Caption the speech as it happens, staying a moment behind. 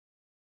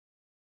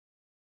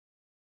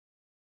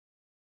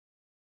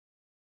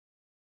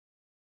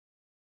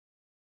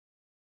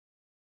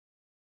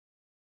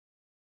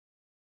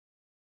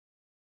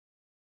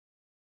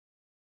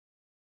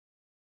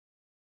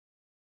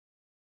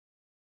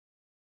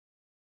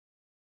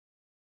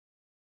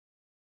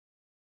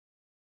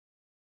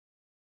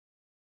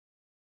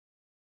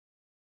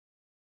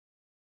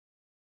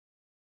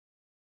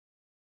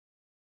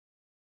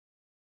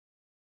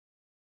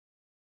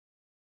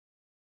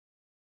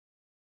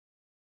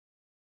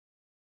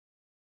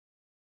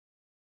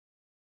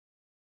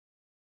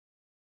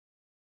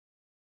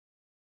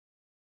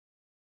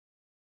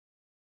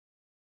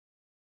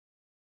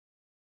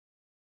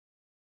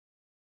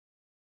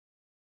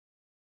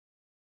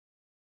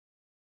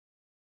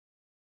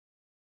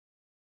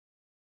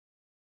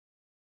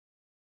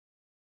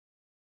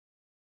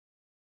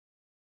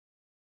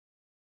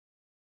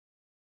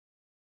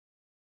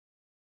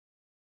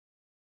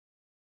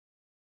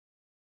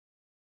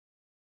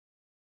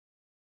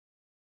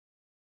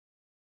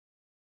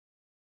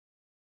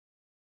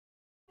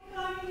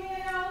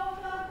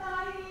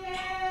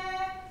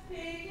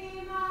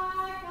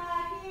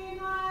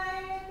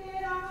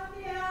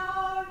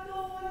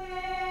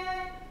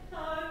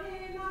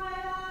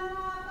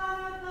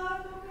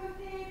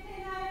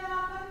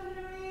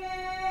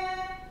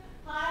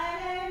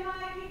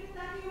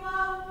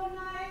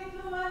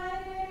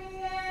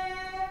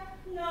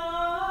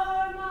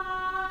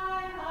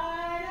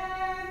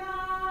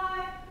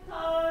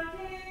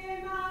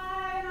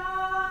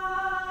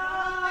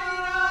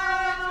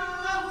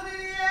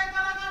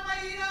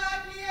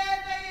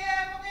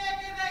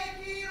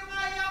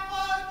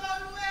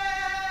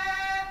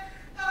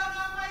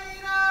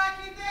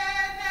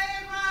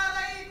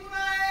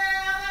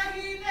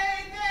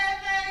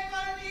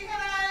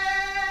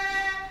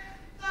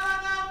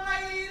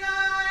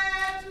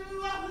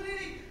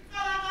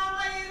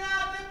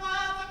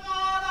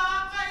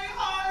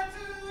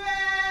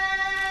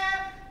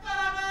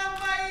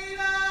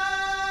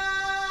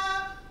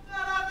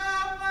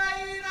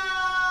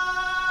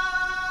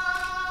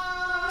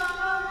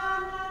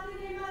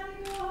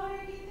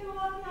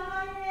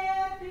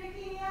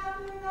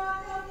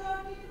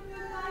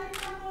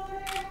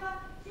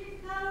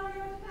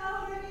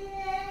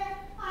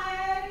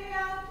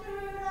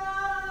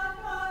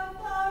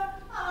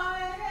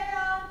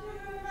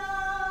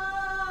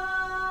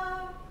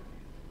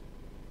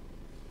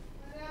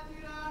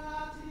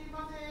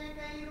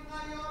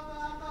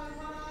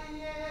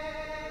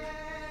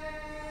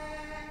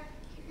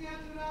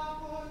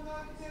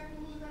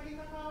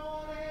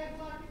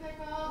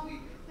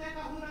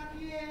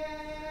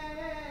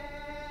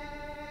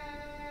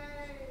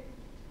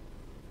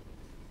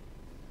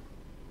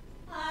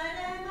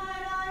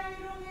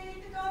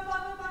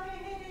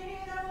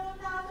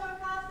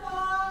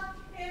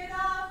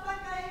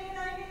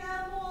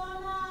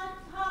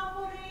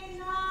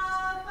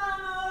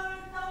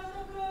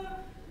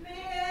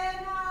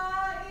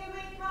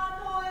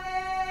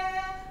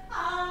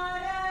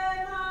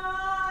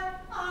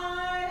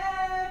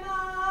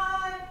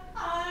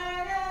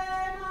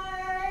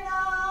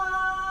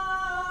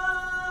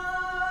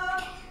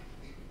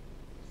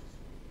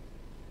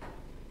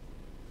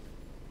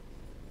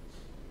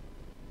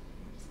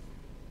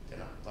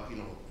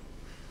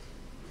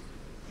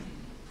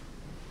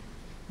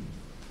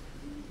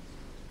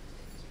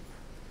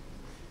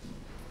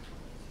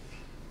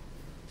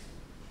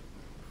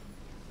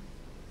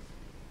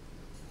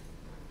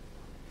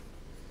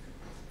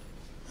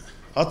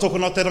A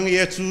tokona te rangi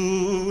e tū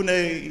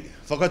nei,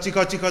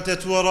 whakatika te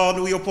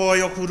tuarānu i o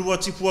pāia kurua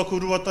tipua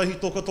kurua tahi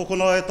toka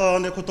tokona e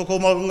tāne, ko toko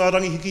maunga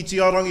rangi hikiti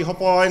a rangi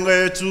hapaenga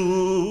e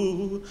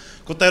tū,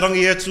 ko te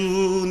rangi e tū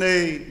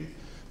nei,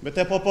 me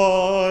te papa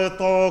e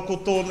tā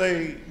koto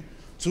nei,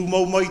 tū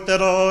mau mai te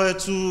rā e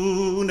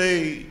tū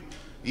nei,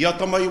 i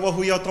atamai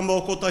wahu i atama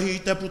o kotahi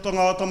te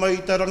putanga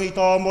atamai te rangi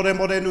tā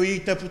more nui i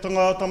te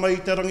putanga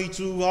atamai te rangi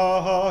tū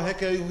haha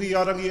heke uhi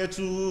a rangi e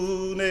tū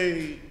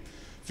nei.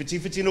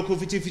 Whiti nuku,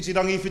 whiti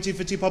rangi,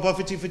 whiti papa,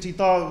 whiti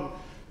tau.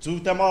 Tū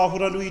te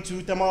māhora nui,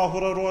 tū te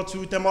māhora roa,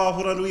 tū te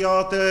māhora nui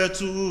a te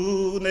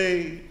tū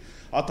nei.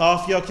 A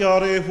tāwhia kia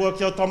rehua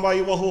kia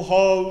tamai waho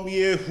hau mi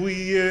e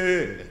hui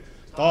e,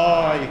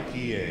 tāi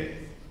ki e.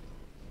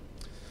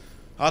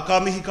 A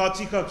ka mihi ka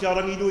tika kia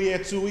rangi nui e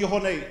tū iho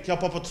nei, kia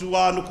papa tū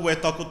ānuku e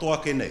takoto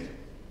ake nei.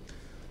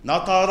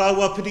 Nā tā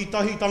raua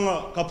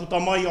piritahitanga ka puta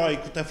mai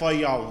ai ko te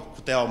whai au,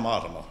 ko te ao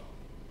marama.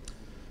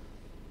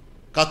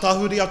 Ka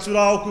tahuri atu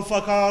rā oku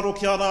whakaaro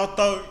ki a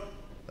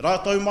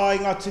rātau mai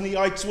ngā tini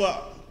aitua,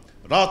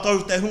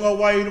 rātau te hunga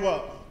wairua,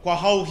 kua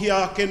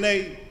hauhia ake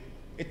nei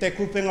e te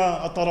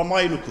kupenga a tara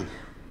mainuku.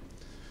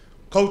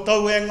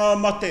 Koutou e ngā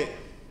mate,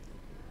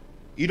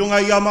 i runga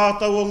i a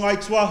mātau o ngai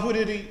tua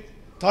huriri,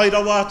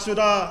 tairawa atu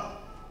rā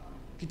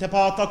ki te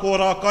pātako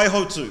rā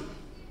kaihautu.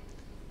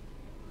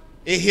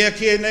 E hea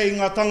ki nei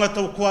ngā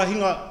tangata kua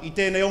hinga i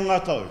tēnei o ngā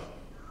tau.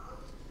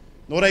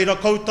 Nō reira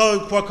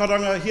koutou kua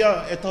karanga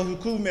hia e tahu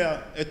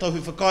kūmea, e tahu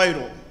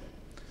whakairo.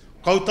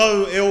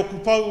 Koutou e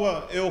oku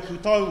paua, e oku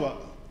taua.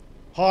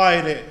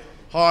 Haere,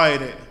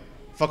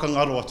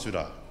 whakangaro atu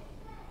rā.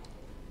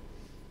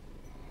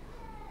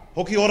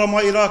 Hoki ora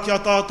mai rā ki a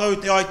tātou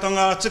te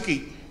aitanga tiki.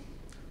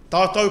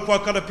 Tātou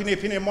kua kara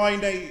pine mai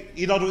nei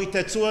i raru i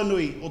te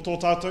tuanui o tō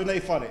tātou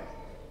nei whare.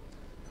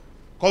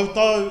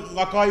 Koutou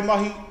ngā kai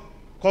mahi,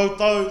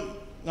 koutou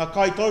ngā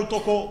kai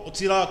tautoko, o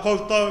tira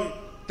koutou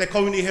te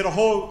kauni hera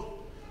hou.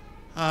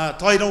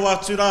 Tairawa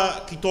atu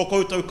rā ki tō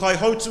koutou kai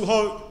hautu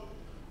hou,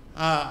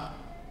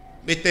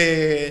 me te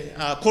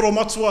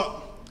koromatua,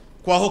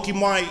 kua hoki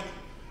mai,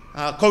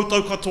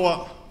 koutou katoa,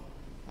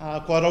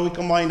 kua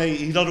rauika mai nei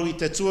i raru i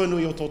te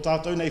tuanui o tō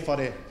tātou nei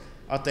whare,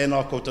 a tēnā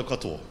koutou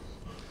katoa.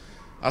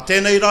 A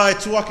tēnei rā e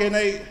tuake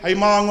nei, hei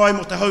māngai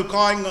mo te hau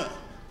kāinga,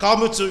 ka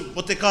mutu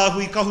mo te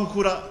kāhui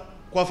kahukura,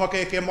 kua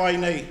whakaeke mai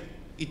nei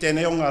i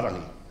tēnei o ngā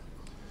rangi.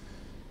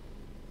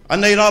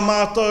 Anei rā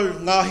mātou,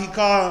 ngā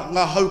hika,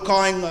 ngā hau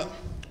kāinga,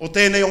 o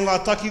tēnei o ngā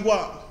takiwa,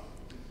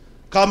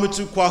 ka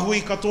mutu kua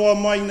hui katoa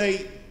mai nei,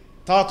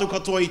 tātou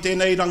katoa i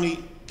tēnei rangi,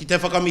 ki te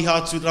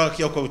whakamiha atu rā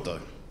ki a koutou.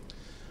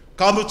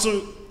 Ka mutu,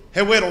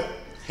 he wero,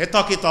 he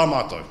take tā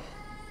mātou.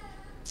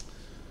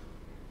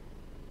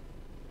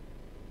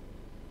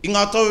 I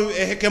ngā tau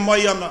e heke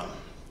mai ana,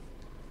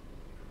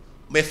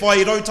 me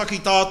whai rautaki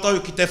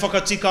tātou ki te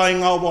whakatika i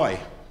ngā wai.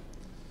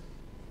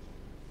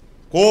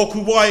 Ko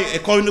oku wai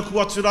e kaunuku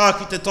atu rā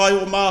ki te tai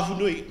o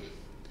māhunui.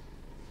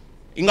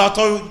 I ngā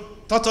tau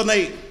tata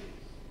nei,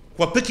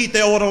 kua piki te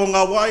ora o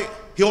ngā wai,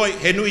 hioi,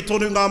 he nui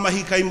tonu ngā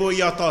mahi kei mua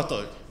i a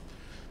tātou.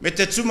 Me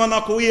te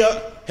tumanako ia,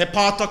 he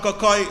pātaka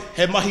kai,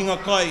 he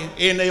mahinga kai,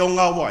 e nei o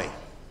ngā wai.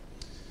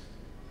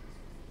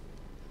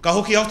 Ka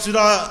hoki atu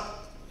rā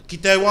ki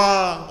te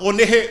wā o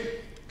nehe,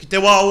 ki te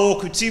wā o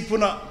oku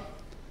tīpuna,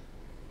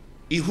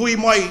 i hui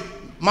mai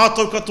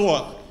mātou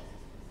katoa,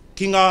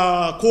 ki ngā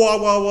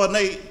koawawa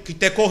nei, ki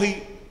te kohi,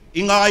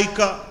 i ngā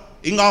aika,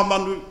 i ngā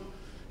manu,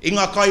 i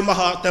ngā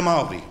kaimaha te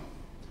Māori.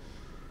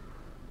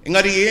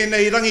 Engari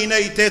nei rangi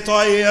nei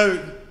tētai e au,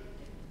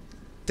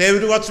 te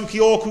uru atu ki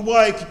oku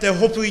wai, ki te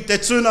hopu i te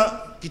tuna,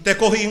 ki te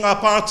kohi i ngā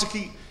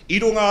pātiki, i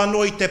runga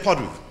anō i te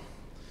paru.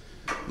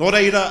 Nō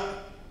reira,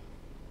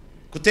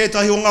 ko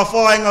tētahi o ngā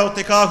whāenga o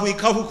te kāhui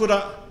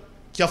kahukura,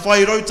 kia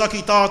whai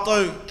rautaki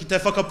tātou ki te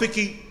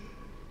whakapiki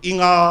i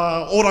ngā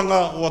oranga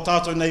o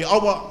tātou nei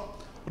awa,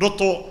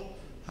 roto,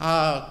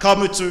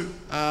 kamutu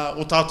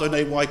o tātou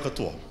nei wai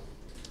katoa.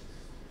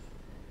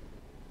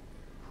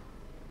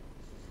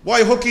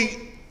 Wai hoki,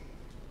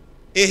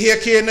 e hea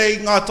kia nei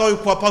ngā tau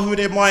kua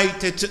pahure mai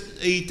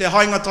i te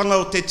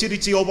haingatanga o te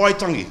tiriti o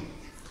Waitangi.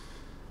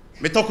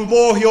 Me toku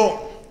mōhio,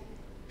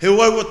 he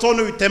uaua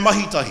tonu te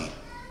mahitahi.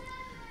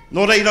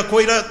 Nō reira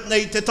koira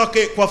nei te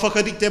take kua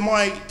whakarite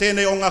mai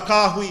tēnei o ngā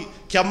kāhui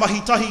kia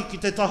mahitahi ki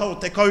te taha o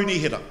te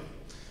kaunihira.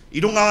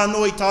 I runga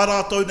anō i tā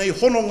rātou nei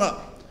hononga,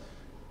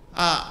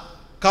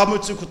 ka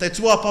mutu ko te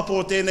tuapapa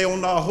o tēnei o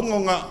ngā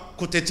hongonga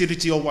ko te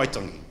tiriti o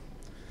Waitangi.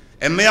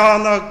 E mea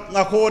ana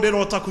ngā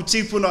kōrero taku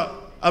tīpuna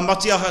a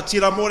matiaha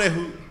tira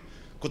morehu,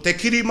 ko te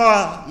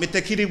kirimā me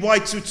te kiri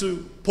waitutu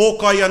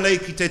pōkaia nei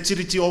ki te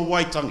tiriti o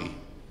Waitangi.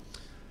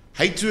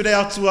 Hei ture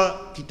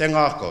atua ki te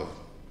ngākau.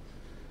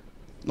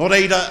 Nō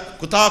reira,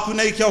 ko tāku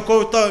nei ki a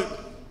koutou,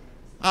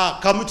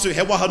 ka mutu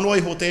he waha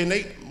noi ho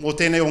tēnei, mō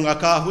tēnei o ngā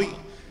kāhui.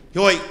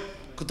 Hioi,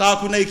 ko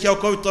tāku nei ki a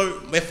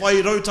koutou, me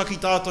whai rautaki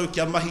tātou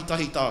kia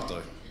mahitahi tātou.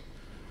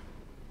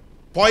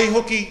 Pai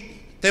hoki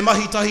te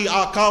mahitahi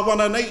a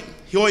kāwana nei,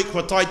 hioi,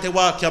 kua tai te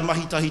wā kia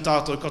mahitahi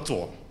tātou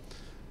katoa.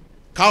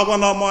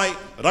 Kāwana mai,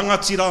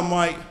 rangatira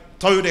mai,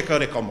 taureka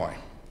reka mai.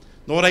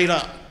 Nō reira,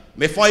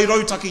 me whai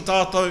rautaki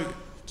tātou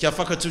kia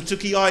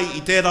whakatutuki ai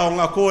i tērā o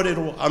ngā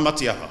kōrero a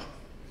Matiaha.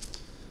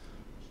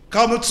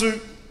 Ka mutu,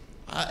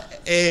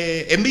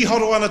 e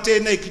miharo ana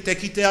tēnei ki te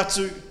kite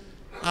atu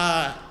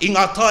i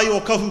ngā tai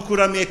o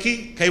kahukura me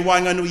ki, kei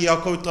wainganui a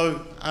koutou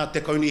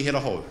te kauni hera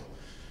hou.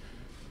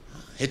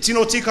 He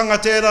tino tikanga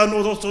tērā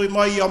no roto i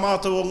mai a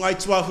mātou o ngai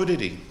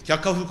tuahuriri, kia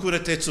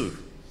kahukura te tū.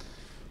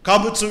 Ka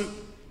mutu,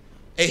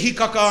 e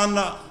hikaka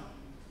ana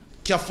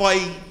kia whai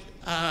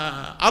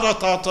ara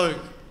tātou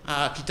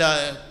ki te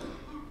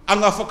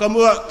anga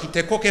whakamua, ki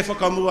te koke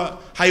whakamua,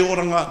 hei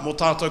oranga mō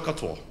tātou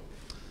katoa.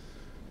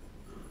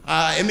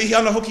 E mihi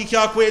ana hoki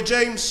kia koe,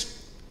 James,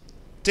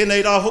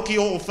 tēnei rā hoki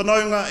o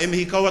whanaunga, e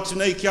mihi kau atu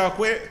nei kia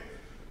koe.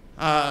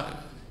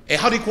 E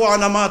harikoa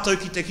ana mātou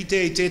ki te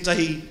kite i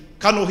tētahi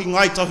kanohi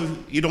ngaitahu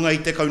i runga i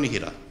te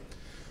kaunihira.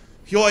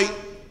 Hioi,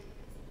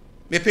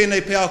 me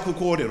pēnei pēa ku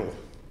kōrero.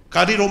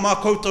 Ka riro mā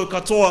koutou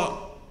katoa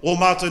o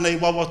mātou nei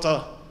wawata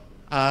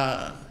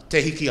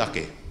te hiki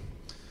ake.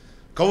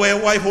 Kau e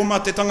waiho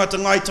mā te tangata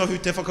ngaitahu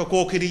te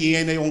whakakōkiri i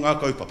enei o ngā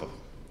kaupapa.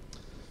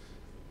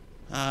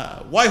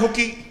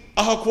 Waihoki,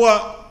 ahakoa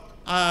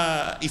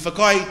i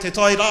whakai te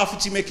tai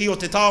rāwhiti me ki o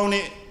te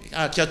taone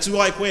kia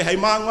tuai koe hei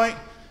māngai,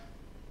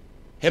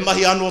 he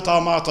mahi anō tā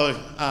mātou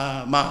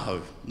māhau.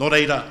 Nō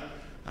reira,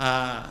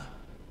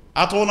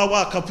 a tōna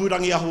wā ka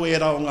pūrangi aho e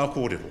rā o ngā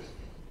kōrero.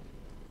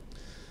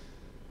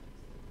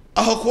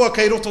 Ahakoa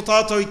kei roto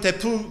tātou i te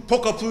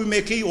poka pū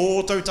me ki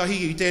o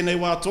tautahi i tēnei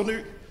wā tonu,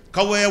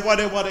 kaua e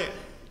ware,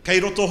 kei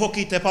roto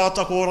hoki te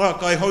pātako o rā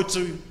kai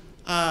hautu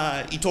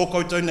i tō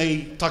koutou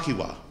nei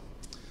takiwā.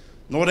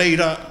 Nō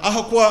reira,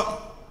 ahakoa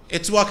e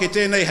tuake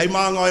tēnei hei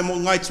māngai mō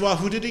ngai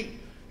tuahuriri,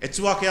 e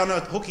tuake ana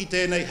hoki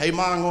tēnei hei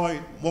māngai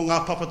mō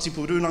ngā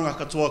papatipu runanga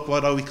katoa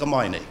kua rau i ka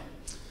mai nei.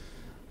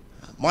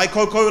 Mai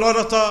koukou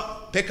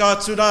rarata, peka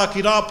atu rā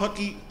ki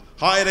rāpaki,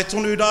 haere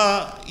tonu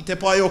rā i te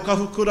pai o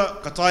kahukura,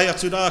 ka tai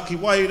atu rā ki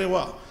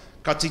wairewa,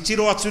 ka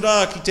titiro atu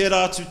rā ki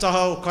tērā atu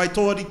taha o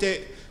kaitoarite,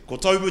 ko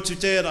taumutu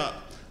tērā,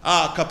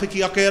 ka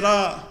piki ake rā,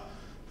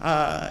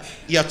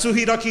 i a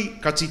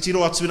tuhiraki, ka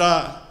titiro atu rā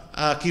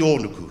ki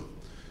ōnuku.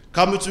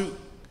 Ka mutu,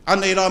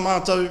 anei rā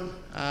mātou,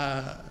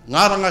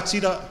 ngā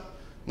rangatira,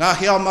 ngā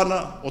hea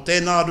mana o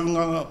tēnā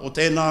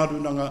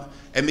runanga,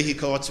 e mihi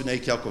kau atu nei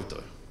kia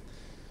koutou.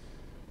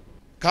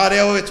 Ka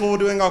reo e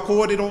tōru e ngā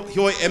kōrero,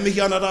 hioi e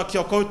mihi ana rā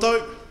kia koutou,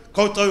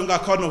 koutou ngā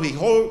kanohi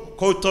hou,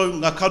 koutou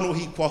ngā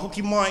kanohi kua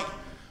hoki mai,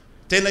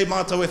 tēnei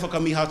mātou e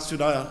whakamiha atu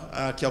rā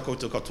kia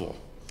koutou katoa.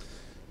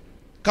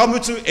 Ka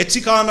mutu e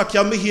tika ana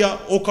kia mihia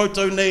o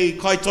koutou nei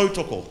kai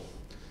tautoko.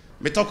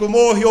 Me taku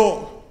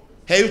mōhio,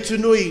 he utu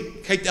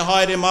nui kei te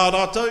haere mā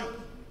rātou,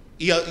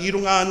 i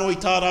runga anō i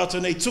tā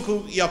rātou nei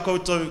tuku i a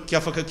koutou kia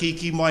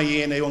whakakiki mai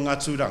i enei o ngā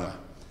tūranga.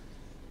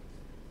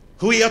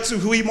 Hui atu,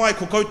 hui mai,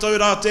 ko koutou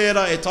rā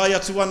tērā e tai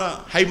atu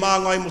ana hei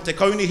māngai mo te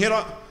kaunihera,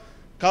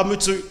 ka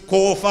mutu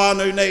ko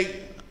whānau nei,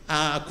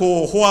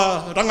 ko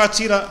hoa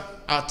rangatira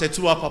a te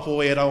tuapapo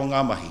e rā o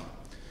ngā mahi.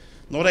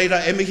 Nō reira,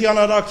 e mihi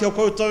ana rā ki o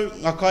koutou,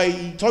 ngā kai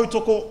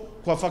tautoko,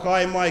 kua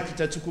whakae mai ki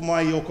te tuku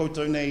mai i o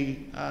koutou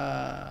nei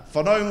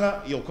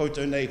whanaunga, i o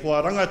koutou nei hoa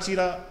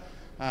rangatira,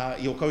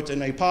 i o koutou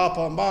nei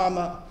pāpa,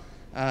 māma,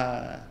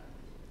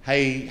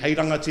 hei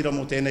rangatira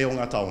mo tēnei o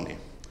ngā taone.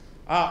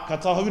 Ka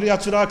tahuri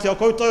atu rā ki a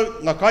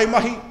koutou, ngā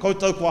kaimahi,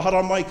 koutou kua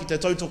hara mai ki te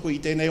tautoko i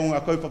tēnei o ngā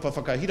kaupapa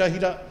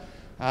whakahirahira.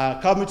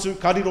 Ka mutu,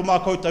 ka riro mā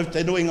koutou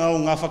te nuinga o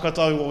ngā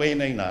whakatau o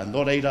enei nā.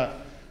 Nō reira,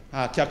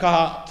 kia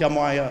kaha, kia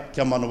maia,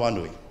 kia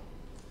manawanui.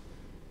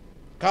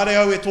 Ka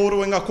reo e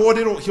tōru e ngā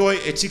kōrero,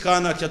 hioi e tika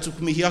ana kia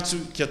tukumihi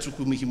atu, kia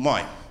tukumihi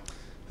mai.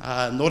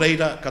 Nō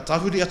reira, ka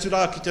tahuri atu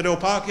rā ki te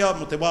reo Pākehā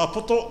mo te wā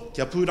poto,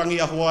 kia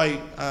pūrangi aho ai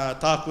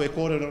tāku e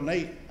kōrero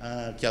nei,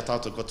 kia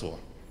tātou katoa.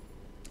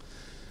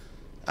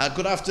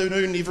 Good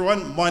afternoon,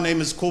 everyone. My name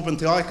is Corbin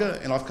Te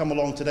Aika, and I've come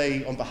along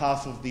today on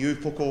behalf of the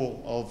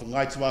upoko of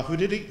Ngai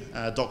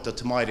Tuahuriri, Dr.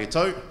 Tamaire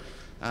Tau,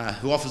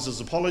 who offers his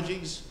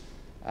apologies,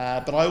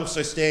 but I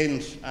also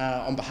stand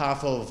on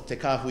behalf of Te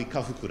Kāhui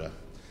Kahukura.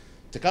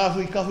 Te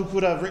Kāhui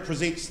Kahukura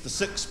represents the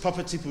 6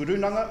 papatipu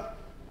runanga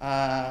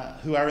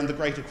who are in the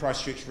greater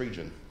Christchurch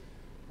region.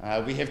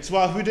 We have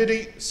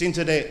Tuahuriri,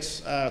 centred at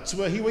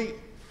Tuahiwi.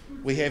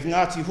 We have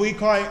Ngāti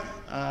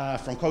Huikai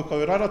from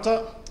Koukou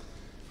Rarata.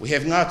 We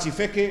have Ngāti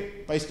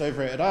Wheke, based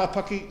over at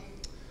Rāpaki.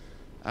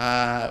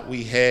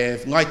 We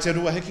have Ngai Te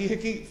Rua Hiki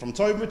Hiki from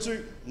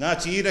Taumutu,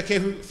 Ngāti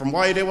Irakehu from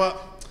Wairewa,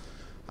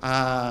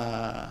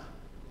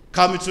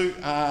 Kamutu,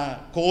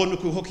 ko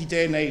Ōnuku hoki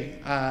tēnei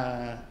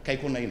kei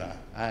Koneina.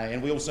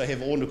 And we also have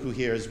Ōnuku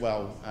here as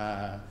well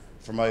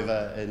from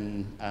over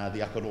in the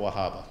Akaroa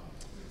Harbour.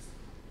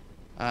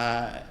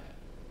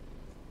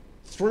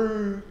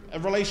 Through a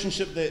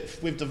relationship that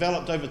we've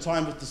developed over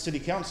time with the City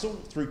Council,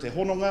 through Te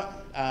Hononga,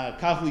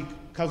 Kāhui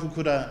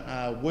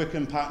Kahukura work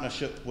in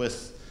partnership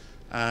with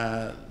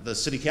the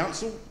City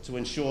Council to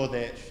ensure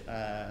that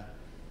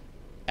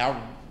our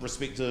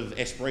respective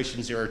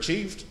aspirations are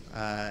achieved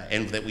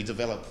and that we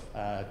develop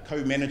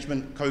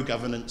co-management,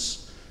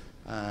 co-governance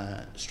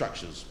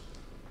structures.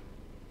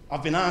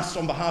 I've been asked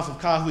on behalf of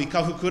Kāhui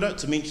Kahukura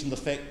to mention the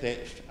fact that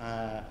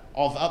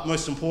of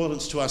utmost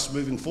importance to us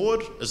moving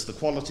forward is the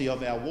quality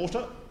of our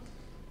water.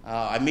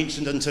 I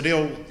mentioned in Te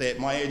Reo that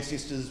my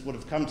ancestors would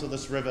have come to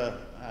this river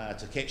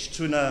to catch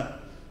tuna,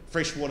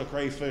 freshwater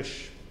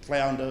crayfish,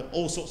 flounder,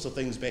 all sorts of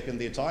things back in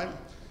their time.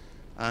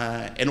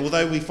 And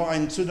although we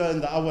find tuna in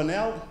the awa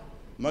now,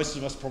 most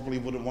of us probably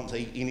wouldn't want to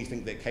eat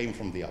anything that came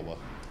from the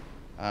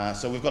awa.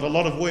 So we've got a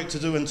lot of work to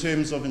do in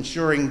terms of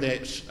ensuring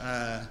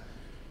that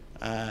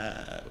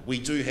we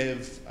do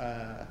have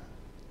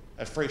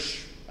a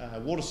fresh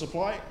water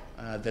supply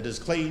that is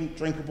clean,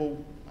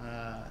 drinkable,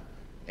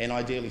 and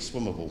ideally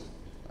swimmable.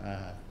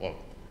 Well,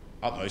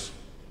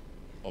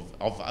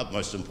 of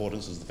utmost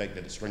importance is the fact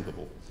that it's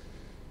drinkable.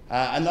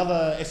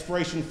 Another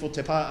aspiration for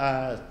Te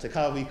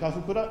Kāhui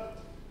Kahukura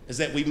is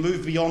that we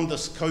move beyond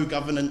this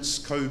co-governance,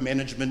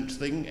 co-management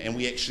thing, and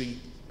we actually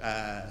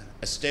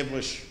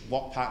establish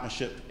what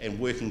partnership and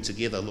working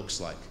together looks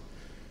like.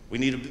 We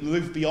need to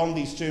move beyond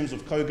these terms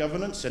of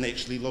co-governance and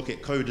actually look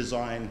at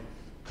co-design,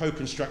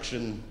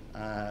 co-construction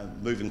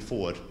moving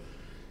forward.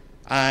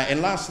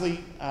 And lastly,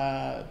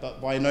 but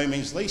by no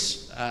means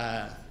least,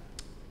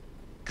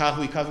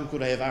 Kāhui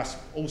Kahukura have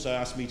also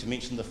asked me to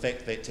mention the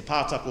fact that Te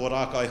Pātako o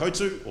Rākai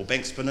Hautu, or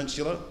Banks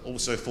Peninsula,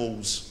 also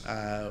falls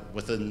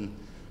within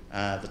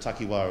the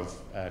takiwā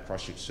of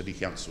Christchurch City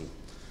Council.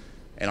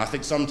 And I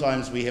think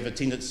sometimes we have a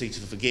tendency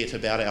to forget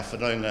about our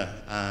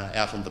whanaunga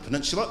out on the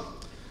peninsula.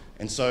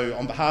 And so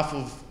on behalf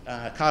of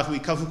Kāhui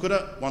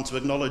Kahukura, I want to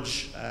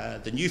acknowledge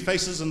the new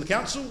faces in the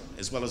council,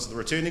 as well as the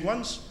returning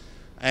ones,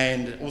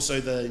 and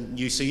also the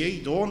new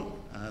CE, Dawn,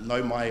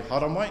 no mai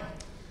haramai.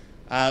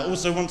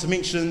 Also want to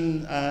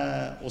mention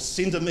or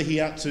send a mihi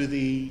out to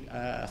the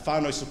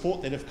whānau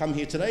support that have come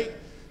here today.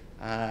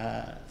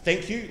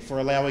 Thank you for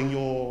allowing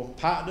your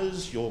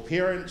partners, your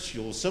parents,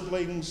 your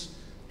siblings,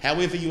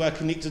 however you are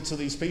connected to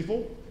these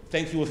people,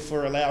 thank you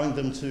for allowing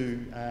them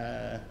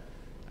to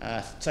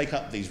take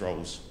up these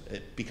roles.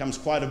 It becomes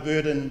quite a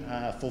burden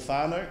for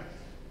whānau,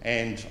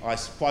 and I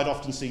quite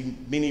often see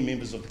many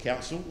members of the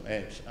council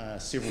at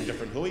several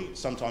different hui,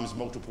 sometimes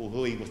multiple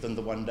hui within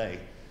the one day.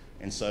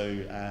 And so,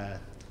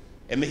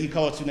 e mihi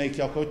kaua tūnei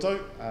kia koutou,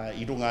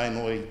 I runga e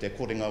noi te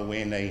korenga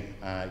wēnei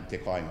I te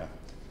kāinga.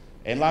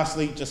 And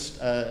lastly, just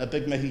a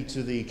big mihi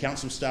to the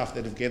council staff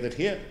that have gathered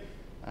here.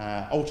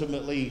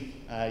 Ultimately,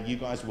 you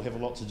guys will have a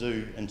lot to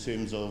do in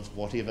terms of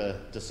whatever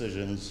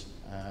decisions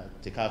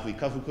Te Kāhui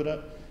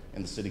Kahukura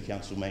and the City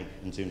Council make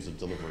in terms of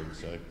delivering.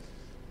 So,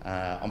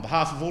 on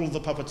behalf of all of the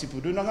papatipu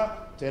runanga,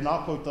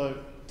 tēnā koutou,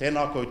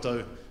 tēnā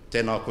koutou,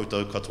 tēnā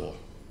koutou katoa.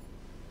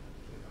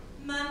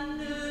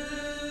 Manu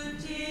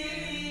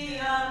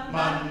tiria,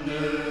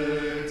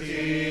 Manu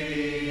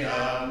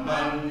tiria,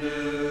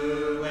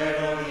 manu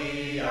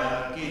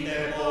erohia, ki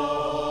te po,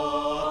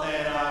 te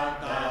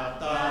raka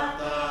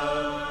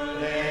tātou,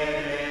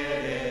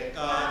 re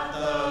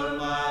kātou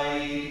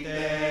mai,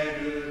 te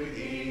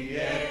ruhi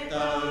e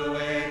tau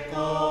e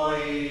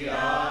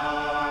koia.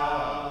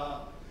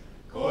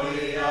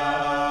 Koia,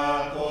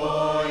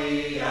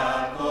 koia,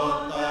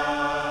 kota,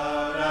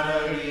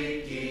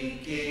 rarariki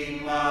ki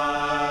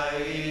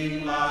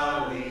mai,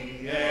 maui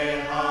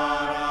e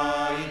hara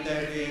i te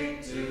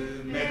whitu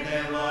me te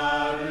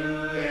waru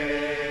e.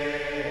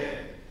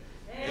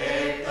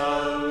 E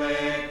tau e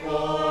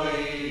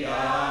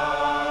koia.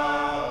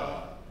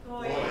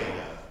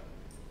 Koia.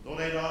 Nō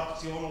reira,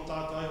 apiti ono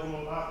tātai ono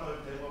rātou,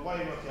 te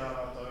waiwa ki a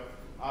rātou,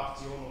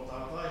 apiti ono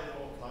tātai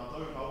ono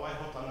tātou, ka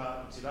waihotanga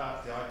uti rā,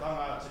 te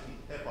aitanga tiki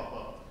te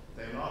papa,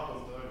 tēnā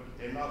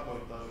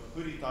koutou,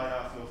 huri tai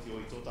a whiowhio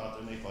i tō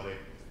tātou nei whare,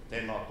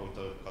 tēnā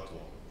koutou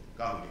katoa.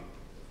 Ka huri.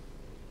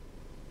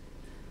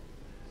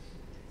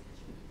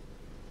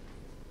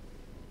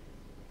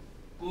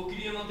 Ko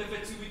kiri ana te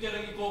whetū i te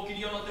rangi, ko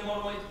kiri ana te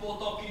marama i te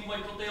pōtā kiri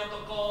mai ko te ata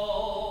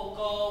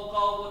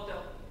kāo te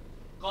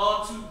kā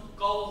tū,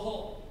 kā oho,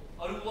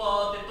 arua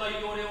te tai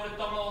ore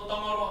tanga o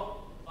Tangaroa,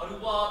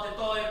 arua te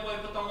tae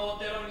koepatanga o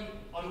te rangi,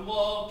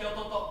 arua kia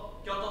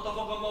tata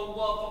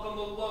whakamaua,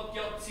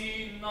 kia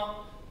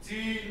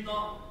tīna,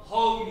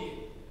 haumi,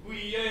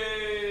 hui e,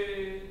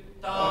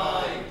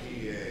 tai ki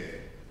e.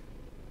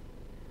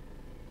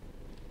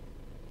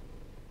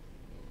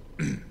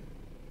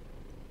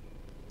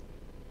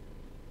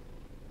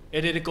 E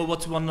rere ko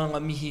watu ana ngā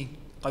mihi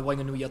kai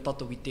wainganui a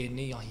tātou i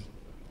tēnei ahi.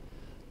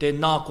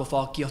 Tēnā kua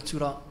whākia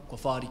tura, kua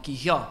whāriki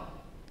hia,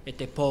 e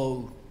te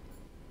pou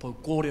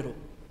kōrero,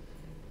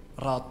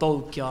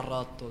 rātou kia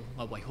rātou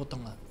ngā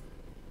waihotanga.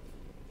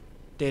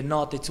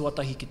 Tēnā te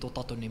tuatahi ki tō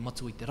tātou nei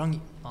matu i te rangi,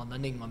 nāna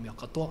nei ngā mea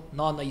katoa,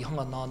 nāna i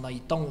hanga, nāna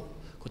i tango,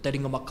 ko te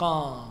ringa maka,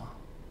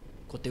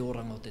 ko te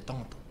oranga o te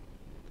tangata.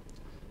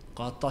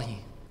 Kātahi,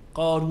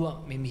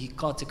 kārua, me mihi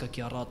kātika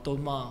ki a rātou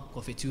mā,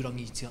 kua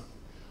whetūrangi i tia.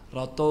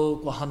 Rātou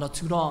kua hana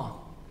tūrā,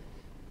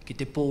 ki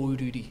te pō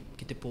ururi,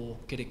 ki te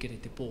pō kerekere,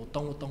 te pō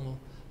tangotango,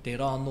 te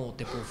rāno,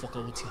 te pō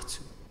whakaoti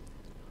atu.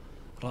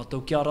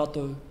 Rātou kia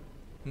rātou,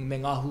 me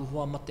ngā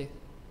huhua mate,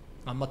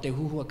 ngā mate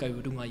huhua kai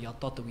urunga i a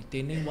tātou i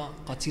tēnei wā,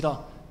 ka tira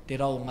te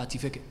rao Ngāti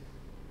Wheke.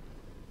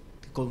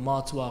 Te ko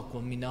mātua, ko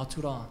mina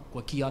atura,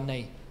 ko kia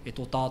nei, e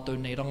tō tātou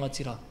nei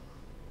rangatira.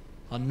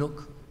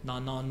 Anuk, nā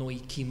nāno i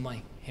ki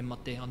mai, he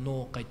mate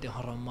anō kai te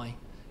hara mai,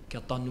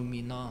 kia tanu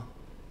mi nā,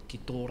 ki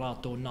tō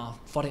rātou nā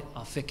whare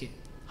a wheke,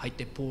 hei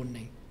te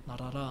pōnei, nā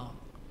rārā,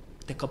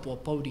 te kapua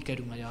pauri kei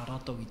runga i a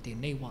rātou i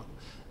tēnei wā.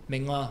 Me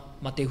ngā,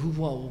 ma te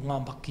huhua o ngā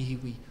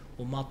makihiwi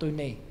o mātou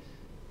nei,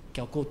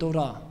 kia koutou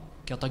rā,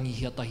 kia tangi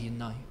hiatahi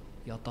nai,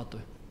 i a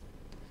tātou.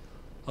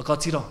 A ka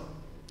tira,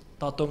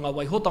 tātou ngā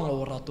waihotanga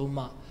o rātou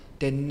mā,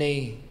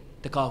 tēnei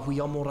te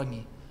kāhui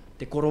amorangi,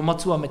 te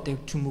koromatua me te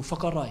tumu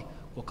whakarai,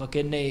 o ka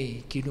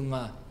kenei ki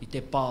runga i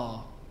te pā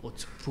o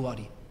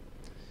puari.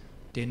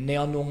 Tēnei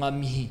anō ngā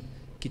mihi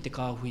ki te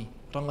kāhui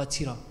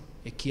rangatira,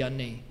 e kia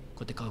nei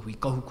ko te kāhui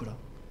kahukura.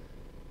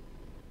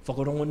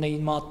 Whakarongo nei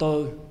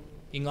mātou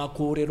i ngā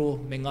kōrero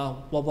me ngā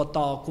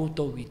wawata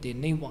koutou i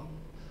tēnei wā,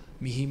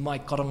 mihi mai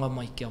karanga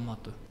mai ki a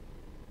mātou.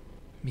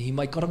 Mihi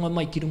mai karanga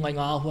mai ki runga i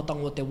ngā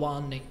āhuatanga o te wā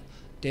nei,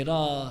 te rā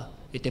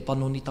e te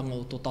panonitanga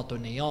o tō tātou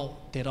nei ao,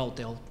 te rā o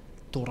te ao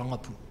tō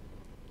rangapu.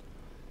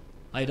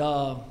 Ai rā,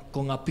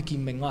 ko ngā piki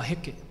me ngā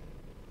heke,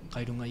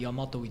 kai runga i a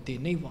mātou i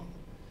tēnei wā,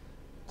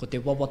 ko te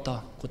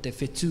wawata, ko te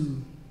whetū,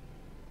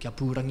 kia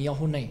pūrangi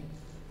aho nei,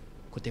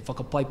 ko te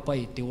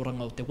whakapaipai, te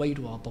oranga o te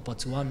wairua a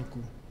papatu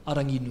anuku,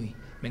 arangi nui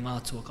me ngā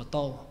atua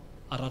katoa,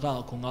 ararā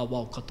ko ngā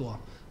wao katoa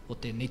o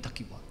te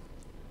neitakiwa.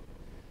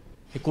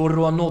 He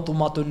kōrero anō tō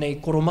mātou nei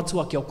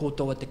koromatua ki a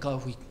koutou a te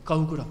kāhui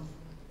kahukura.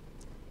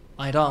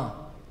 Ai rā,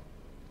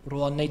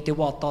 roa nei te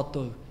wā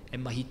tātou e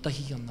mahi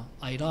tahi ana.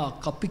 Ai rā,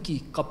 ka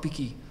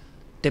piki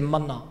te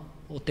mana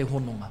o te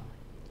hononga.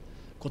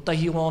 Ko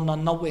tahi o ana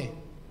nawe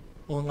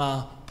o ngā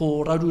pō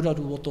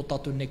raruraru o tō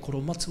tātou nei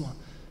koromatua.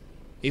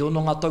 E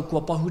ono ngā tau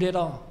kua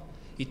pahurera,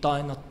 i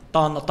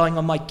tāna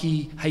tainga mai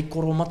ki hei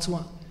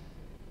koromatua,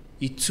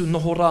 i tū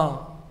noho rā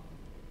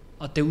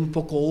a te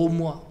upoko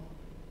ōmua,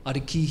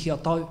 ari ki hia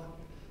tau,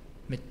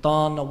 me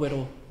tāna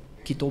wero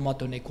ki tō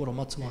mātou nei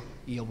koromatua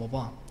i a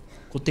wawā.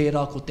 Ko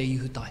tērā ko te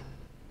ihutai.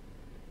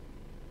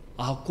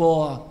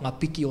 Ahakoa ngā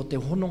piki o te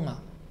hononga,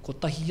 ko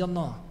tahi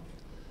ana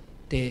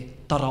te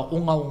tara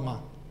onga,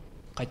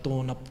 kai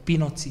tōna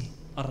pinati,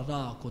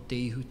 ararā ko te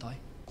ihutai.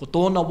 Ko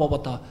tōna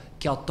wawata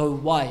kia tau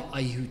wai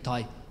a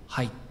ihutai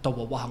hei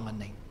taua wahanga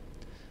nei.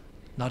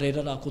 Nā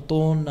reira rā ko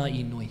tōna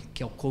inoi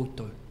kia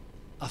koutou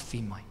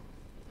awhi mai.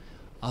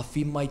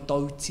 Awhi mai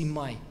tauti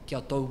mai kia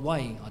tau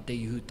wai a te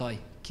ihutai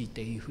ki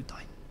te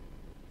ihutai.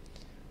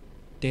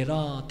 Te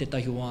rā te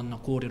tahi o ana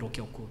kōrero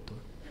kia koutou.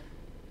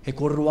 He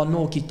kōrero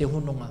anō ki te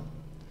hononga.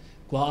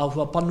 Kua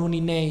āhua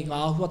panoni nei, ngā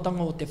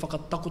āhuatanga o te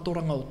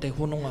whakatakotoranga o te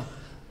hononga,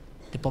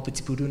 te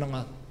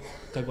papitipurunanga,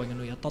 kai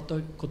wainganui a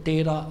tātou, ko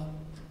tērā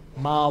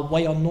mā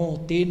wai anō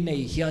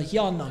tēnei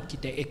hiana ki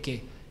te eke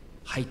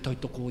hei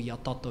tautoko i a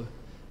tātou,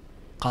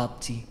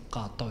 kāti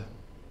kātou.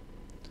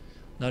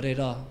 Nā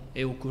reira,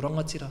 e oku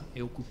rangatira,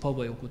 e oku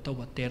paua, e oku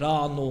taua, te rā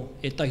anō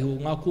e tahi o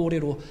ngā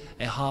kōrero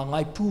e hā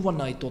ngai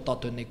pūwana i tō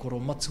tātou nei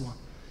koromatua,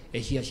 e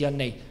hia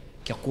nei,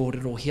 kia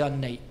kōrero hia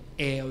nei,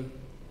 e au,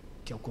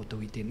 kia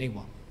koutou i tēnei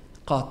wā.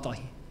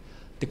 Kātahi.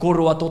 Te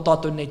kōrero a tō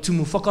tātou nei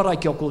tumu whakarai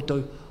kia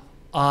koutou,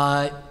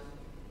 ai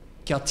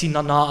kia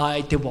tinana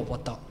ai te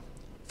wawata.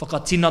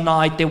 Whakatinana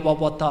ai te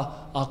wawata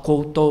a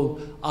koutou,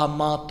 a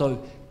mātou,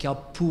 kia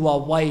pua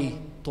wai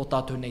tō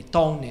tātou nei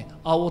taone,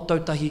 a o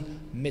tautahi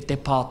me te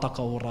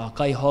pātaka o rā,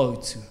 kai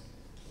hautu.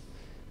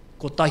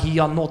 Ko tahi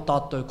anō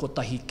tātou, ko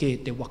tahi kē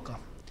te waka.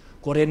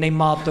 Ko re nei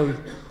mātou,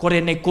 ko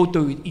re nei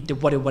koutou i te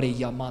wareware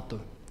i a mātou.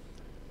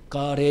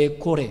 Ka re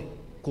kore,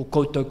 ko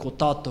koutou ko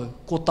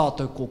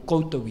tātou ko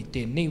koutou i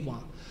tēnei wā.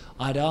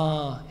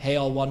 Arā, he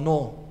au anō,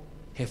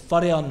 he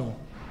whare anō,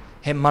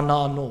 he mana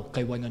anō,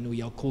 kai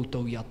wainganui a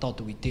koutou i a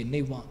tātou i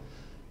tēnei wā.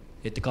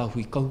 E te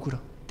kāhui kahukura,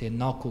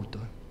 tēnā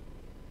koutou.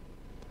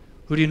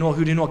 Huri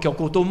noa kia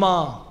koutou mā,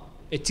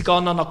 e tika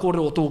ana na kore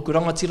o tōku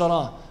rangatira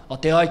rā, a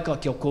te aika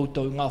kia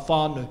koutou ngā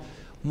whānau,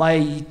 mai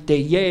i te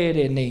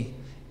iere nei,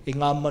 e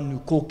ngā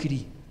manu kōkiri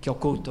kia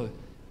koutou,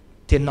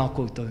 tēnā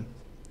koutou.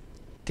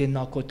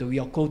 Tēnā koutou,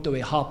 ia koutou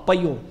e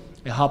hāpaio,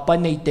 e hāpai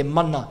nei te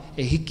mana,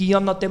 e hiki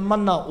ana te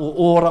mana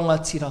o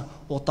rangatira,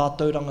 o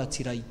tātou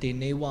rangatira i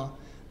tēnei wā,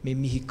 me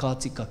mihi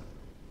kātika.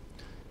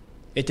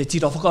 E te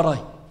tira whakarai,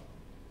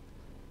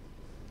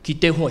 ki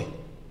te hoi,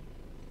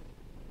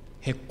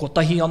 he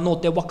kotahi anō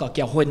te waka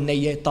kia hoi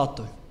nei e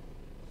tātou.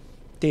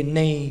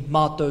 Tēnei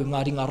mātou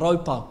ngā ringa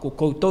raupā, ko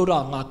koutou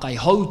rā ngā kai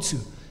hautu,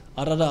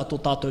 arara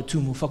tō tātou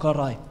tumu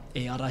whakarai,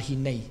 e arahi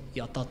nei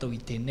i a tātou i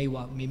tēnei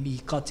wā, me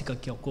mihi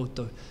kātika kia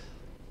koutou,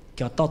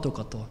 kia tātou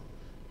katoa,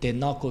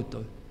 tēnā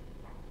koutou,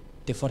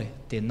 te whare,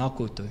 tēnā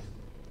koutou,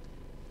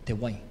 te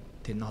wai,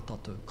 tēnā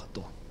tātou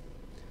katoa.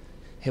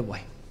 He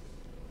wai.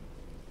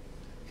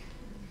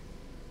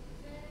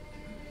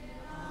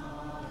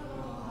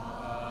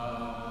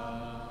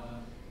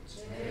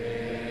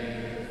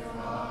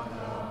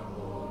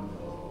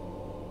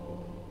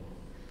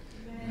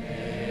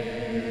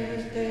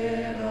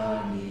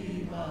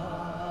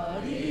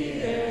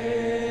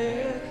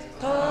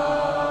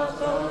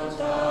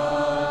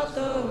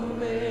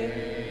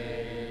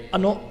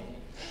 Ano.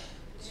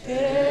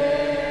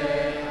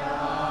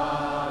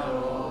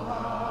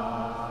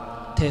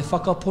 te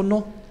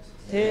whakapono.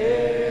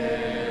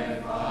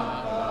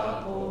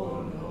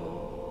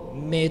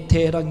 Me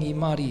te rangi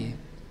mari.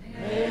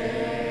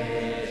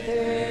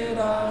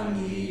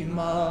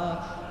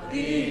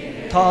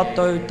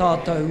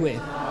 Tātou e.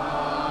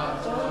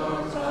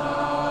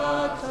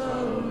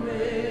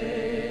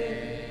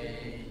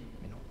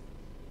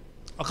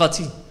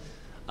 Akati,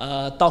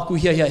 tāku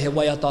hia he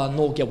waiata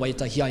nō kia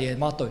waiata hia e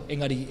mātou.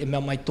 Engari, e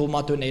mea mai tō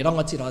mātou nei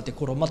rangatira te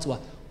koro matua.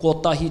 Ko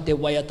tahi te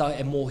waiata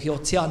e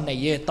mōhiotia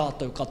nei e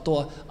tātou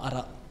katoa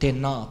ara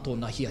tēnā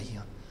tōna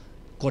hia.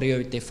 Kore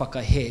au te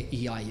whakahe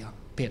i aia,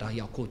 pēra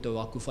ia koutou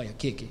aku whaia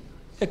keke.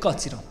 E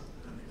kātira.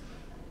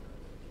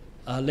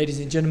 Ladies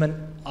and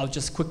gentlemen, I'll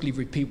just quickly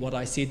repeat what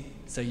I said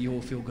so you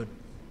all feel good.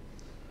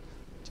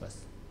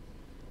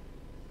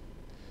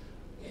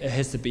 It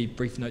has to be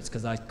brief notes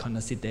because I kind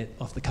of said that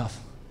off the cuff.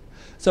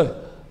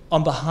 So,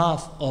 on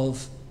behalf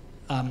of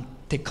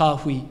Te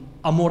Kāhui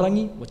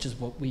Amorangi, which is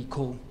what we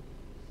call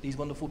these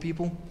wonderful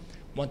people,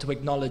 want to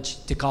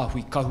acknowledge Te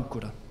Kāhui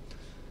Kahukura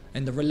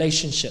and the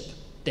relationship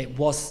that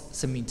was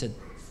cemented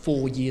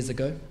 4 years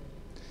ago,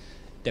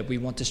 that we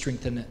want to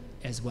strengthen it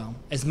as well.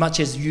 As much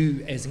as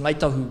you, as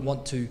Ngaitahu,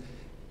 want to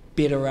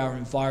better our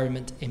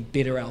environment and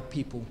better our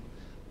people,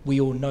 we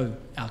all know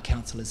our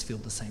councillors feel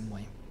the same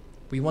way.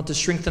 We want to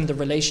strengthen the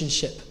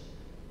relationship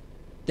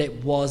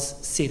that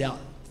was set out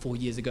 4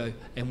 years ago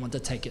and want to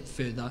take it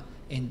further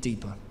and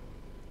deeper.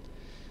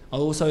 I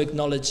also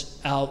acknowledge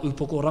our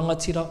upoko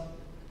rangatira,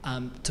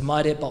 Te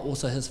Maire, but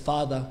also his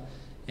father,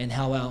 and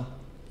how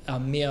our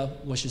mayor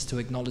wishes to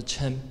acknowledge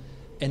him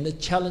and the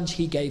challenge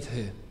he gave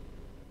her.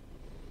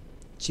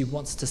 She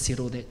wants to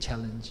settle that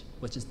challenge,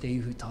 which is Te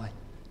Ihutai,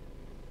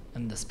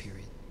 in this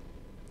period.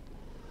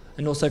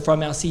 And also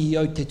from our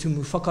CEO, Te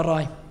Tumu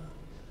Whakarai,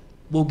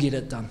 we'll get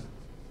it done.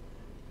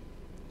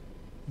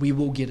 We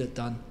will get it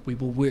done. We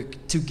will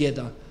work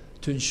together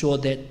to ensure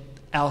that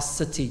our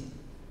city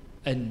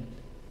and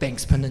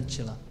Banks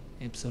Peninsula,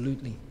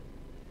 absolutely,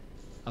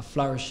 are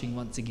flourishing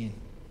once again.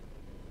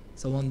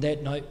 So on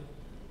that note,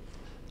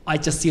 I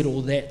just said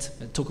all that.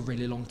 It took a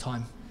really long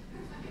time.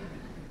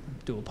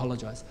 I do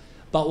apologise.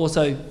 But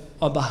also,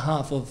 on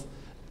behalf of,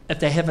 if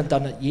they haven't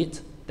done it yet,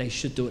 they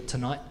should do it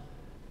tonight.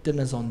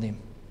 Dinner's on them.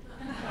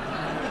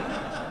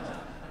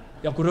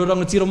 Ia kore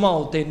rangatira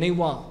mao te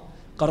neiwa.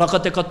 Ka raka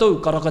te katou,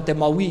 ka raka te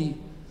maui.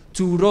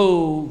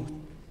 Tūrou,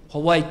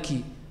 Hawaii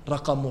ki,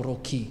 raka moro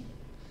ki.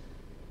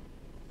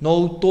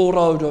 Nō tō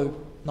raurau,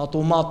 nā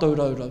tō mātou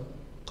raurau.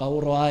 Ka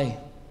ora ai,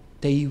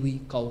 te iwi,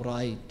 ka ora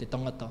ai, te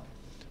tangata.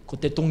 Ko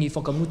te tongi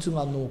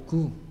whakamutunga nō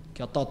kū,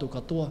 kia tātou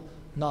katoa,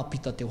 nā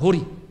pita te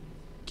hori.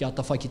 Kia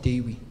ta whai ki te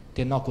iwi,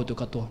 tēnā koutou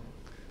katoa,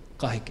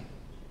 ka heke.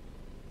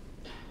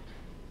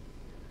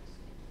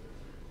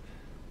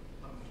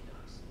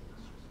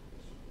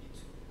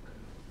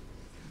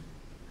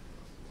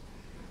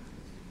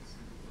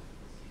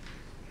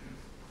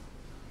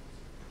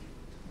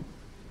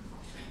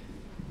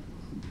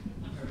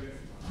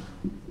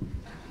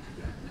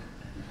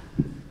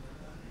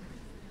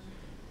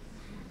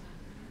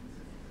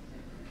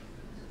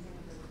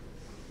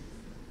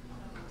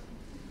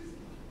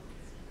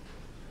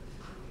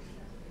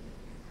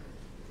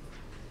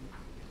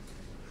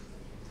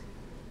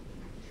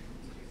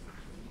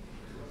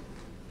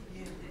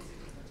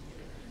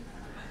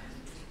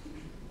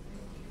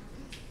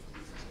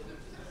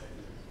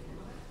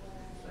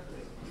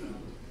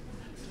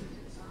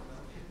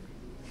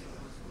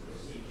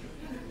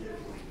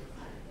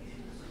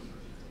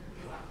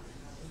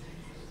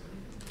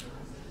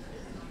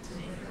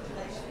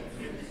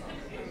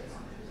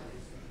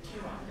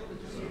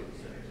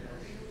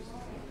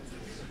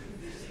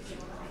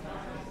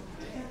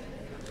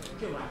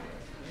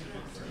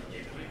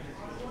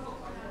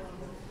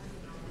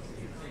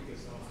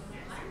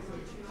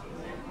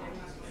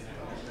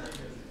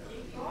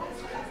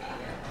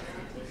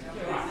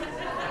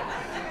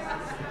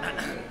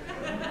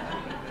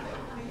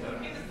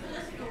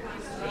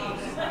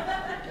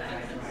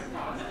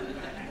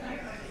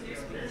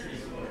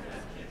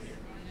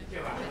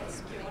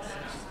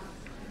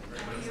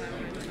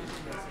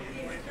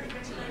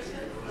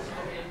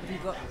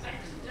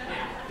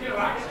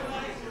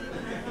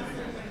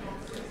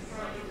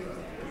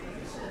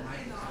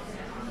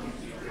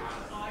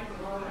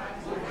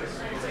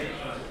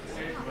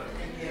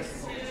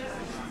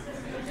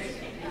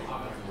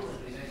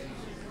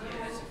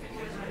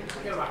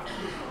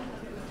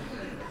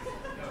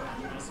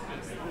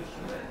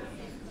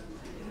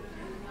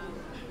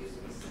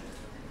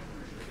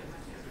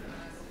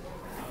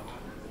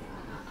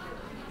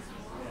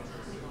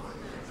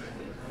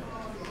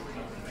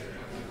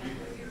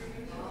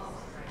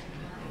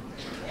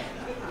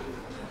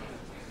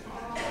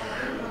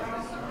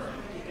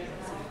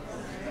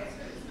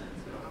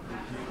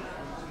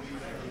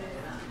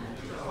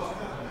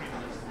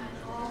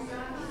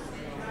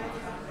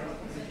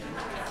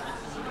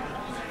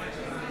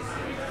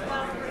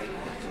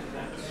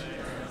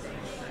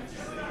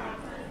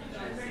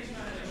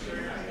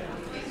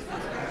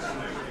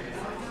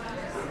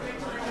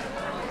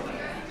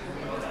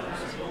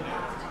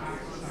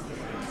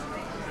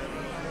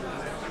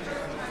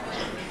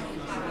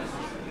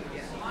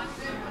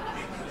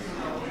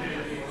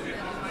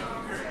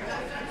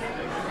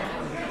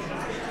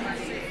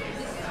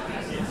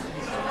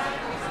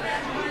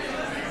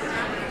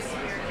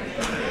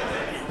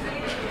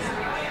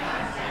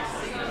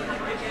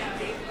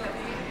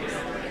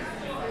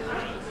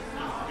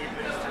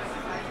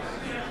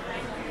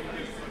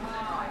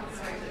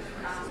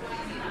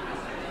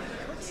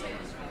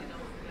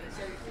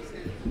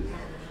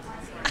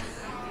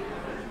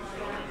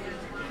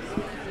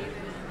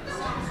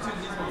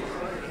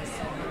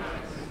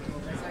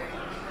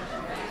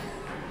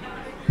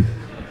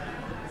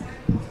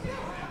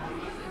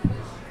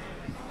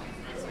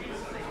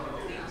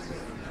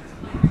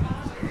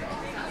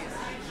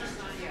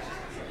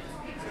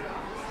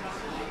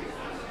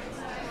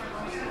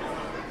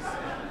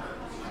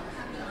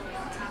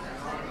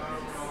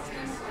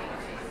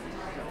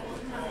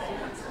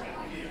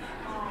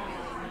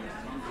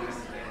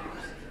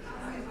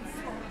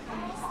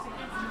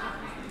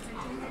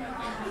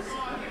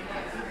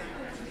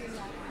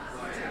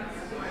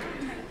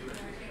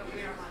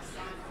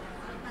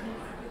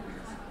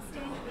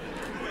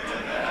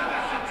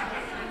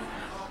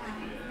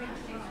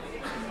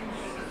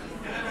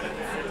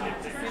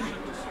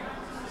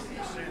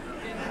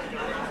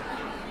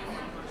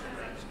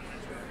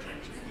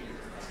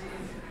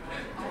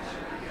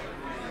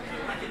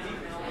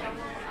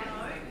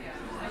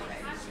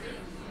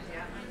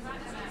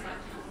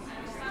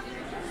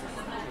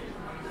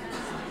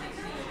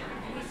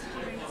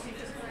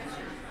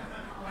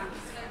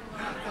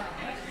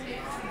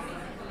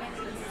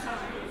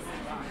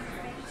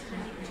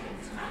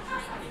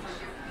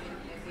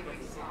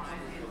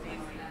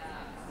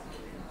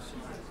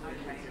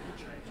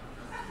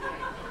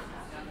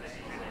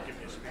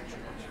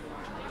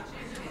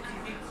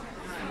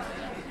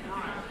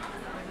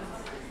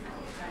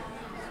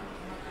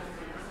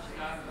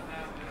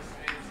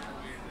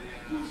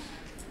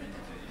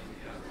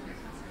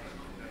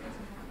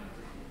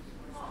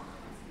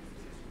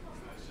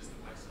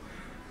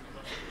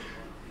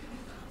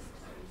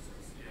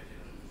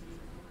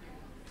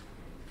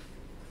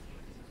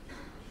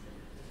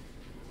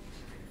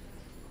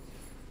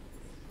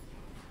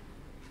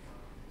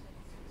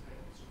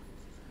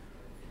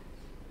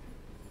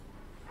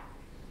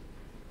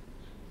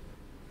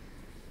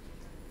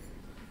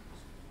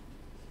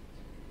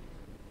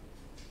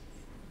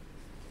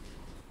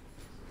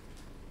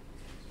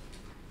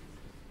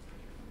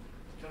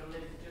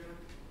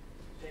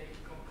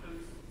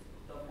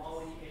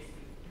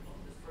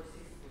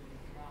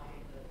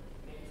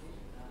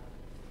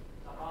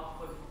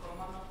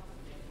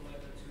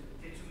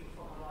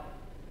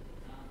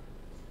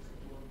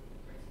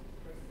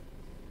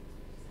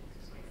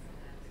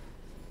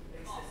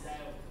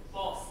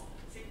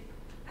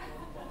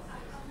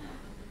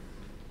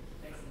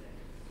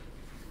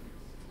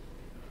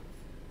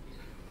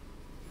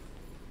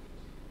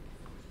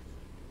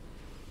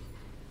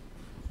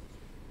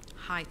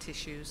 height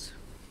issues.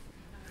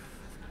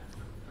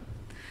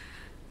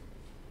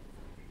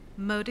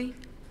 Modi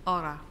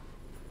ora.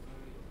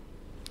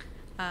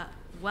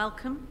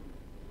 Welcome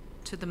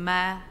to the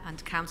Mayor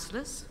and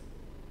Councillors,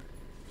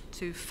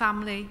 to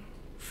family,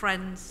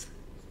 friends,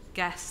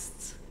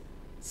 guests,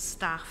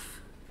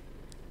 staff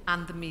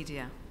and the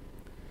media,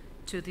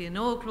 to the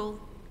inaugural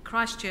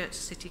Christchurch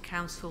City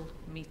Council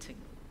meeting.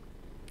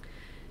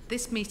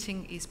 This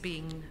meeting is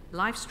being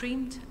live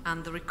streamed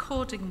and the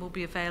recording will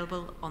be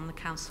available on the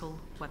Council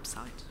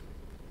website.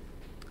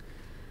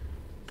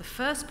 The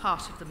first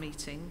part of the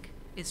meeting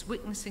is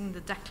witnessing the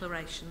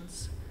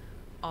declarations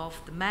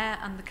of the Mayor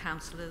and the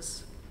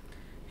Councillors,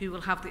 who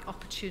will have the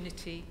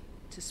opportunity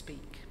to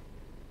speak.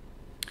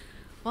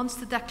 Once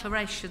the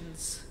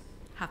declarations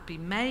have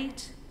been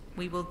made,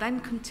 we will then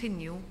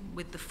continue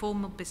with the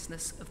formal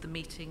business of the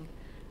meeting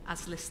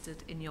as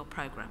listed in your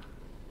programme.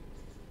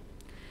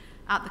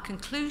 At the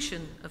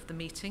conclusion of the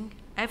meeting,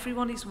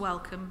 everyone is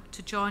welcome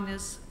to join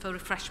us for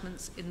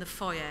refreshments in the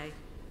foyer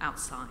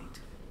outside.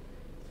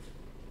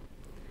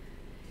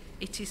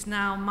 It is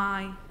now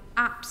my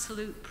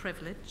absolute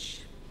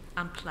privilege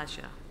and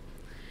pleasure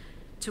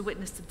to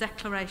witness the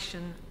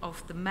declaration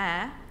of the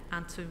Mayor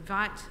and to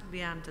invite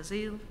Leanne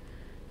Dazil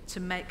to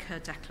make her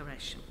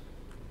declaration.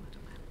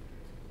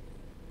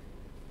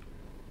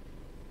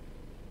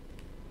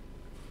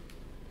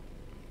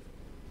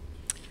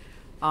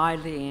 I,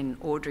 Leanne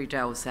Audrey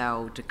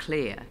Dalzell,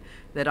 declare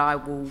that I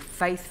will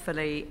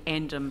faithfully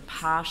and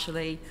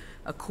impartially,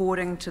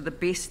 according to the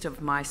best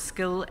of my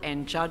skill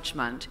and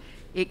judgment,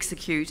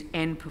 execute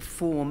and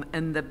perform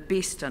in the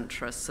best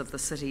interests of the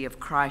City of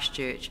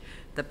Christchurch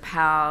the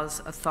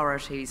powers,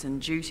 authorities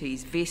and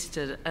duties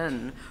vested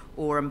in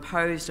or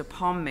imposed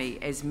upon me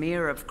as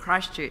Mayor of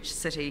Christchurch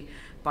City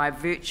by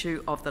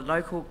virtue of the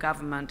Local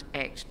Government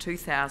Act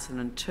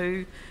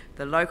 2002,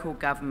 the Local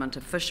Government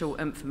Official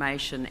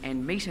Information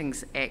and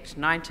Meetings Act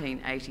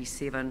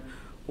 1987,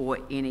 or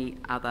any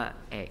other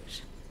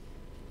act.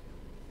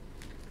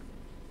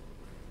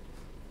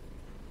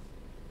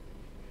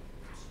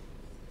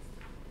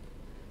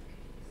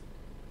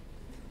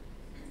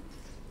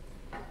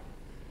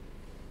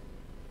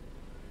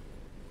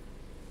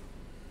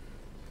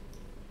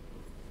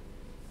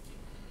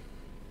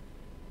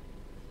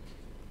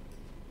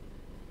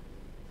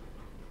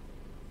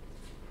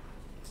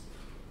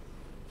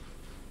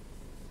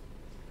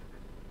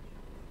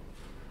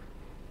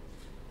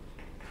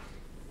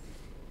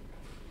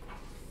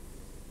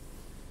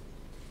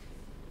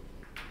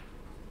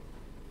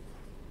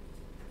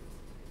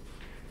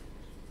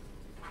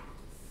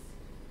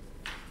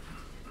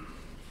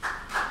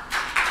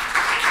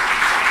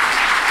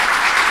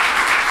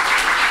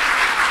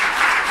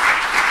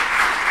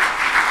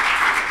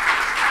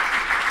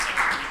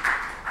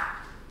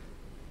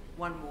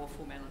 One more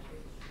formality.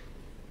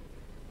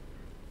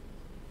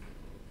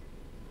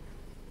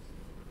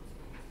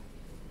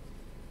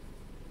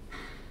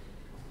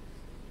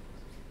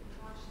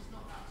 She's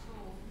not that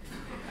tall.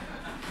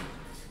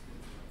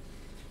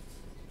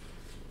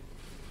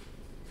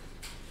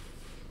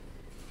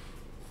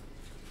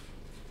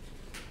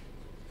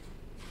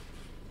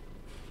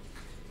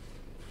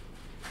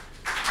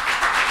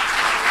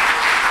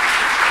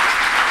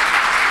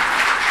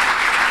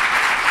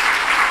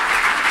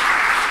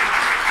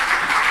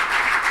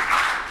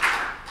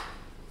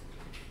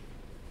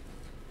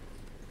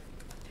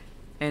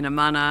 E na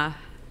mana,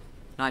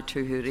 nai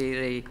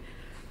tuhuriri,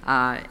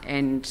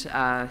 and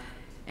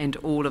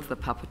all of the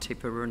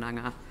Papatipa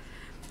Runanga.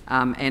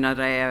 E na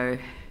reo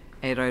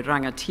e ro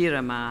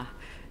rangatira mā,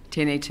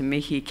 tēnei te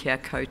mihi kia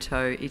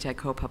koutou, i te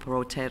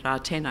kaupaparo te rā,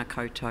 tēnā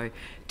koutou,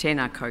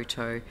 tēnā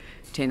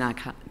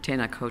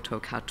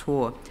koutou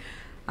katoa.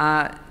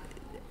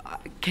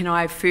 Can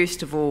I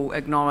first of all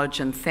acknowledge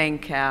and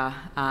thank our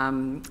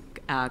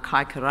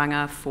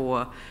kaikaranga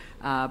for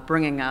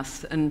bringing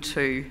us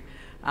into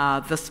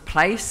this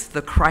place,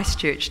 the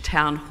Christchurch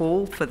Town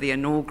Hall, for the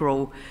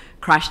inaugural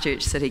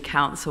Christchurch City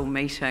Council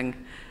meeting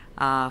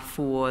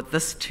for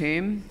this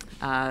term,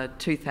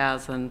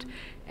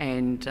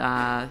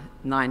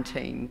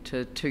 2019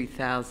 to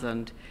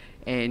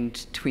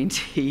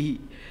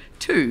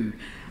 2022.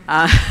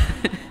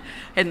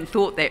 Hadn't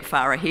thought that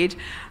far ahead.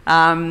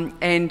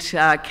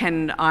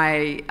 Can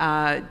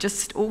I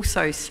just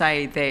also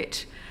say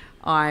that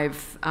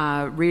I've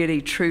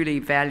really truly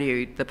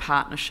valued the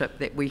partnership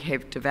that we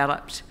have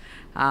developed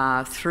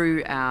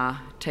through our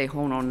Te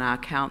Hono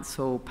Ngā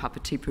Council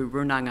Papatipu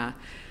Runanga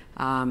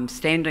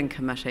Standing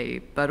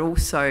Committee, but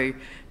also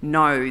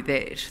know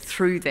that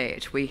through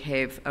that we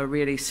have a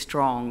really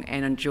strong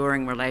and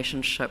enduring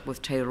relationship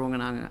with Te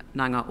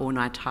Rongananga o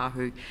Ngāi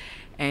Tahu,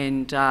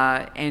 and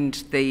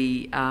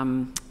the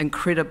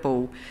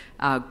incredible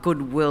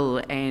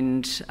goodwill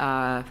and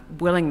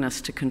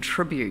willingness to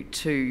contribute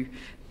to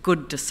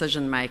good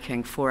decision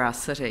making for our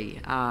city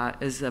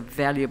is a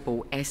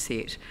valuable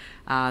asset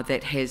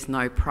that has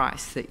no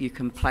price that you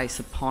can place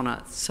upon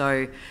it.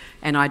 So,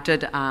 and I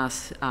did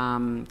ask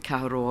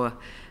Kaharoa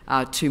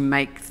to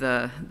make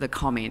the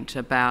comment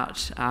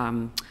about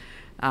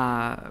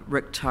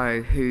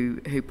Ricto,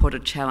 who put a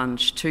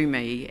challenge to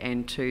me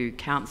and to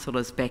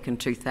councillors back in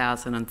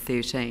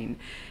 2013.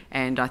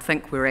 And I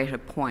think we're at a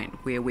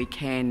point where we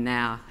can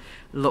now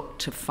look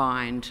to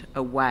find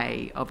a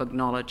way of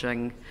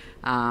acknowledging,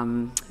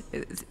 in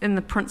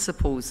the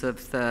principles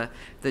of the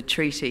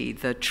treaty,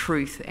 the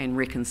truth and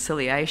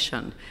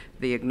reconciliation,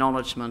 the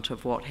acknowledgement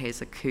of what has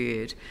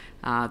occurred,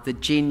 the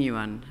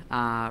genuine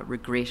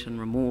regret and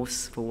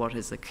remorse for what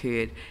has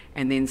occurred,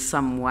 and then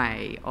some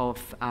way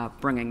of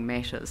bringing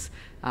matters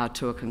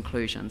to a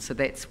conclusion. So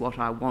that's what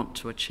I want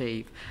to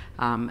achieve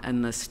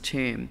in this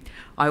term.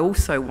 I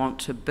also want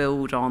to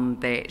build on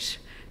that,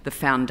 the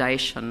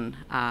foundation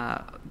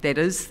that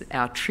is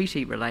our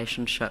treaty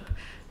relationship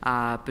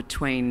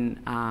between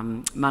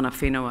mana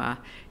whenua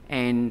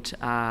and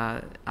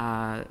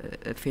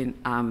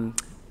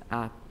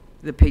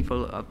the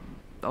people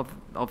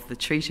of the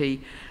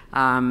treaty,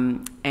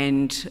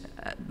 and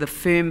the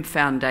firm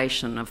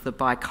foundation of the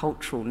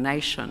bicultural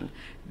nation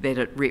that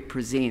it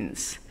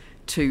represents,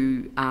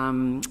 to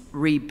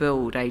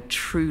rebuild a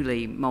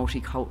truly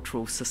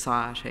multicultural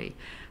society.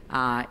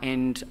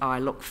 And I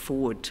look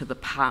forward to the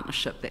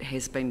partnership that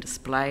has been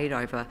displayed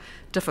over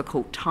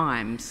difficult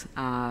times,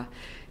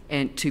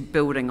 and to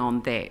building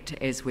on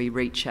that as we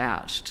reach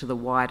out to the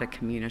wider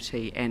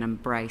community and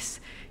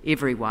embrace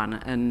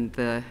everyone in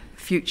the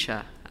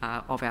future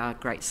of our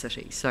great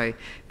city. So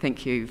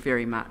thank you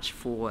very much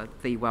for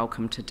the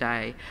welcome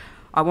today.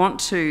 I want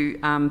to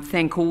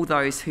thank all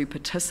those who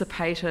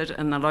participated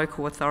in the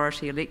local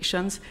authority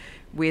elections,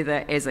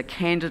 whether as a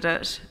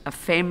candidate, a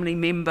family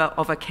member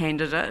of a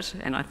candidate,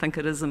 and I think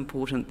it is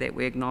important that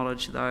we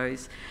acknowledge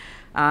those,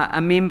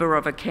 a member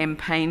of a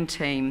campaign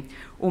team,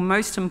 or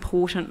most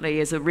importantly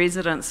as a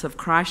residents of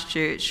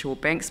Christchurch or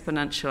Banks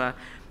Peninsula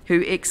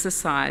who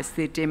exercise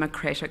their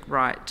democratic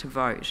right to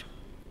vote.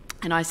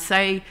 And I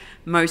say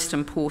most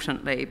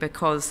importantly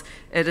because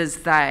it is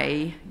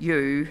they,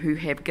 you, who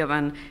have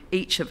given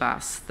each of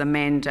us the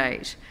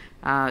mandate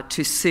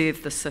to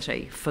serve the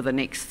city for the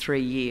next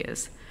 3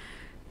 years.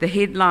 The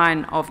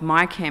headline of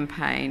my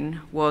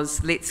campaign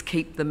was, "Let's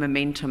keep the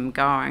momentum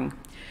going."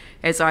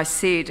 As I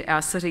said,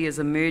 our city is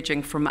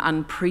emerging from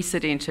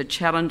unprecedented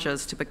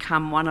challenges to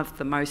become one of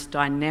the most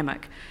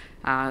dynamic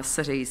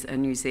cities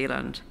in New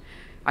Zealand.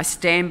 I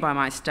stand by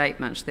my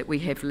statement that we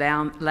have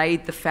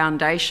laid the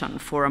foundation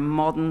for a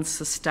modern,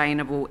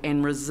 sustainable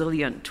and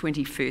resilient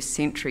 21st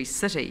century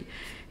city.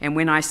 And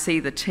when I see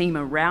the team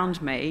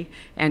around me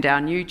and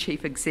our new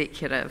Chief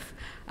Executive,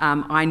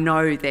 I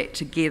know that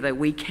together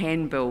we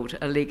can build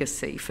a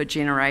legacy for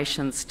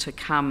generations to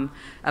come,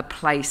 a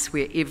place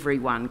where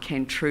everyone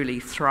can truly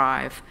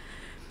thrive.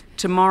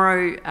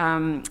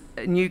 Tomorrow,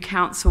 new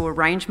council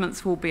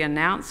arrangements will be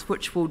announced,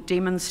 which will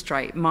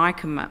demonstrate my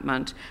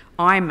commitment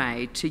I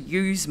made to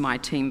use my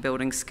team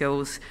building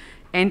skills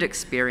and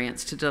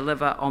experience to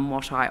deliver on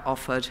what I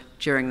offered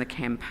during the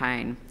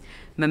campaign.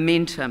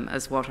 Momentum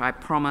is what I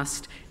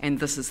promised, and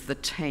this is the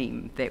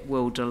team that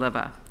will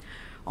deliver.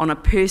 On a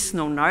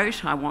personal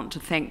note, I want to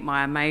thank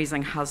my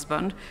amazing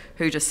husband,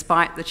 who,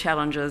 despite the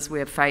challenges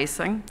we're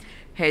facing,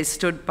 has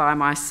stood by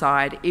my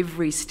side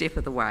every step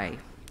of the way.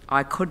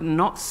 I could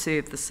not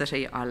serve the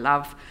city I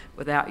love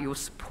without your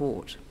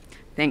support.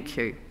 Thank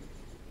you.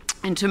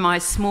 And to my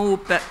small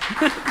but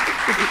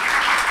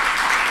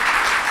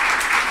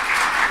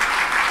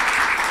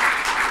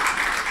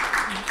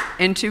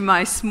and to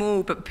my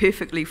small but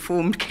perfectly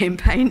formed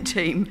campaign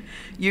team,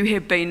 you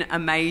have been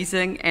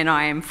amazing, and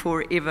I am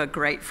forever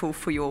grateful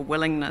for your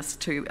willingness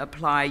to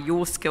apply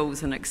your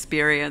skills and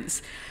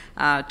experience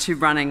to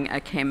running a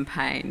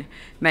campaign,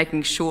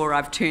 making sure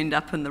I've turned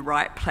up in the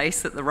right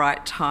place at the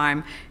right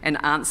time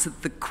and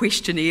answered the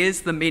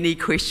questionnaires, the many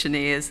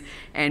questionnaires,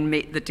 and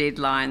met the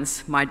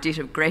deadlines. My debt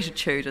of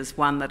gratitude is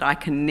one that I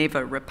can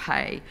never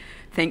repay.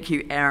 Thank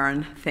you,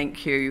 Aaron.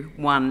 Thank you,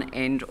 one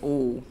and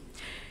all.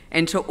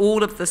 And to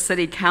all of the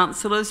city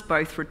councillors,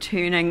 both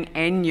returning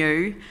and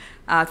new,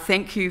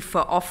 thank you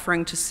for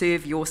offering to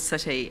serve your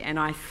city, and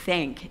I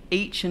thank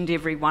each and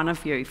every one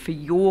of you for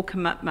your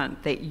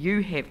commitment that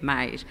you have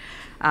made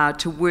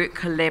to work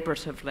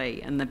collaboratively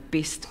in the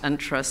best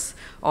interests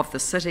of the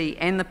city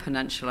and the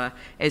peninsula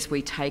as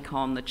we take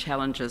on the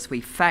challenges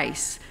we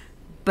face,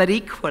 but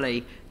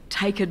equally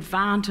take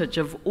advantage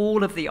of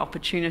all of the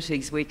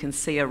opportunities we can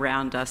see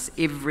around us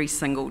every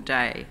single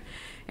day.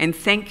 And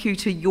thank you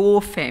to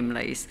your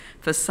families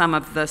for some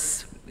of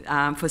this.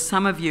 For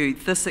some of you,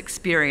 this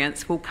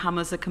experience will come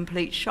as a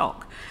complete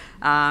shock,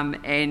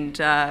 and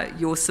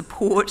your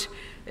support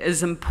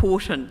is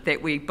important,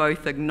 that we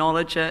both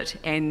acknowledge it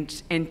and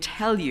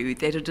tell you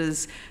that it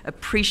is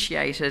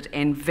appreciated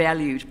and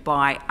valued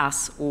by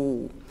us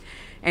all.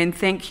 And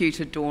thank you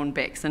to Dawn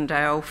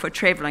Baxendale for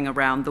travelling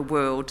around the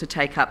world to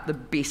take up the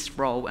best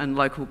role in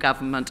local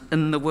government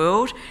in the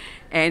world.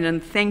 And in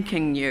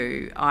thanking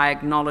you, I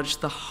acknowledge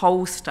the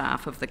whole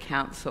staff of the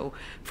council,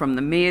 from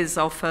the Mayor's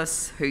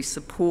office, who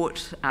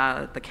support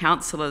the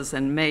councillors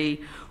and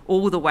me,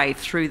 all the way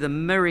through the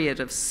myriad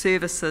of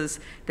services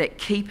that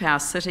keep our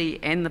city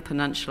and the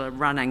peninsula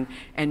running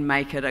and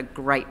make it a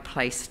great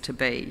place to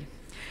be.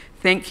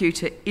 Thank you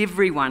to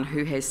everyone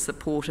who has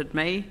supported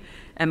me.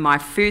 In my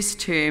first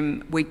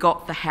term, we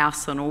got the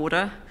house in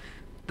order,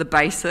 the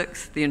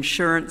basics, the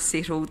insurance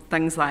settled,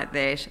 things like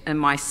that. In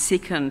my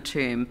second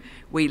term,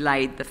 we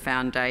laid the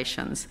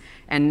foundations,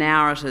 and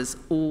now it is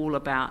all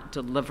about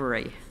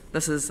delivery.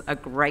 This is a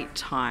great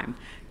time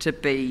to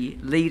be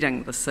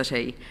leading the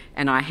city,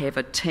 and I have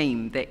a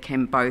team that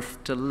can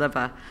both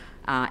deliver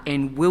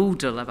and will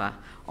deliver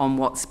on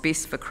what's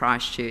best for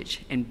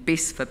Christchurch and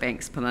best for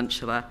Banks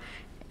Peninsula,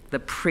 the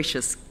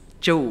precious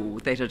jewel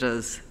that it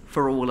is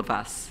for all of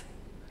us.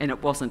 And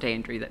it wasn't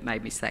Andrew that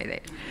made me say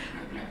that.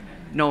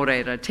 Nō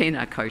reira,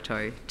 tēnā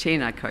koutou,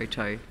 tēnā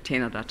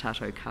rā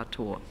tātou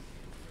katoa.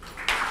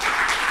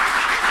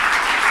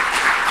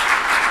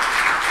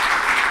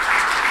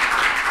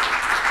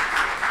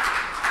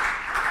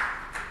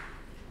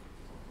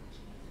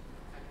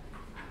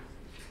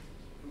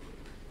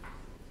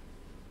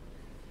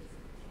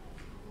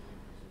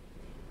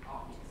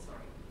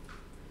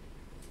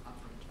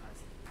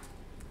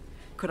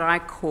 Could I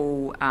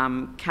call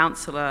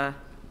Councillor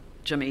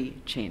Jimmy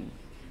Chen?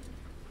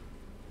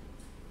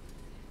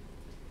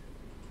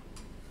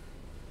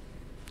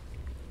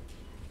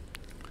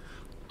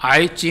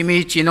 I,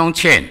 Jimmy Jinong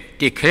Chen,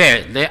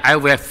 declare that I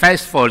will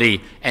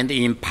faithfully and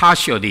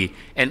impartially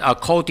and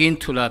according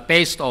to the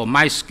best of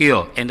my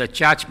skill and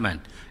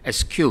judgment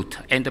execute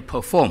and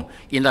perform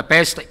in the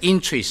best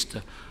interest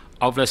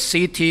of the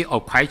city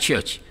of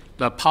Christchurch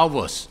the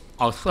powers,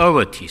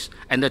 authorities,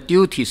 and the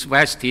duties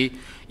vested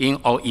in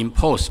or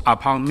imposed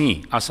upon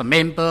me as a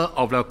member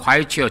of the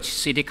Christchurch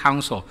City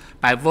Council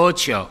by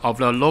virtue of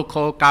the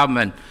Local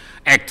Government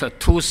Act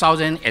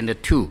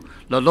 2002,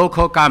 the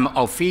Local Government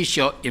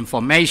Official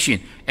Information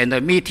and the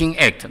Meeting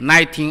Act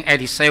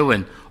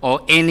 1987,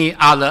 or any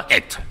other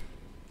act.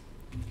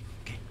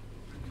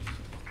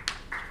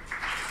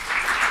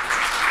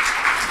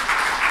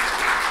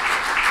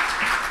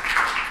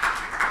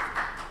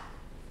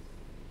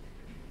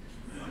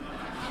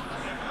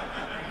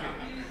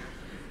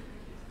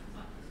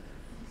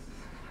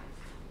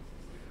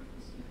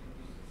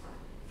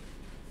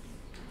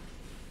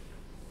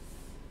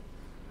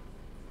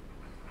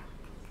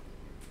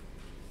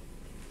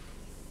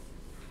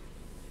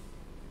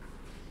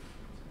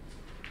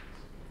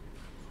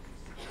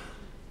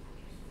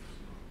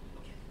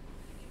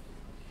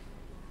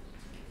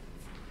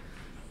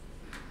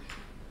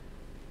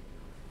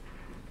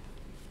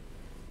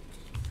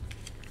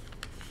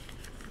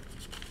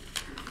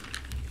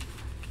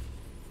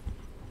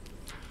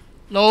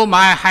 Lo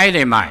mai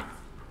haere mai,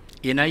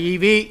 ina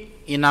iwi,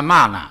 ina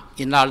mana,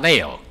 ina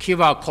leo,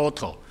 kiwa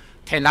koto,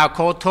 tena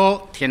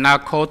koto, tena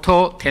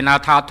koto, tena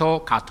tato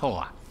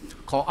katoa,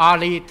 ko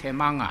ali te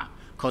manga,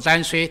 ko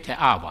Danshui te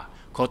awa,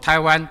 ko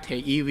Taiwan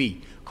te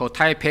iwi, ko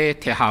Taipei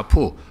te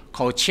hapu,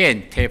 ko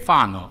Chen te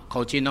whano,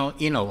 ko Jino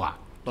inoa,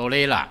 lo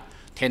leila,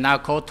 tena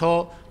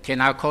koto,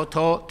 tena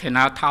koto,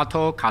 tena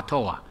tato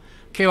katoa,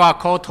 kiwa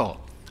koto,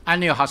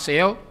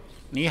 annyeonghaseyo,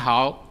 ni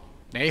hao,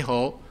 nei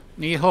ho,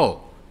 ni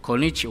ho,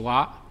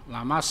 Konnichiwa,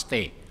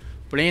 Namaste,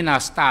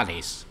 Buenas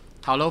tardes,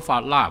 Talofa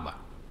Lava,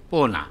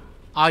 Bona,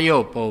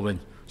 Ayo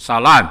Bowen,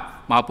 Salam,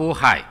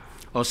 Mabuhay,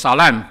 or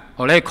Salam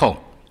Alaikum,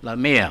 the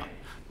Mayor,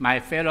 my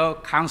fellow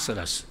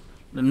councillors,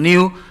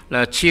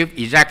 the Chief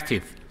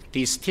Executive,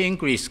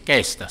 distinguished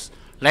guests,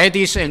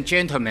 ladies and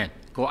gentlemen,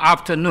 good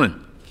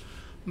afternoon.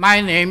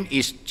 My name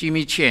is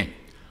Jimmy Chen.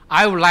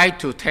 I would like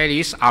to take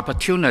this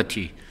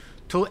opportunity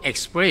to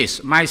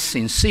express my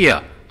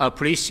sincere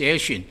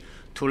appreciation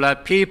to the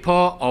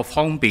people of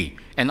Hornby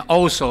and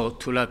also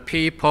to the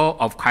people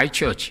of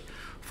Christchurch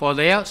for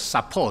their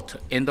support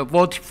and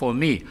vote for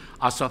me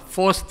as a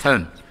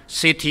fourth-term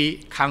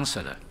city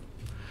councillor.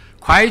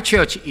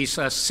 Christchurch is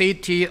a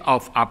city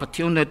of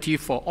opportunity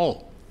for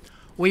all.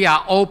 We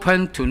are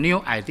open to new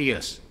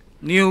ideas,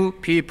 new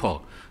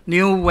people,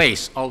 new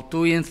ways of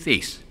doing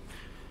things.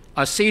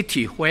 A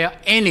city where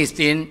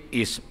anything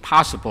is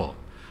possible.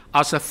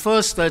 As a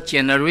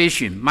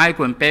first-generation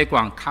migrant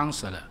background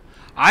councillor,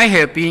 I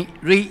have been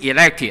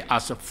re-elected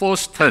as a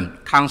fourth-term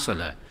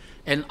councillor,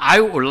 and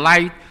I would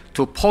like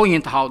to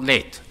point out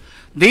that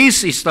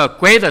this is a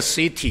great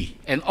city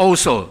and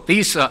also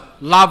this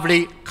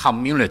lovely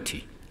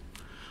community.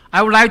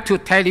 I would like to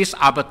take this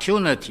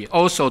opportunity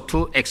also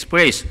to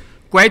express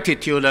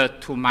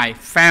gratitude to my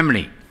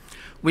family.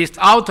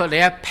 Without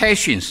their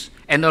patience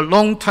and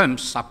long-term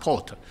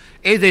support,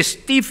 it is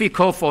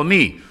difficult for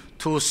me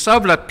to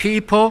serve the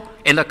people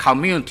and the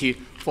community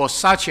for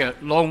such a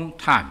long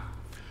time.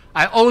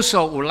 I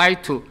also would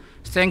like to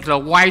thank the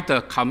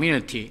wider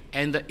community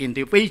and the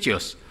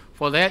individuals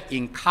for their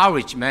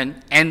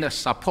encouragement and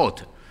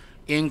support,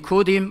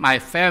 including my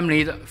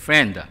family,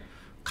 friend,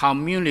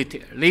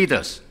 community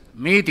leaders,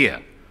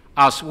 media,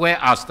 as well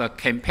as the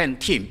campaign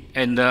team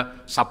and the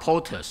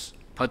supporters,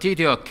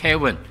 particularly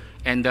Kevin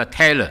and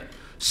Taylor.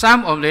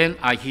 Some of them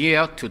are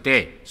here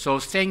today, so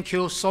thank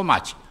you so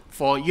much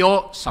for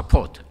your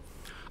support.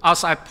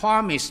 As I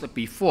promised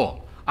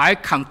before, I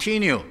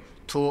continue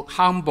to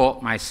humble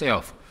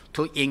myself,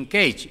 to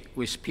engage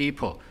with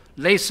people,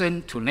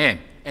 listen to them,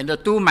 and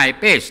do my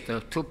best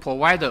to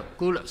provide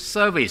good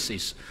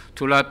services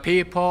to the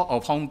people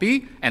of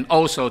Hornby and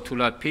also to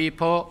the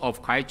people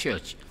of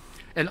Christchurch.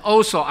 And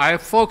also I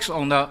focus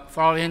on the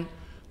following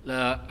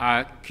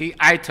key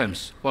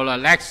items for the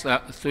next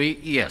 3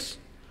 years.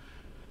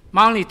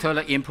 Monitor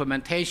the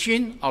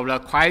implementation of the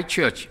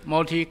Christchurch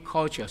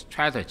multicultural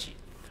strategy.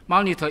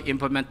 Monitor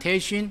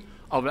implementation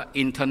of the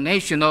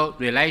international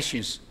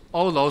relations,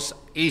 all those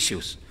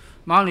issues.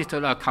 Monitor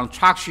the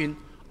construction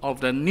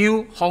of the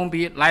new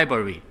Hornby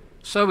Library,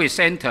 Service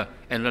Center,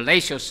 and the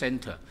Leisure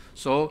Center,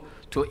 so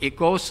it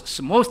goes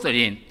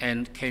smoothly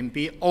and can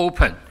be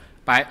open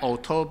by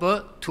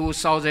October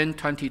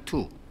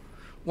 2022.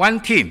 One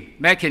team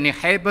making it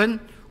happen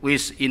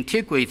with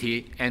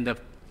integrity and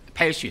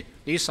passion.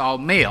 This is our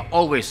mayor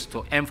always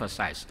to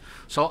emphasize.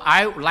 So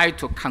I would like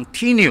to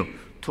continue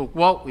to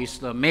work with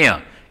the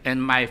mayor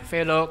and my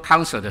fellow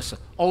councillors,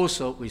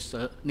 also with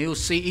the new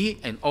CE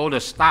and all the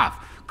staff,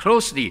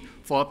 closely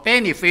for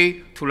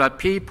benefit to the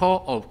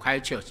people of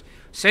Christchurch.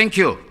 Thank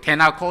you.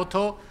 Tēnā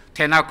koutou,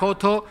 tēnā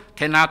koutou,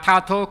 tēnā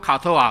tātou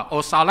katoa,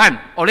 o salam,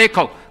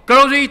 oleko.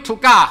 Glory to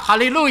God.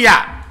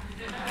 Hallelujah.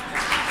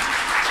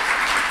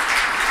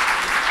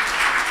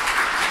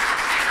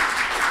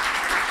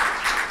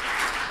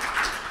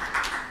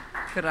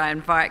 Could I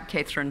invite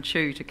Catherine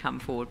Chu to come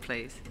forward,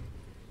 please?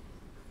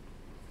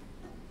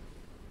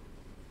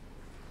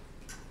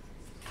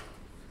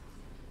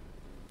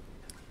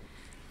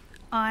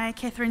 I,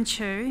 Catherine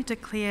Chu,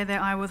 declare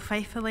that I will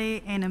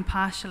faithfully and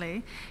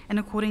impartially, and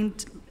according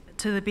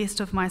to the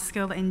best of my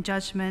skill and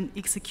judgment,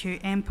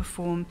 execute and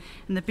perform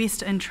in the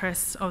best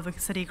interests of the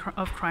City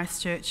of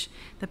Christchurch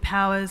the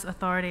powers,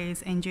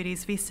 authorities and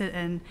duties vested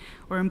in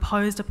or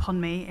imposed upon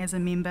me as a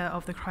member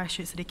of the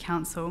Christchurch City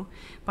Council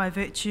by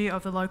virtue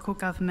of the Local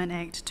Government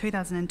Act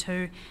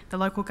 2002, the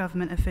Local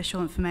Government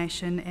Official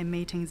Information and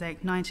Meetings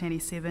Act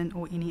 1987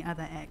 or any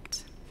other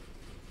act.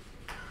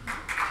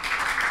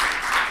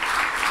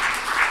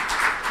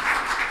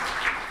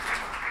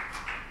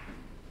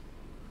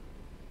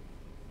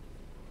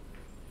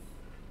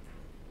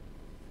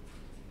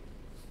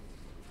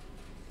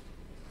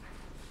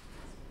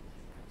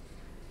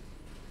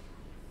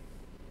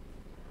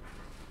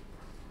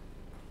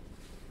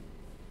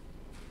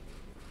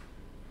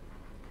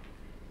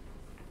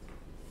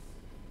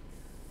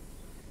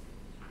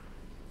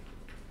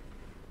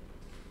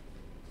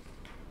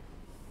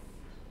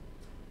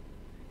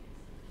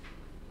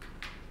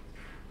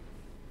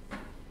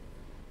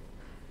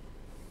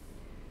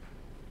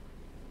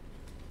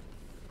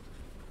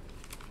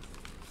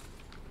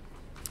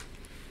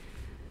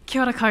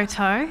 Kia ora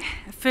koutou.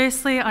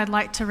 Firstly, I'd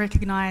like to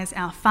recognise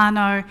our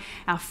whānau,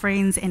 our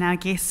friends and our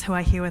guests who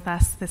are here with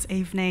us this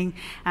evening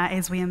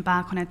as we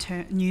embark on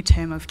a new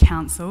term of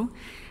council.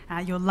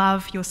 Your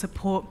love, your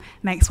support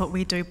makes what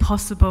we do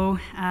possible,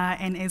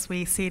 and as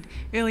we said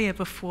earlier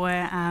before,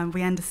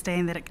 we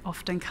understand that it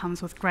often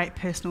comes with great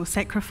personal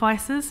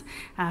sacrifices,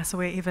 so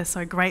we're ever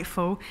so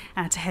grateful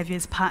to have you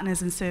as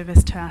partners in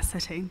service to our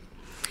city.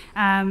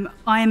 I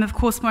am of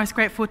course most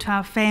grateful to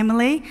our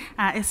family,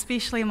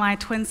 especially my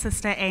twin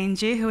sister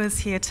Angie, who is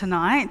here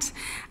tonight.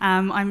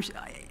 I'm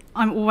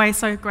always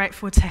so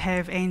grateful to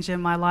have Angie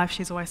in my life.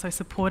 She's always so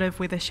supportive,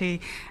 whether she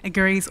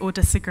agrees or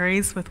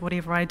disagrees with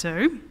whatever I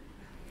do.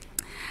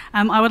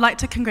 I would like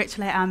to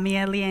congratulate our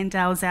Mayor, Leanne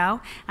Dalzell,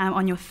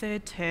 on your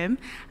third term.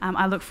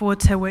 I look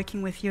forward to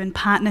working with you in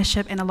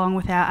partnership and along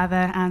with our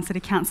other City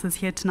Councillors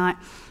here tonight,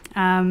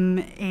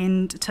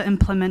 and to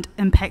implement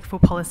impactful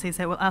policies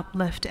that will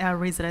uplift our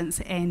residents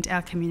and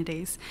our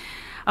communities.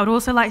 I would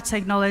also like to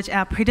acknowledge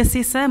our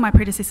predecessor, my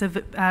predecessor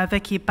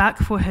Vicky Buck,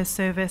 for her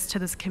service to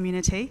this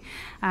community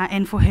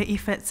and for her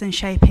efforts in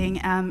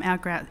shaping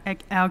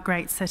our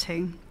great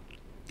city.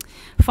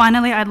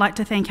 Finally, I'd like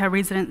to thank our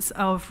residents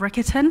of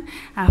Riccarton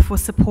for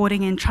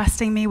supporting and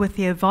trusting me with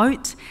their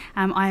vote.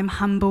 I am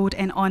humbled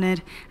and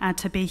honoured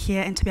to be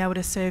here and to be able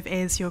to serve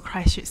as your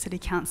Christchurch City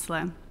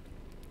Councillor.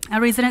 Our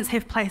residents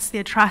have placed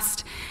their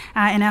trust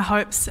and our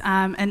hopes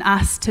in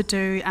us to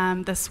do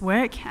this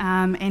work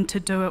and to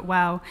do it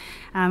well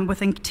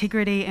with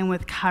integrity and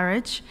with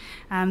courage.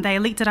 They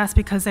elected us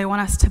because they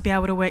want us to be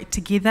able to work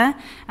together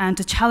and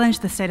to challenge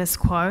the status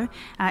quo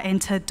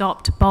and to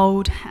adopt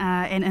bold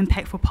and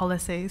impactful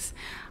policies.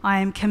 I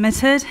am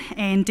committed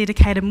and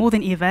dedicated more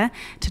than ever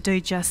to do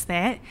just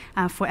that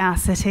for our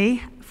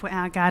city, for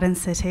our garden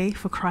city,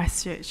 for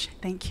Christchurch.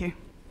 Thank you.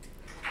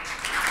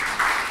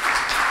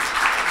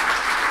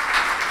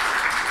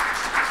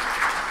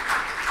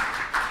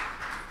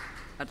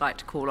 I'd like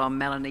to call on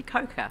Melanie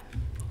Coker.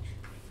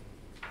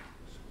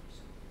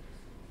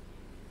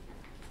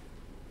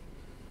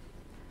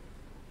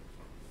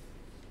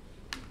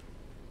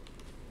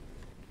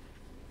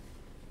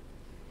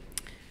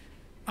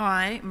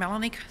 I,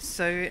 Melanie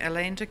Sue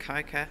Alanda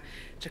Coker,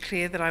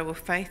 declare that I will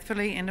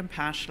faithfully and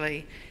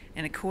impartially,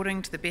 and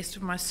according to the best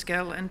of my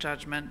skill and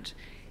judgment,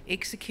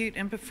 execute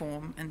and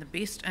perform in the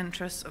best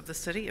interests of the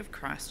City of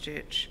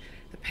Christchurch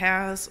the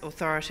powers,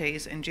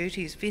 authorities and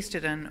duties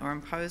vested in or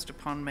imposed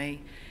upon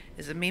me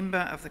as a member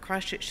of the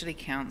Christchurch City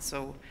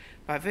Council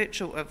by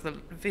virtue of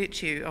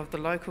the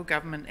Local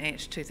Government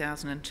Act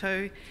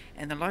 2002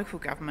 and the Local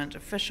Government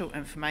Official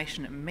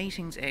Information and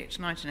Meetings Act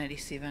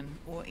 1987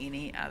 or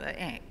any other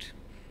act.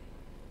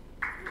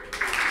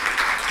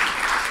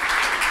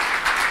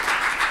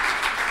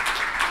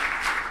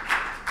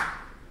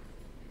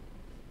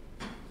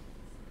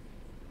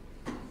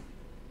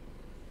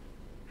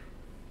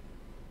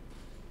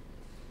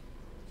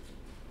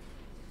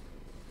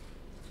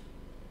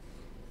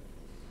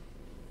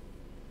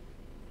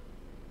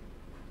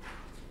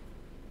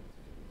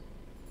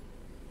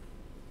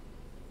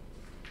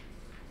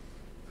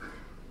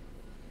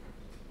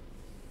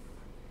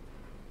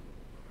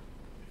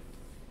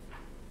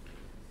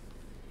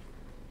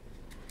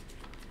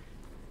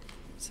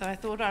 So I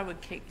thought I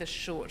would keep this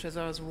short, as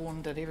I was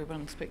warned that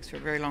everyone speaks for a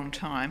very long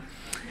time.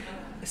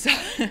 So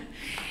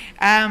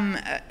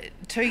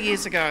 2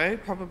 years ago,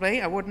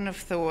 probably, I wouldn't have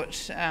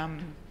thought,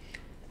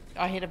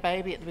 I had a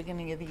baby at the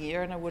beginning of the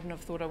year, and I wouldn't have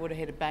thought I would have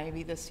had a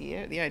baby this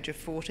year at the age of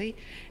 40,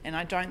 and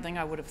I don't think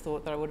I would have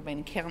thought that I would have been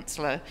a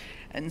councillor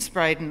in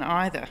Spraydon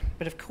either.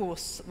 But of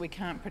course, we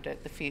can't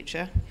predict the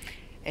future,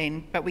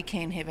 but we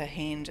can have a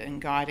hand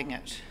in guiding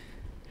it.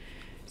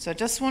 So I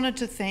just wanted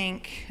to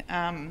thank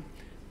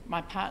my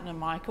partner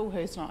Michael,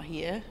 who's not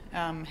here.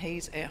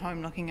 He's at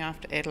home looking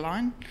after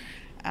Adeline.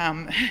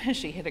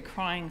 She had a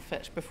crying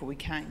fit before we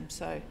came,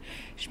 so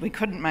we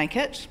couldn't make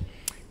it.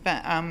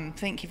 But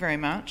thank you very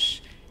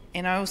much.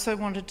 And I also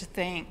wanted to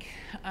thank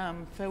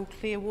Phil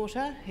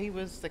Clearwater. He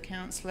was the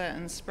councillor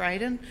in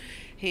Spraydon.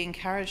 He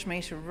encouraged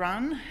me to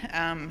run.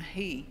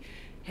 He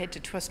had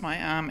to twist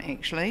my arm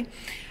actually,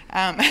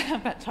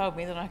 but told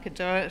me that I could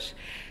do it.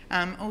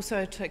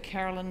 Also to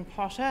Carolyn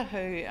Potter,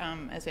 who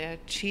is our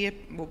chair,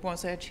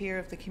 was our chair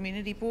of the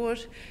community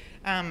board,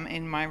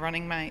 and my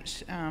running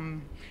mate,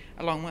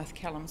 along with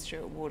Callum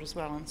Stewart Ward as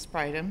well in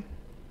Spraydon.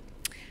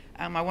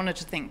 I wanted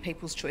to thank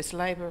People's Choice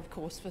Labour, of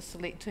course, for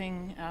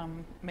selecting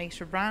me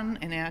to run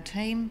and our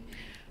team.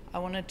 I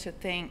wanted to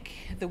thank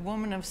the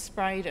women of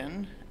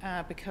Spraydon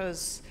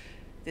because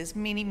there's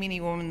many,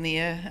 many women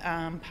there,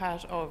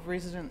 part of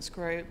residents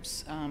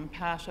groups,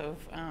 part of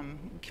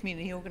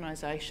community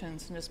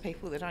organisations, and just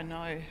people that I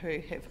know who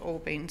have all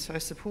been so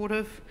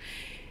supportive.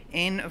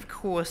 And of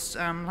course,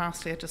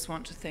 lastly, I just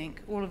want to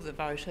thank all of the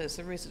voters,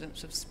 the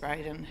residents of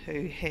Spraydon,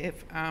 who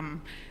have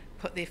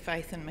put their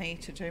faith in me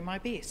to do my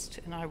best,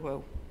 and I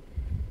will.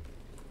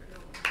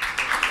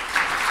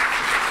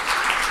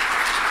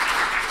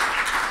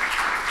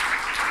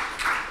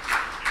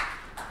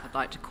 I'd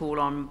like to call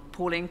on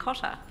Pauline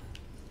Cotter.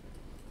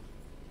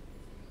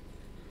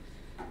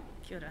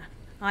 Kia ora.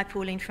 I,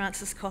 Pauline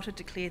Francis Cotter,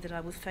 declare that I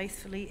will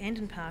faithfully and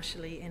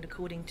impartially and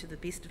according to the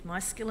best of my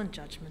skill and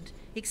judgment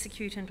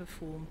execute and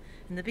perform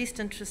in the best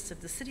interests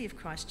of the City of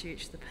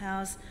Christchurch the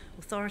powers,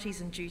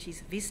 authorities and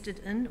duties vested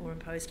in or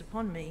imposed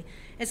upon me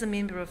as a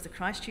member of the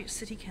Christchurch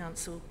City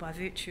Council by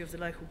virtue of the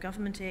Local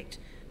Government Act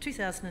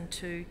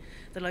 2002,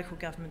 the Local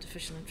Government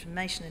Official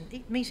Information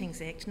and Meetings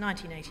Act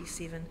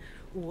 1987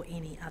 or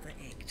any other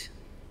act.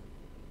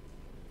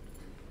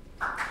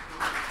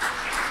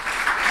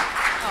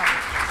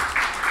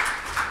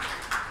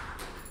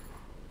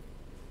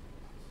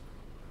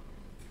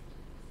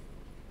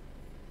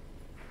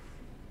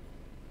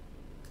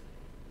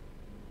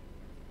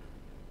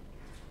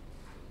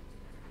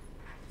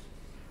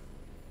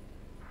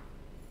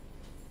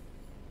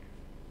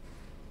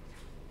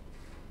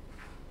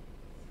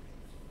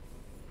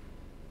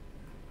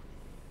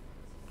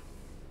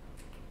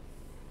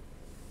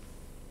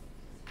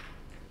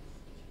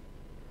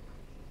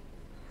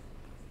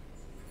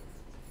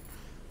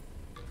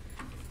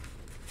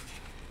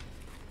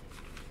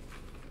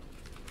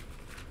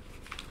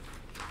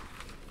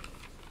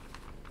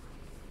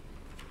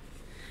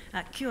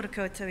 Kia ora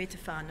koutou e te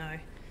whānau.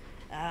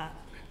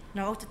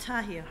 No o te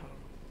tāhi aho,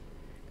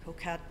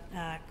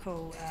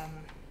 ko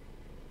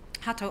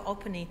hato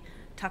opani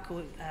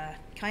taku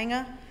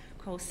kainga,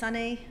 ko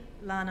Sane,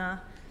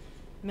 Lana,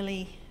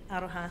 Mili,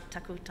 Aroha,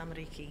 taku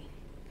tamariki.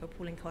 Ko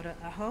Pauline Cotter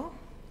aho,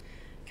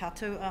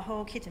 katou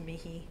aho ki te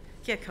mihi,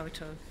 kia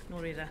koutou,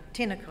 nō reira,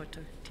 tēnā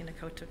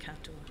koutou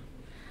katoa.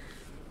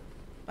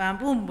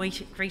 Warm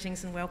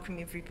greetings and welcome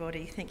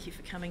everybody. Thank you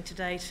for coming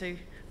today to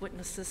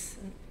witness this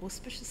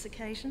auspicious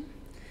occasion.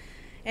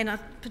 And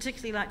I'd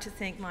particularly like to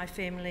thank my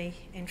family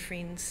and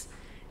friends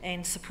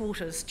and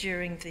supporters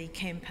during the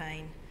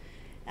campaign,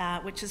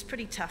 which is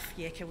pretty tough,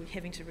 Yaka, we're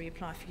having to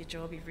reapply for your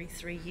job every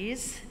 3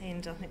 years,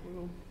 and I think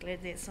we're all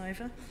glad that's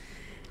over.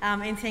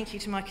 And thank you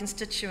to my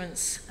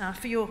constituents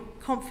for your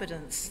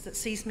confidence that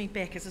sees me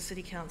back as a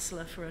City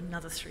Councillor for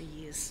another 3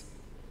 years.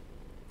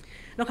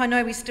 Look, I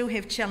know we still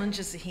have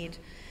challenges ahead,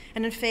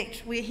 and in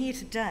fact, we're here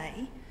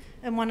today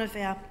in one of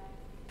our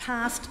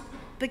past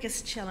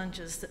biggest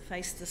challenges that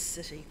face this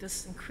city.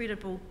 This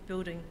incredible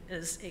building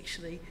is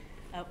actually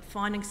a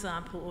fine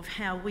example of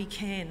how we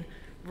can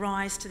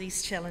rise to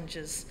these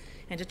challenges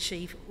and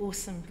achieve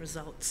awesome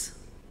results.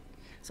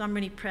 So I'm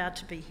really proud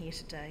to be here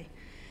today.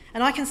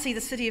 And I can see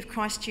the City of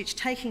Christchurch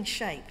taking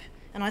shape,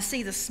 and I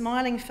see the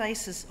smiling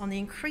faces on the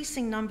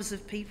increasing numbers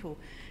of people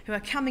who who are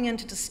coming in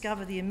to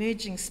discover the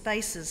emerging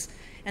spaces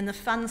and the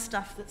fun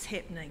stuff that's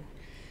happening.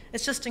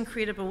 It's just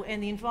incredible,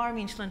 and the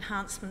environmental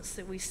enhancements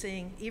that we're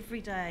seeing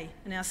every day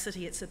in our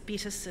city. It's a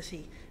better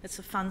city, it's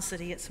a fun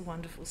city, it's a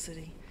wonderful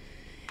city.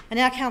 And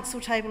our council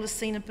table has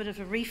seen a bit of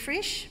a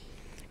refresh.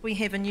 We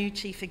have a new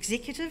chief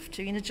executive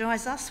to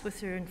energise us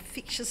with her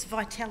infectious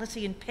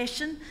vitality and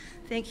passion.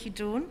 Thank you,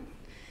 Dawn.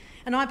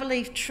 And I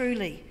believe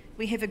truly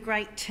we have a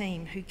great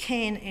team who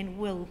can and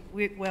will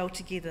work well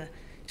together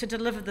to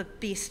deliver the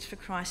best for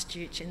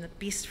Christchurch and the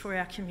best for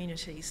our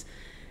communities.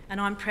 And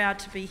I'm proud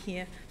to be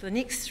here for the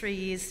next 3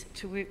 years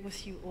to work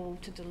with you all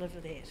to deliver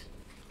that.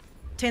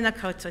 Tēnā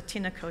koutou,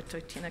 tēnā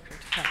koutou, tēnā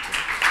koutou katoa.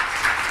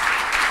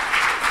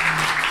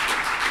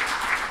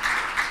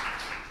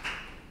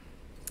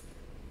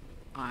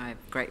 I have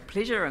great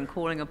pleasure in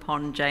calling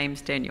upon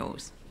James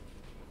Daniels.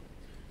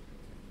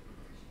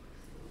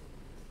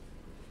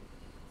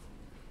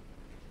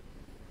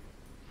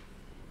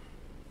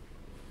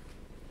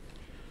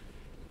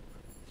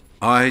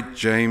 I,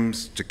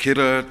 James Te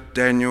Kira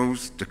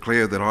Daniels,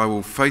 declare that I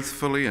will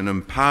faithfully and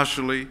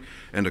impartially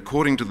and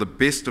according to the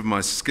best of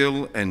my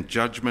skill and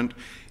judgment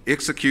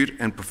execute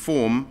and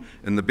perform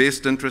in the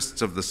best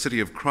interests of the City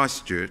of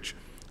Christchurch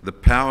the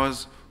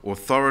powers,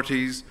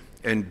 authorities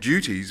and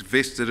duties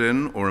vested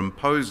in or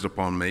imposed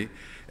upon me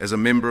as a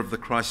member of the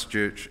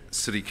Christchurch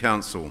City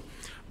Council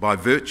by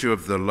virtue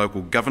of the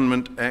Local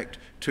Government Act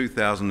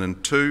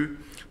 2002,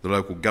 the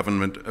Local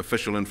Government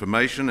Official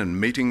Information and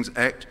Meetings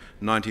Act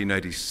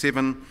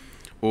 1987,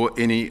 or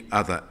any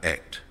other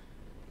act.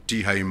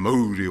 Tihei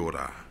mauri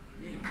ora.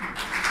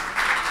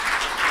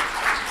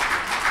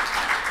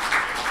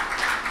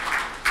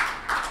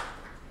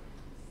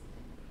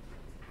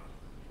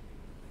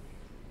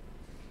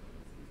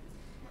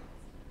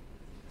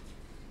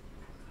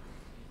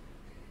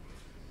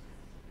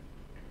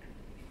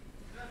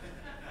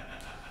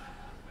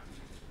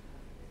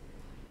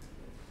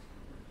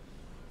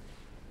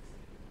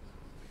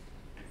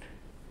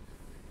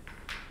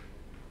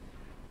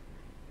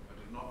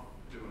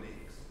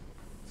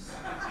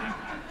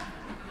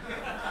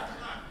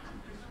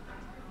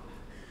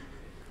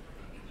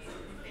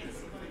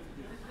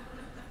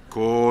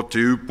 Ko te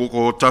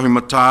upoko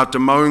tahumatā te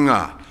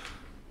maunga,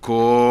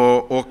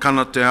 ko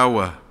okana te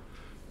awa,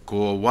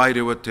 ko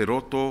wairewa te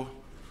roto,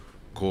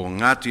 ko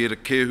Ngāti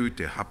Erekehu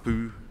te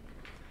hapu,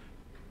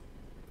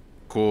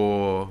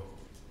 ko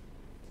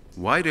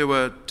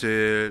wairewa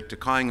te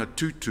kāinga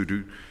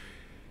tūturu,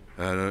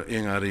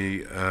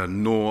 engari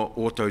no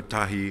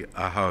otautahi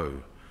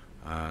ahau.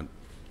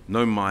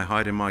 Nau mai,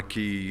 haere mai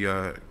ki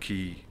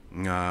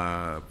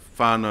ngā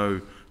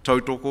whānau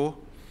tautoko,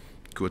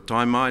 kua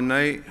tai mai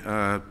nei,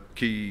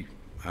 ki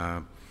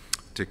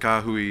te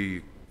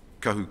kāhui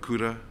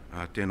kahukura,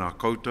 tēnā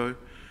koutou,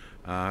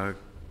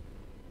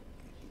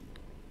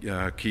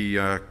 ki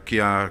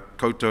a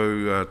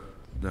koutou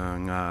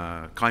ngā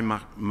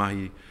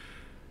kaimahi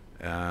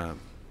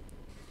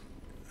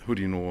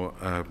huri no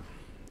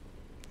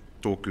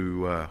tōku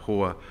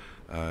hoa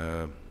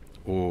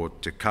o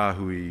te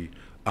kāhui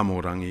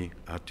amorangi,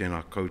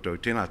 tēnā koutou,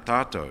 tēnā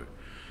tātou.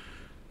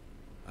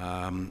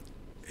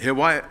 He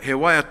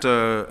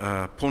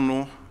waiata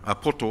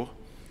poto,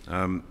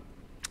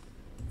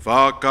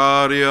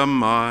 whakaria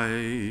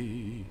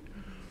mai,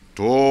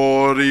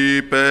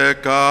 tori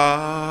peka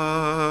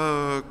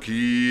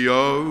ki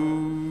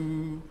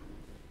au.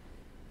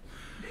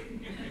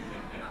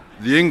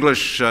 The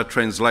English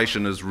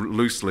translation is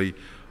loosely,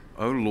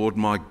 "Oh Lord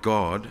my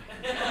God,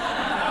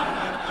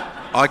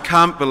 I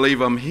can't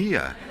believe I'm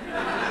here."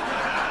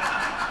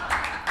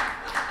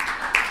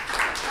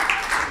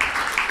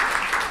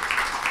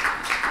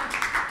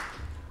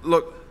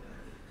 Look,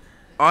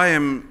 I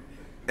am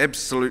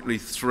absolutely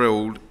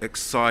thrilled,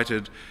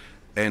 excited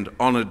and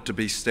honoured to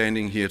be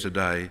standing here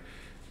today.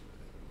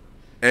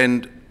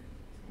 And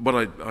what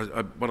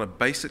I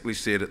basically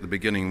said at the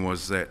beginning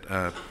was that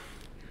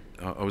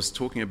I was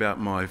talking about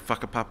my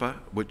whakapapa,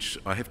 which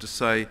I have to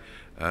say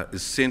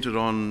is centred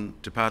on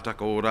Te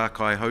Pātaka o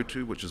Rākai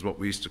Hautu, which is what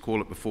we used to call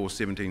it before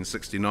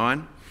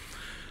 1769.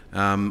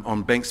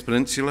 On Banks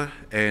Peninsula,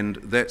 and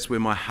that's where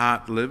my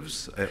heart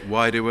lives, at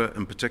Wairewa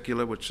in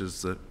particular, which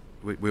is,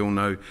 we all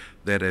know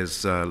that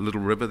as Little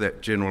River,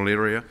 that general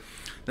area.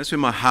 That's where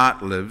my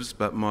heart lives,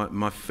 but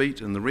my feet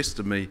and the rest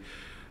of me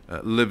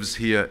lives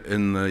here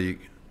in the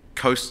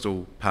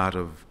coastal part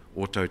of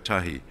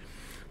Otautahi.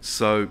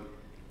 So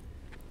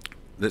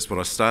that's what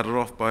I started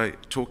off by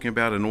talking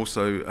about, and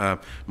also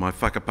my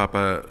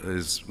whakapapa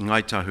is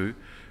Ngaitahu,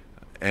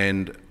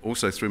 and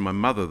also through my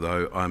mother,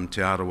 though, I'm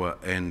Te Arawa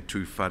and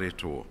Tu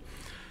Whareto.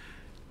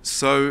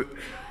 So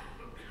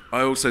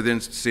I also then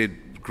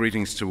said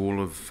greetings to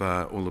all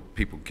the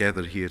people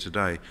gathered here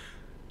today.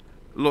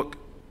 Look,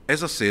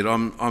 as I said,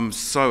 I'm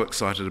so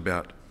excited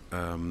about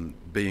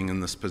being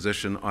in this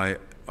position. I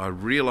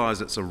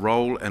realise it's a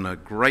role and a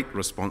great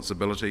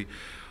responsibility.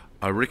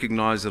 I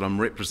recognise that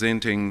I'm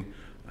representing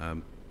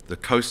the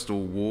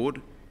coastal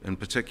ward in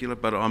particular,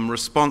 but I'm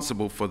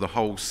responsible for the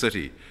whole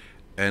city.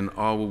 And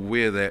I will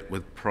wear that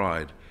with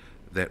pride.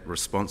 that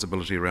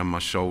responsibility around my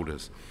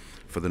shoulders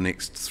for the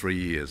next 3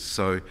 years.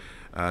 So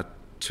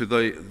to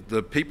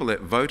the people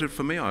that voted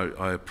for me,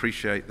 I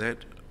appreciate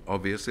that,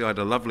 obviously. I had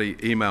a lovely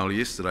email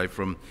yesterday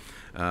from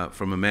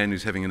a man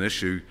who's having an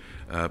issue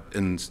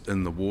in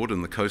the ward,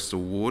 in the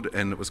coastal ward,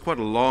 and it was quite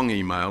a long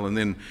email, and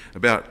then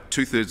about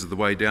 2/3 of the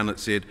way down it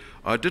said,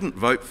 "I didn't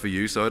vote for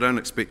you, so I don't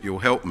expect you'll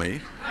help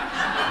me."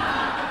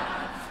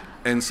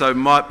 And so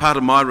part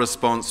of my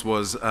response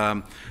was,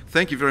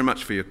 thank you very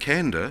much for your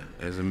candour,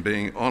 as in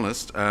being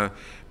honest,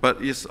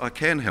 but yes, I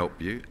can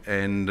help you,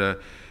 and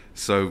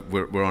so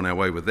we're on our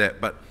way with that.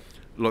 But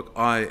look,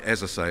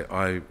 as I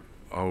say,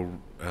 I'll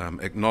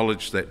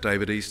acknowledge that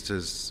David East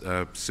has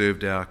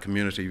served our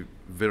community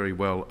very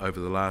well over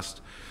the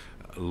last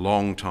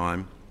long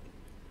time,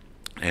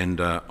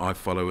 and I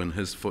follow in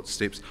his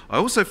footsteps. I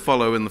also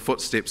follow in the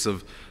footsteps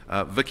of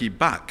Vicky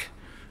Buck,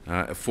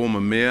 a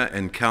former mayor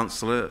and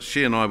councillor.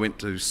 She and I went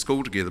to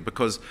school together,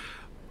 because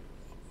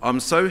I'm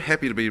so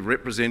happy to be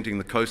representing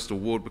the coastal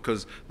ward,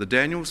 because the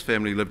Daniels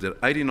family lived at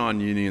 89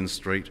 Union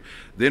Street,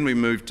 then we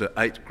moved to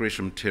 8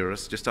 Gresham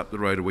Terrace, just up the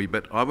road a wee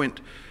bit.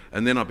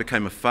 And then I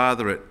became a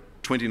father at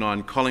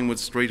 29 Collingwood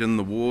Street in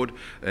the ward,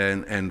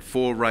 and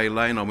 4 Ray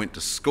Lane. I went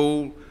to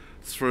school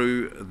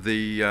through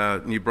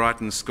the New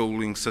Brighton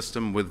schooling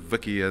system with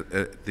Vicky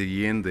at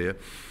the end there.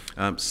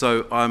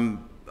 So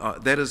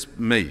that is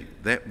me.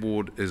 That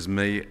ward is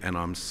me, and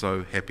I'm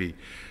so happy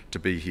to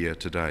be here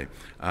today.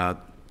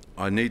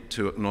 I need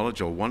to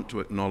acknowledge, or want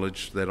to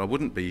acknowledge, that I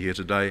wouldn't be here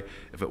today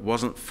if it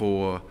wasn't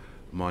for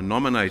my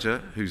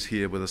nominator, who's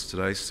here with us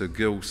today, Sir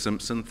Gil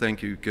Simpson.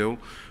 Thank you, Gil,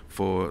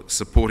 for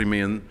supporting me,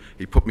 and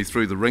he put me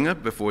through the ringer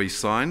before he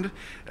signed.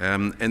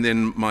 And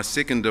then my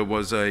seconder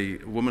was a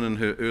woman in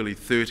her early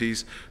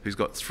 30s who's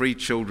got 3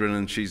 children,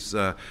 and she's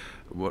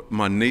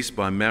my niece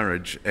by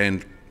marriage,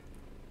 and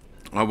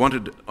I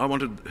wanted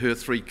her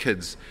 3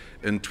 kids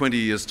in 20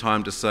 years'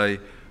 time to say,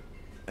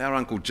 our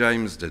Uncle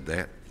James did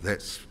that.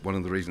 That's one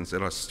of the reasons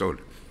that I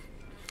stood.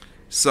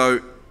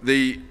 So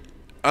the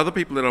other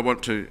people that I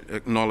want to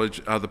acknowledge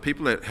are the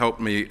people that helped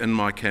me in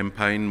my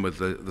campaign with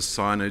the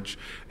signage,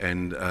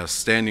 and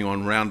standing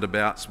on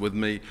roundabouts with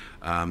me,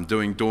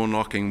 doing door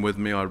knocking with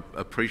me. I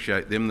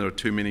appreciate them. There are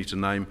too many to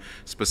name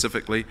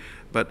specifically.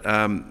 But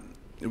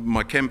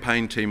my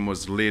campaign team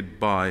was led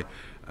by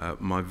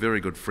my very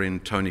good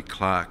friend Tony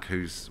Clark,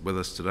 who's with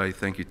us today.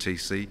 Thank you,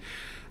 TC.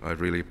 I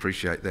really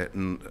appreciate that.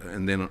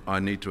 And then I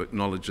need to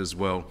acknowledge as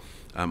well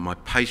my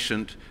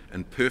patient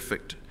and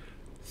perfect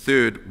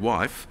third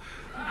wife.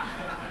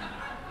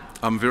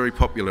 I'm very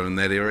popular in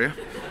that area.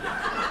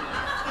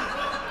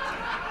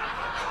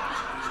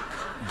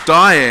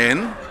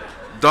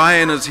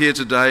 Diane is here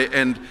today,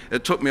 and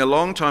it took me a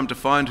long time to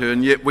find her,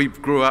 and yet we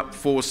grew up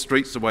 4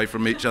 streets away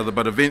from each other,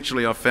 but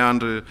eventually I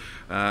found her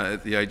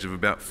at the age of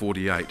about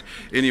 48.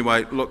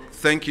 Anyway, look,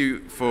 thank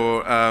you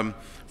for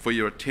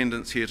your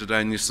attendance here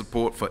today and your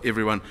support for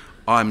everyone.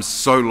 I'm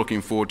so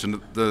looking forward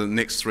to the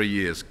next 3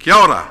 years. Kia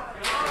ora!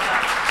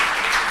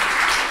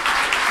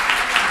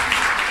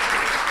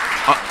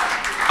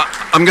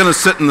 I'm going to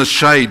sit in the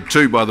shade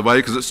too, by the way,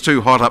 because it's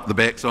too hot up the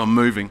back, so I'm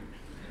moving.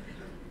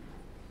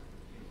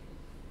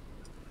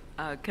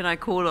 Can I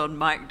call on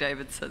Mike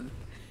Davidson?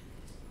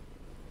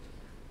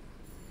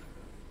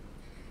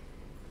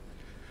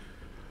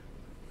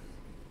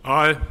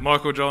 I,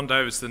 Michael John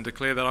Davidson,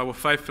 declare that I will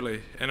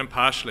faithfully and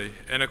impartially,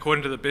 and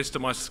according to the best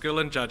of my skill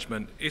and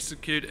judgment,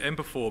 execute and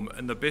perform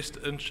in the best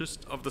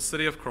interest of the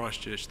City of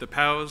Christchurch the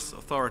powers,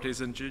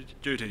 authorities and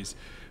duties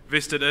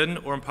vested in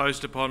or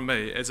imposed upon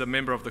me as a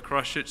member of the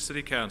Christchurch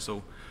City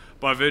Council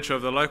by virtue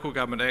of the Local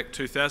Government Act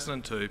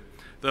 2002,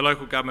 the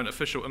Local Government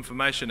Official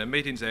Information and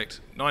Meetings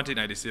Act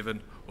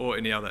 1987, or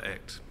any other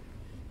act.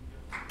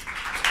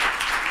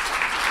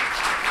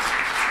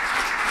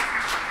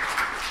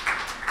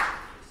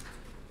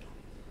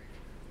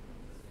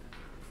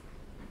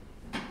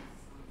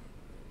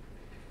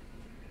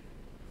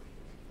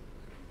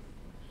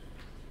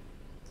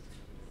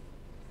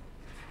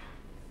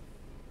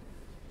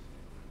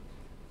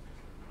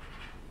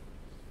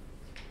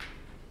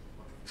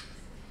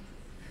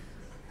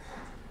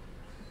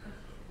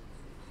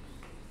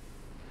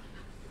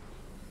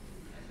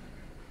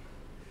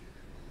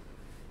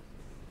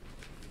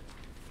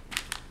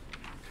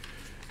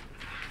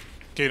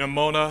 Kina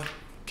mona,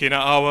 kina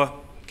awa,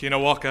 kina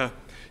waka,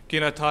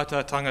 kina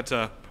tata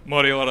tangata,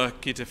 mori ora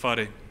ki te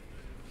whare.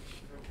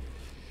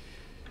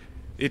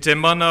 I te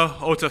mana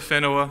o te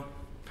whenua,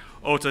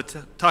 o te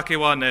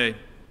takiwa nei,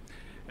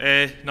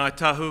 e nai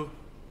tahu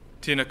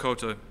tina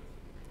koutou.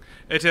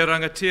 E te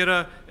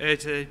rangatira e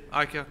te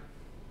aika,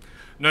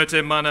 no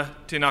te mana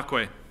tina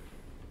koe.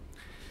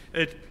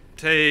 E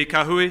te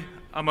kahui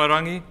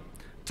amarangi,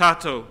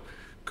 tātou,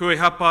 kui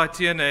hapa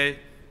tia nei,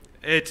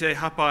 e te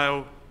hapa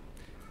o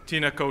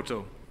tina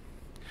koutou.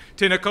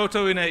 Tina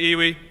koutou ina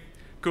iwi,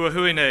 kua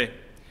hui nei,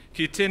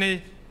 ki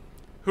tini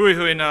hui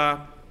hui nā,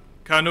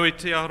 ka nui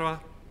te aroa,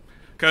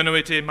 ka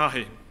nui te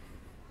mahi.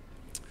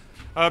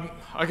 I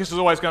guess it's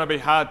always going to be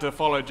hard to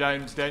follow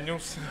James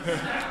Daniels.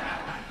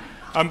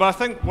 But I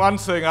think one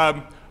thing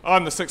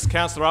I'm the 6th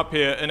councillor up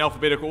here in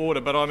alphabetical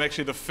order, but I'm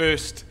actually the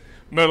first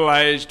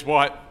middle-aged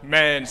white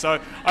man. So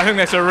I think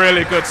that's a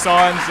really good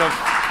sign of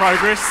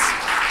progress.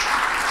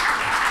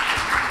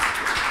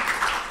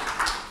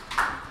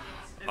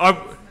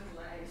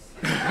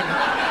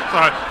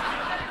 Sorry.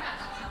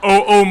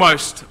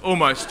 Almost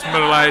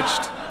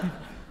middle-aged.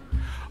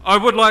 I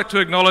would like to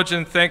acknowledge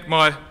and thank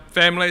my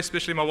family,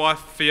 especially my wife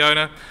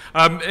Fiona,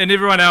 and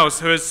everyone else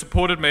who has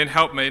supported me and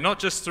helped me, not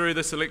just through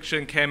this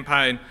election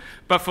campaign,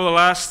 but for the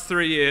last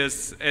 3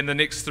 years and the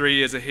next 3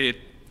 years ahead.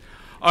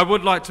 I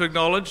would like to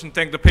acknowledge and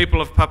thank the people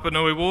of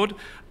Papanui Ward.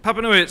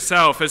 Papanui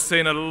itself has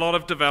seen a lot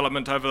of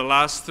development over the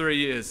last 3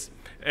 years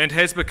and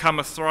has become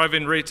a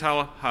thriving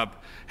retail hub.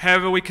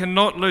 However, we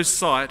cannot lose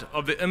sight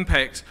of the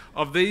impact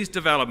of these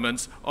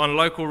developments on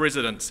local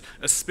residents,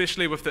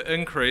 especially with the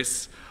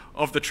increase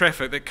of the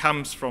traffic that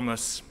comes from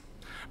this.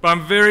 But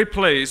I'm very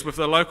pleased with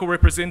the local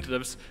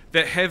representatives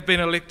that have been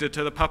elected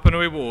to the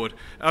Papanui Ward,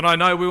 and I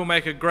know we will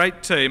make a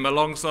great team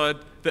alongside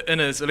the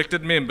Inner's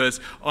elected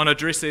members on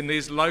addressing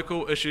these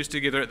local issues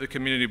together at the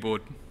Community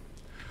Board.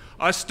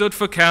 I stood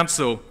for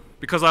council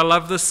because I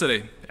love this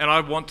city and I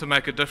want to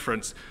make a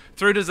difference.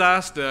 Through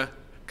disaster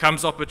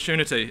comes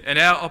opportunity, and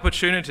our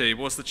opportunity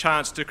was the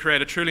chance to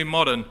create a truly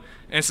modern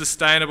and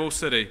sustainable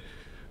city,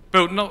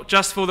 built not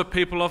just for the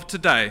people of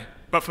today,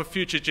 but for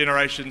future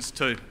generations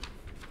too.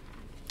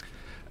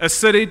 A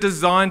city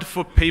designed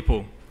for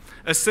people,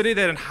 a city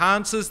that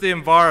enhances the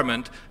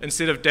environment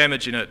instead of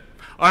damaging it.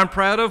 I am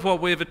proud of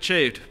what we have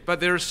achieved, but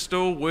there is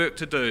still work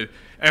to do,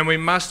 and we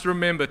must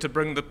remember to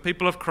bring the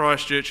people of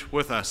Christchurch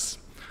with us.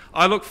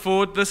 I look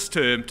forward this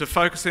term to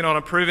focusing on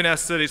improving our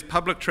city's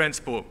public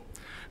transport,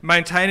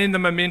 maintaining the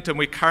momentum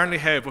we currently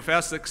have with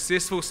our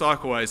successful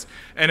cycleways,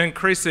 and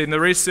increasing the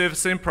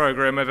resurfacing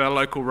program of our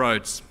local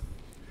roads.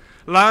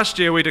 Last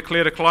year we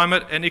declared a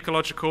climate and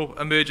ecological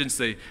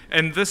emergency,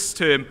 and this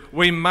term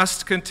we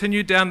must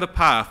continue down the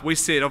path we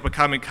set of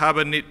becoming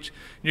carbon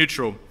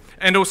neutral,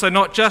 and also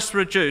not just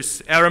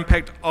reduce our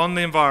impact on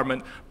the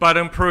environment, but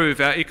improve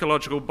our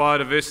ecological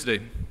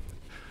biodiversity.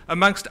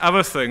 Amongst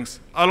other things,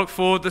 I look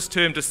forward this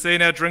term to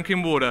seeing our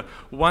drinking water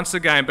once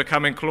again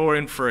becoming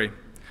chlorine-free,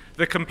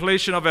 the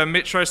completion of our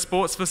Metro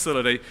Sports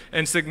facility,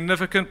 and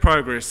significant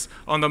progress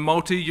on the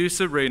multi-use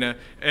arena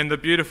and the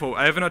beautiful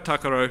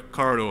Avana-Takaro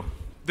corridor.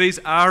 These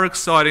are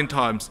exciting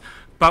times,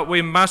 but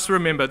we must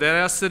remember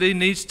that our city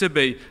needs to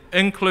be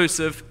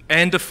inclusive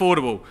and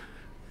affordable,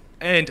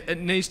 and it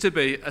needs to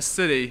be a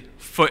city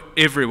for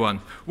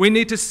everyone. We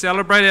need to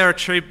celebrate our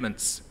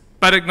achievements,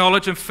 but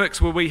acknowledge and fix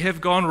where we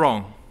have gone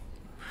wrong.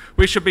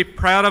 We should be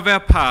proud of our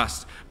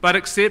past, but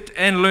accept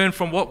and learn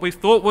from what we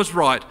thought was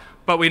right,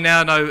 but we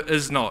now know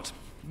is not.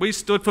 We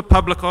stood for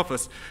public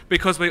office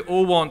because we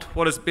all want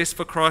what is best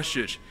for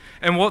Christchurch,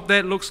 and what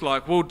that looks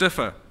like will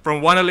differ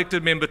from one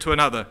elected member to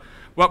another.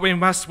 But we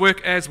must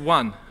work as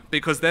one,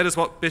 because that is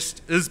what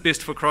is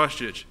best for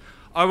Christchurch.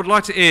 I would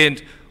like to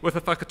end with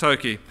a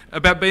whakatauki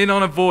about being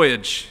on a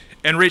voyage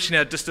and reaching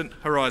our distant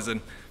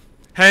horizon.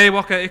 Hei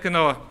waka eka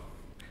noa,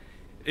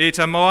 e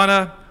ta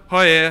moana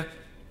hoea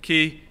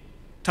ki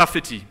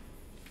tawhiti.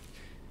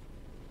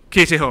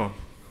 Ki te ho.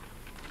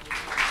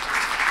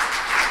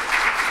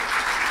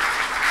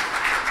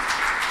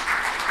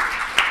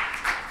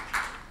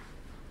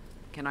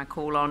 Can I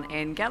call on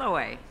Anne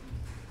Galloway?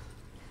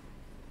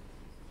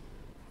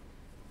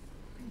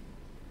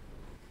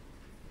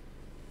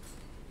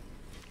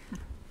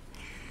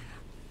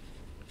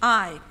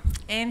 I,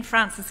 Anne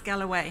Frances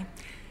Galloway,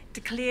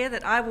 declare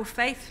that I will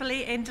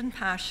faithfully and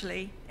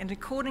impartially, and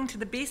according to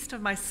the best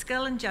of my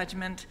skill and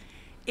judgment,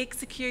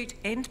 execute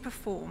and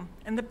perform,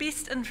 in the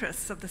best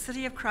interests of the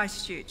City of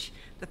Christchurch,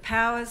 the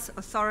powers,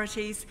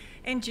 authorities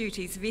and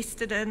duties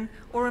vested in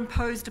or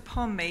imposed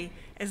upon me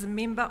as a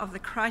member of the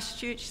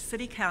Christchurch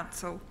City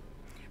Council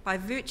by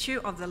virtue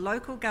of the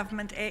Local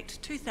Government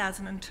Act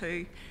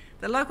 2002,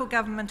 the Local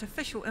Government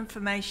Official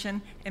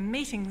Information and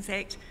Meetings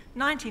Act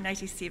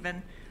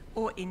 1987,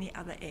 or any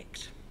other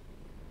act.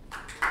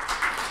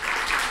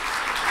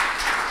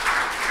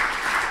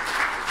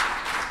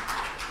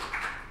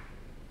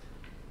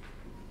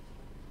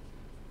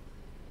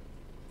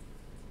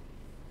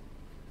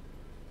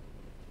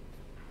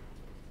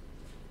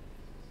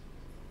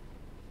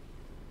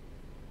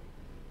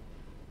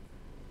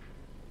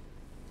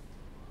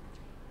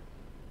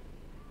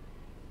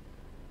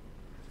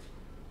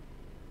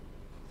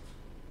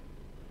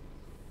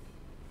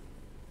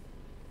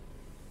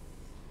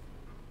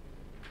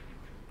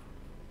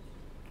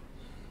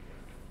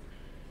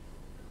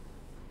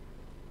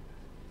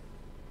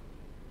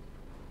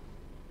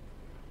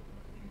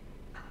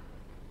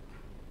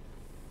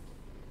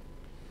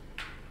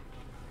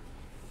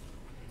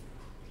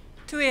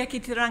 Tuia ki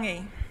te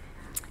rangi,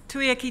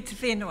 tuia ki te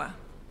whenua,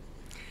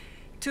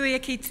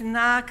 tuia ki te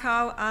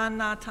nākau a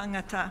ngā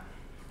tangata,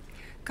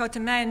 ko te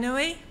mea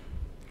nui,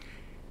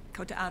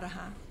 ko te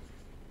araha,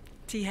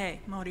 tihe,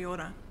 Māori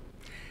ora.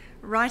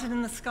 Write it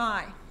in the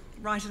sky,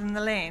 write it in the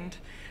land,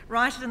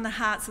 write it in the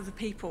hearts of the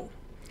people.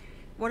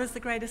 What is the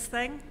greatest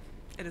thing?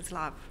 It is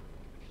love.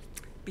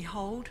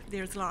 Behold,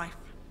 there is life.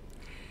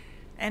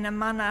 e na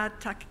mana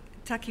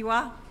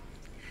takiwa,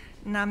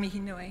 ngā mihi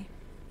nui.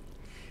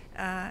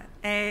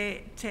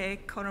 E te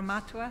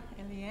koramatua,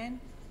 Eliane,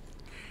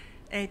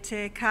 e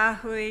te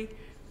kāhui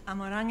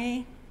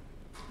Amorangi,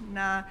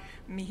 ngā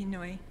mihi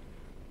nui.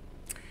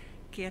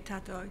 Kia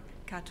tātou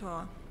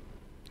katoa,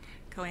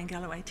 ko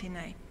Ngalawe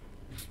tēnei.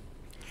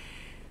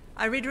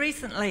 I read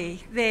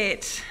recently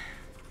that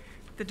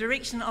the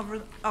direction of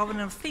an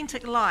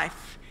authentic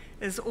life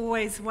is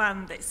always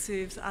one that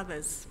serves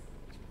others.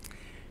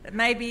 It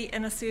may be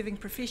in a serving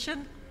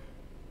profession,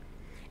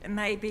 it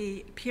may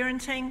be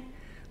parenting,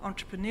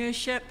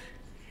 entrepreneurship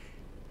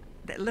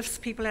that lifts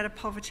people out of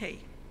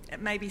poverty. It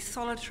may be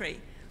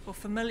solitary or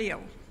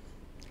familial.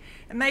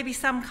 It may be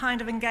some kind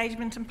of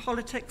engagement in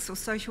politics or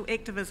social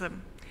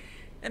activism.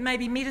 It may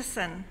be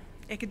medicine,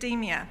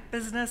 academia,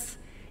 business,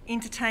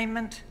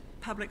 entertainment,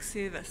 public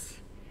service,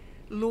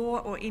 law,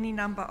 or any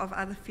number of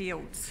other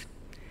fields.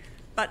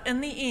 But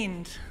in the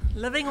end,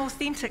 living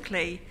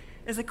authentically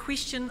is a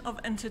question of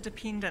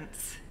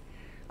interdependence,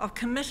 of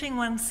committing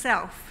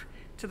oneself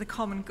to the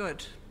common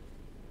good.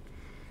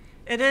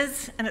 It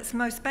is, in its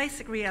most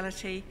basic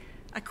reality,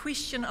 a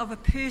question of a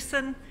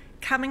person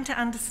coming to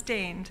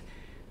understand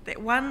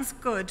that one's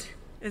good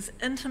is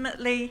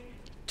intimately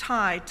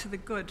tied to the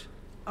good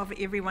of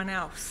everyone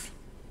else.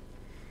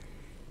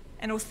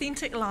 An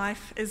authentic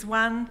life is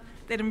one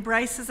that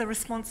embraces a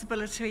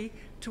responsibility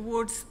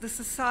towards the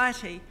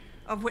society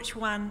of which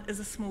one is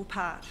a small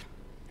part,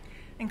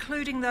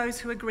 including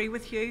those who agree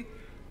with you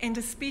and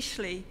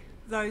especially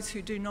those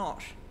who do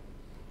not.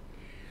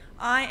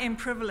 I am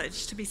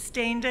privileged to be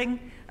standing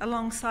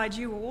alongside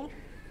you all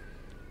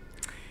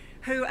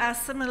who are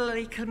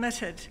similarly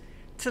committed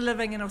to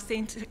living an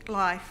authentic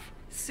life,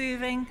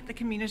 serving the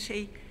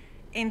community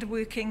and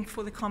working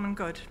for the common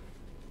good.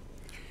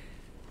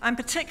 I'm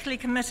particularly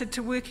committed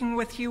to working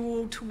with you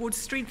all towards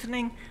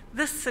strengthening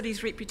this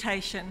city's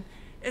reputation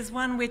as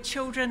one where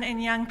children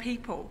and young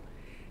people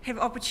have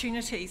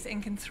opportunities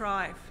and can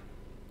thrive.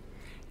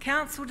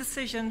 Council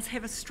decisions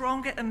have a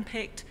stronger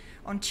impact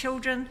on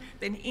children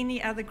than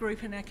any other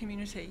group in our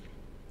community.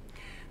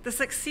 The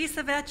success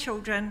of our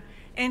children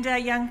and our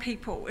young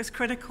people is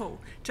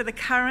critical to the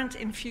current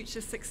and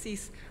future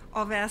success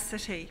of our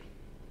city.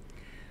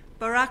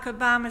 Barack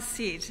Obama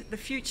said, "The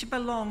future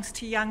belongs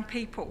to young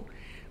people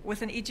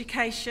with an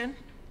education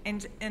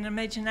and an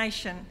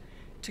imagination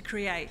to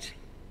create."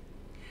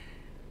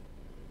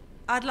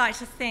 I'd like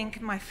to thank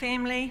my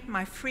family,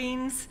 my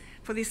friends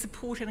for their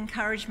support and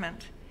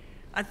encouragement.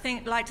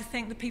 I'd like to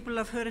thank the people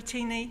of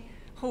Huratini,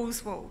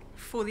 Hallsville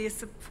for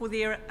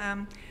their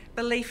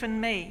belief in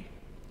me.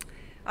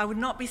 I would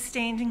not be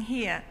standing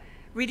here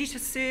ready to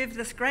serve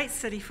this great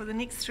city for the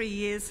next 3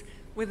 years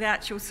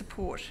without your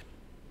support.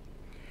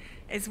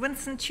 As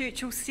Winston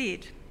Churchill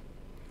said,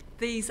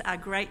 these are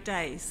great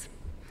days.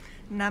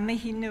 Ngā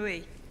mihi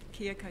nui,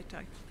 kia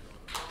koutou.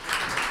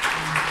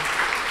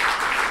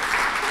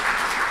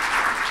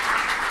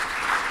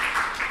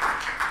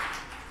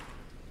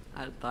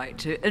 I'd like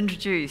to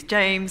introduce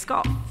James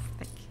Goff.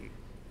 Thank you.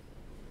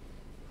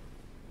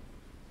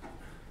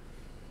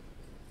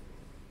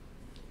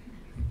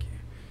 Thank you.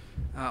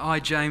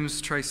 I,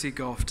 James Tracy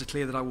Goff,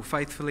 declare that I will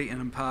faithfully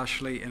and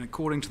impartially and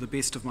according to the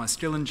best of my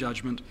skill and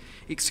judgment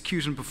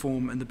execute and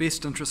perform in the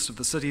best interests of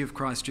the City of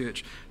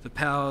Christchurch the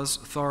powers,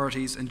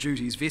 authorities and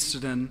duties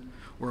vested in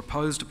or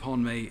imposed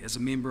upon me as a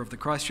member of the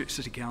Christchurch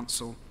City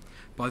Council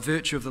by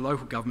virtue of the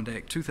Local Government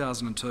Act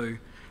 2002,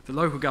 the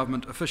Local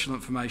Government Official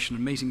Information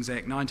and Meetings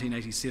Act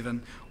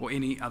 1987 or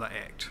any other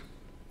act.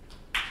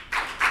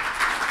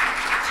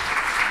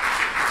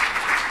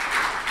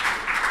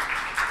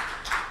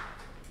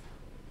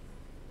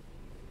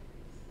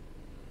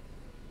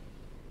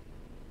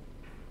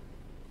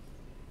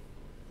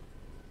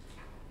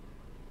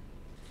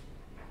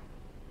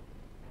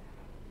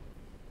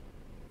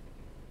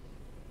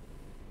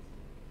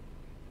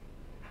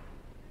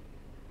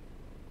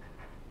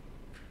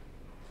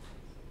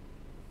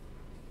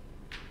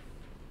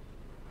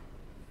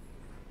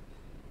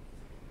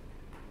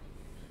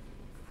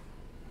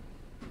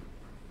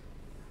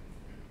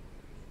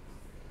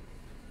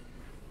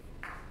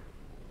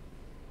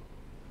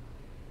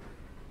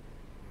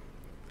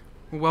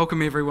 Well,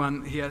 welcome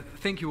everyone here.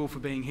 Thank you all for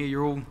being here.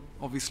 You're all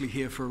obviously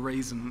here for a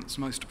reason. It's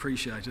most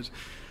appreciated.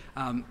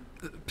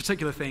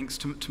 Particular thanks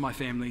to my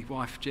family,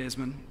 wife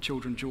Jasmine,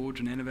 children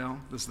George and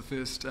Annabelle. This is the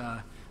first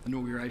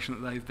inauguration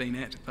that they've been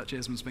at, but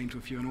Jasmine's been to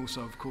a few, and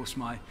also, of course,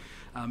 my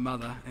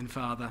mother and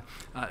father,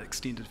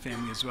 extended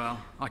family as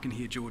well. I can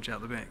hear George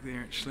out the back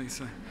there, actually,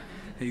 so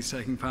he's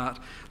taking part.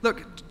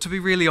 Look, to be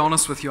really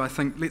honest with you, I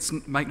think, let's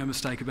make no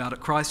mistake about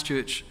it,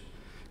 Christchurch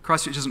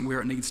isn't where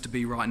it needs to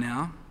be right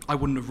now. I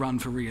wouldn't have run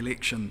for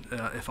re-election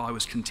if I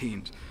was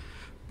content.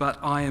 But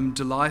I am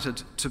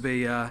delighted to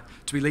be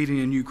leading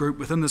a new group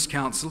within this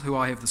council who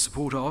I have the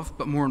support of,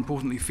 but more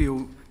importantly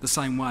feel the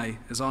same way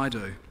as I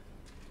do.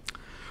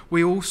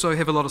 We also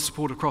have a lot of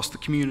support across the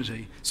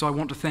community, so I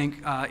want to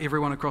thank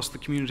everyone across the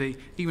community,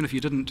 even if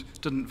you didn't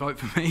vote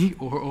for me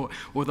or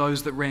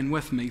those that ran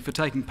with me, for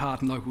taking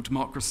part in local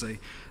democracy,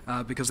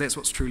 because that's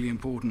what's truly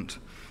important.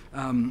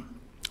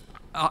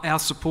 Our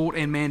support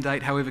and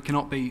mandate, however,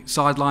 cannot be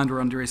sidelined or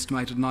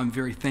underestimated, and I'm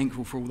very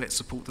thankful for all that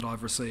support that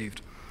I've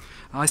received.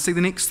 I see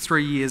the next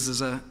 3 years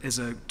as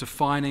a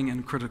defining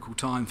and critical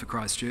time for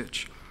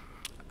Christchurch.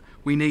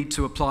 We need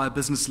to apply a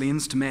business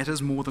lens to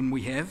matters more than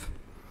we have.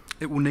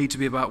 It will need to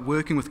be about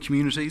working with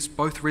communities,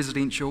 both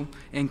residential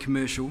and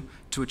commercial,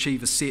 to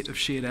achieve a set of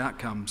shared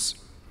outcomes.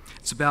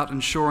 It's about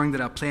ensuring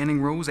that our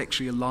planning rules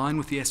actually align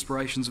with the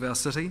aspirations of our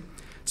city.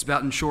 It's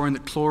about ensuring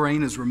that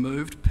chlorine is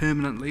removed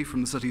permanently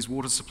from the city's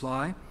water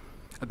supply,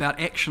 about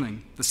actioning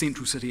the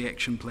Central City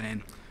Action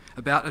Plan,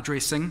 about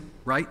addressing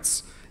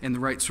rates and the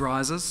rates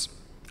rises,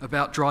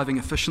 about driving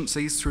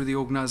efficiencies through the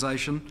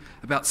organisation,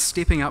 about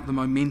stepping up the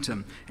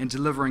momentum and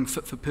delivering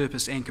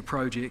fit-for-purpose anchor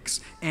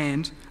projects,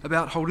 and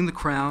about holding the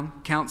Crown,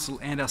 Council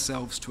and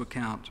ourselves to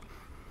account.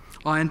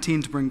 I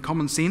intend to bring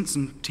common sense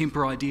and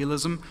temper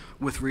idealism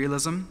with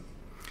realism.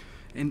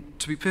 And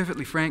to be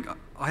perfectly frank,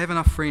 I have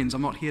enough friends.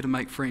 I'm not here to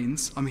make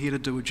friends. I'm here to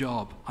do a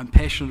job. I'm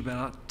passionate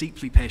about it,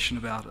 deeply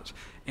passionate about it,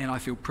 and I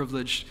feel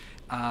privileged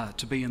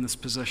to be in this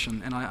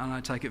position, and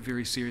I take it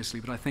very seriously.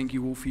 But I thank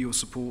you all for your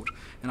support,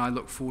 and I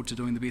look forward to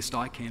doing the best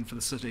I can for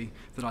the city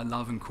that I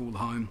love and call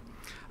home.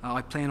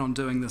 I plan on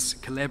doing this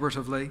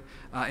collaboratively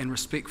and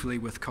respectfully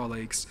with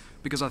colleagues,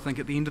 because I think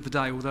at the end of the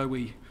day, although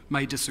we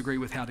may disagree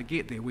with how to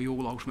get there, we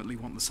all ultimately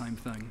want the same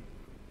thing.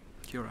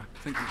 Kia ora.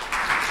 Thank you.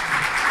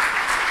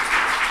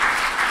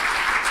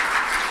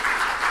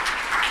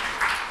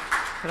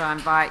 Could I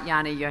invite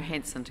Yanni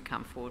Johansson to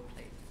come forward, please?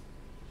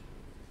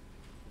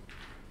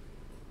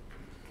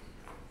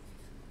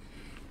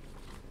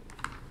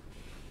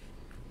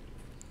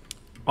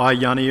 I,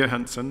 Yanni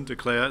Johansson,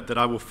 declare that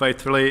I will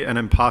faithfully and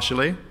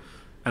impartially,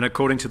 and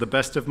according to the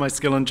best of my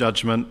skill and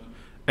judgment,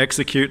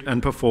 execute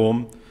and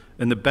perform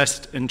in the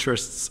best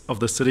interests of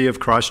the City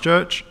of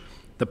Christchurch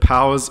the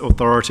powers,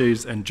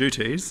 authorities and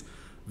duties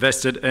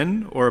vested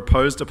in or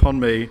imposed upon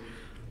me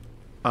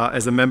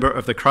as a member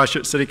of the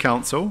Christchurch City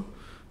Council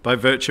by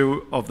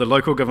virtue of the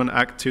Local Government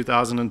Act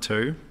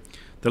 2002,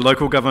 the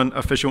Local Government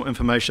Official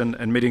Information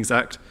and Meetings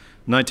Act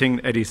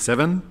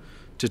 1987,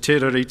 Te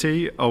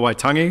Tirariti o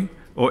Waitangi,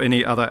 or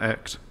any other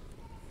act.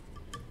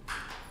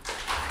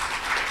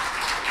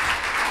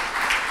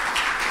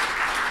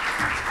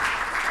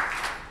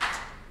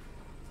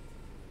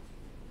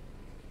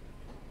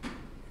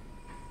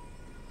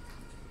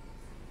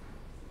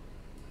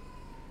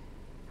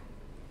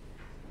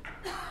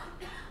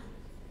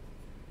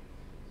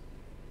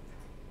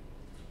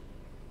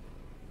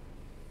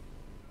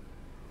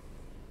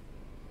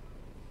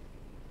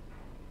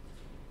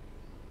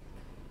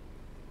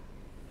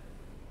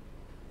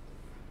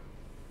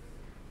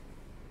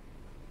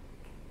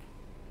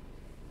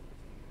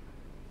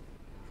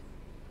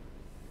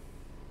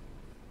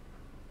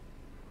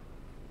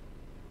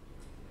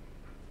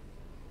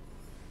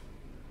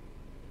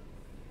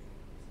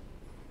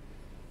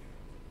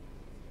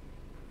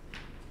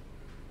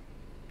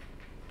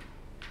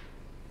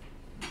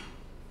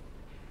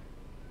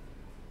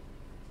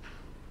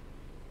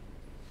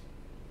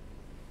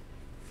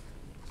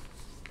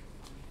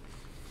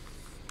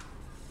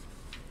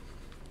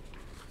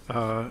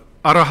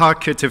 Araha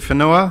ki te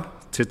whenua,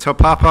 te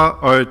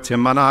taupapa o te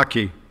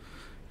manaaki,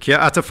 kia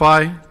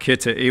atawhai ki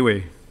te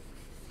iwi.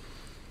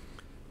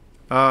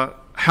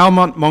 How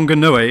Mount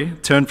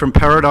Maunganui turned from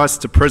paradise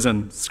to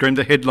prison, screamed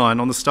a headline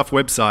on the Stuff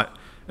website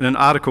in an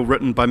article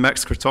written by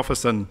Max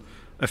Christopherson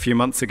a few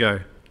months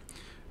ago.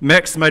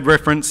 Max made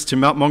reference to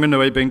Mount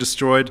Maunganui being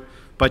destroyed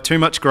by too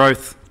much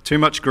growth, too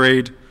much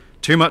greed,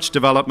 too much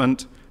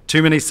development,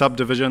 too many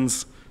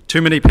subdivisions,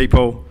 too many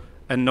people,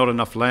 and not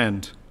enough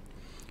land.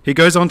 He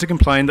goes on to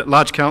complain that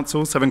large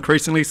councils have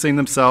increasingly seen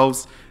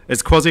themselves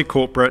as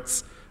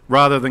quasi-corporates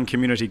rather than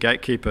community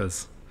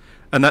gatekeepers,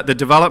 and that the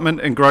development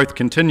and growth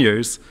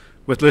continues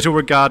with little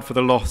regard for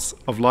the loss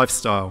of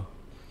lifestyle.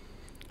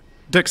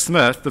 Dick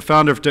Smith, the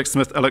founder of Dick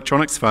Smith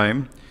Electronics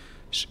fame,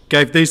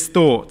 gave these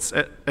thoughts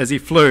as he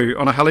flew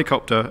on a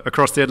helicopter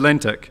across the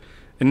Atlantic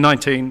in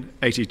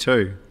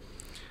 1982.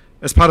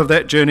 As part of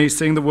that journey,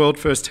 seeing the world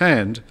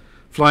firsthand,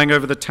 flying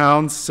over the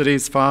towns,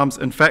 cities, farms,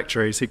 and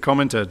factories, he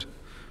commented,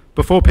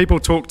 "Before people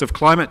talked of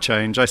climate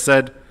change, I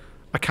said,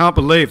 I can't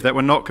believe that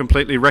we're not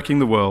completely wrecking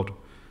the world.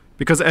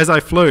 Because as I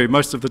flew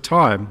most of the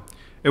time,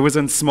 it was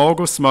in smog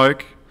or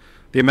smoke,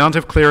 the amount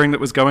of clearing that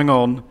was going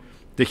on,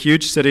 the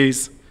huge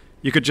cities,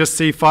 you could just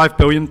see 5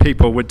 billion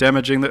people were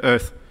damaging the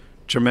earth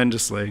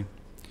tremendously."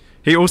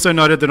 He also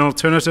noted that an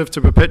alternative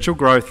to perpetual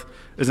growth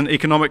is an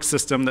economic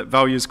system that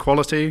values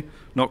quality,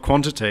 not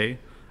quantity,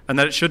 and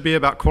that it should be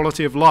about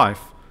quality of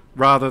life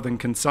rather than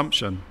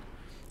consumption.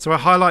 So I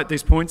highlight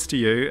these points to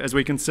you as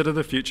we consider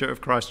the future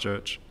of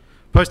Christchurch.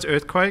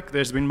 Post-earthquake,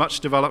 there's been much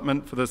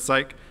development for the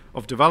sake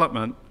of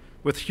development,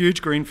 with huge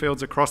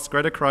greenfields across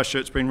Greater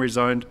Christchurch being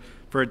rezoned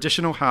for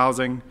additional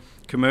housing,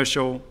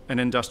 commercial and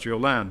industrial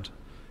land.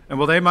 And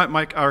while they might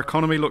make our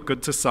economy look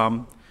good to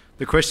some,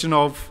 the question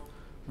of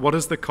what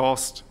is the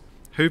cost,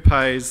 who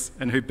pays,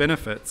 and who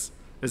benefits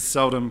is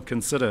seldom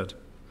considered.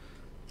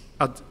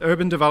 Our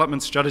urban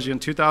development strategy in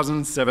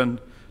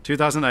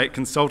 2007-2008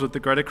 consulted the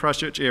Greater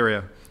Christchurch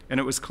area, and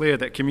it was clear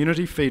that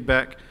community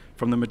feedback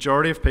from the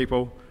majority of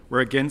people were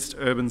against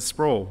urban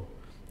sprawl.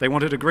 They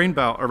wanted a green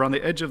belt around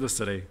the edge of the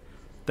city.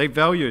 They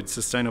valued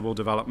sustainable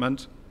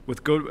development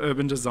with good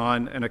urban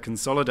design and a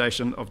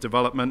consolidation of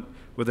development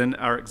within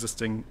our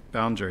existing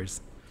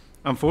boundaries.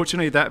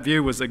 Unfortunately, that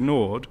view was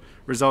ignored,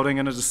 resulting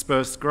in a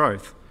dispersed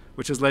growth,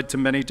 which has led to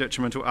many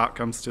detrimental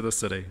outcomes to the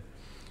city.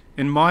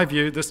 In my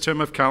view, this term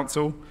of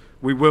council,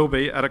 we will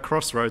be at a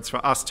crossroads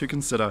for us to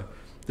consider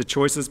the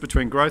choices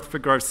between growth for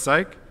growth's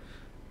sake,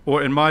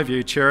 or in my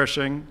view,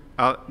 cherishing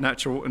our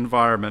natural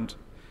environment.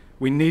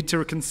 We need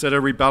to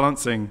consider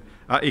rebalancing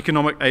our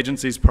economic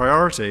agency's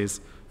priorities,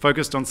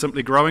 focused on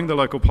simply growing the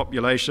local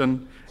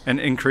population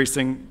and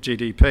increasing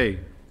GDP.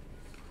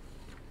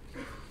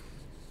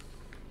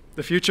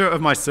 The future of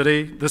my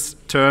city this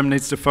term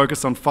needs to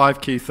focus on 5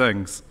 key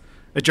things: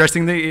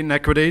 addressing the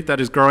inequity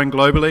that is growing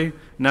globally,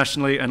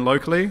 nationally, and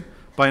locally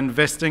by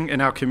investing in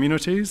our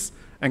communities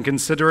and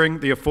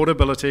considering the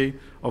affordability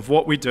of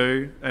what we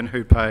do and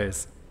who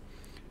pays.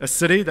 A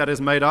city that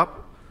is made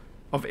up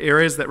of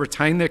areas that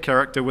retain their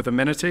character with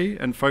amenity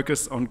and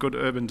focus on good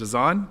urban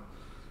design.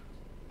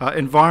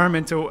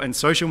 Environmental and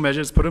social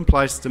measures put in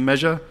place to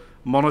measure,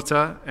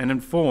 monitor, and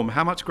inform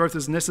how much growth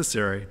is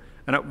necessary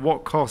and at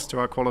what cost to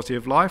our quality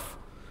of life,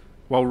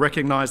 while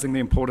recognising the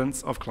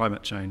importance of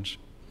climate change.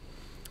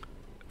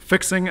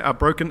 Fixing our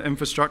broken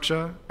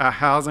infrastructure, our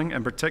housing,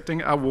 and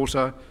protecting our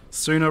water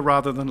sooner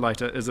rather than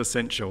later is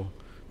essential.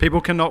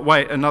 People cannot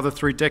wait another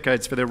 3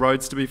 decades for their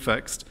roads to be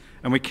fixed,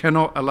 and we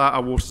cannot allow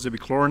our water to be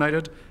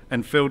chlorinated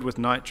and filled with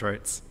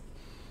nitrates.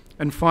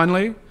 And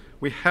finally,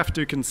 we have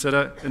to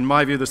consider, in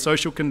my view, the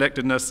social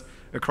connectedness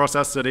across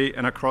our city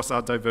and across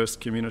our diverse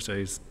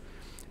communities.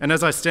 And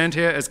as I stand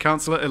here as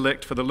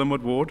councillor-elect for the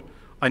Linwood ward,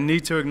 I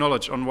need to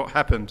acknowledge on what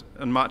happened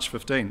on March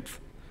 15th.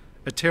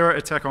 A terror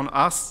attack on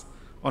us,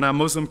 on our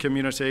Muslim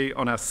community,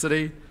 on our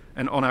city,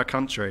 and on our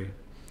country.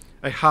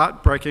 A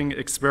heartbreaking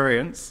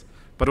experience,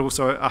 but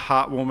also a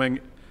heartwarming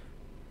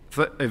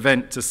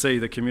event to see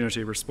the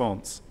community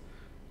response.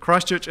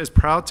 Christchurch is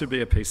proud to be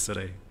a peace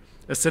city,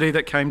 a city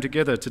that came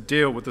together to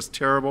deal with this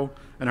terrible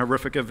and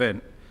horrific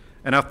event.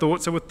 And our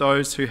thoughts are with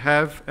those who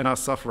have and are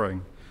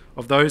suffering,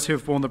 of those who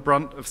have borne the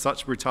brunt of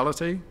such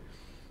brutality.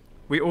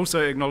 We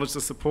also acknowledge the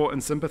support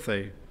and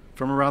sympathy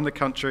from around the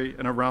country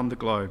and around the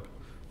globe.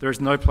 There is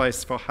no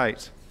place for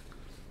hate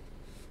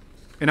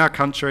in our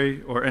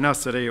country or in our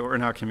city or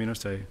in our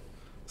community.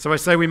 So I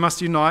say we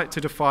must unite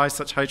to defy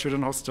such hatred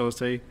and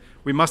hostility.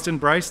 We must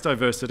embrace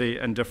diversity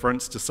and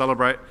difference to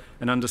celebrate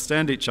and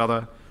understand each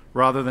other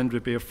rather than to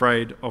be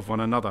afraid of one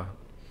another.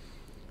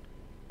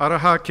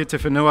 Araha ki te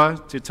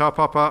whenua, te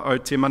tāpapa o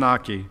te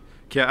manaki,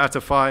 kia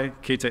atawhai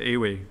ki te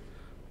iwi.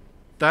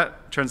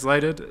 That,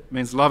 translated,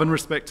 means love and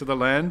respect to the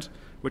land,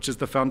 which is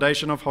the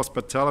foundation of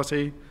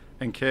hospitality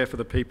and care for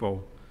the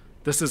people.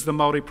 This is the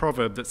Māori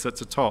proverb that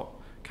sits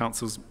atop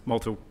Council's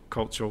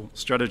multicultural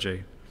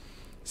strategy.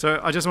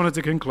 So I just wanted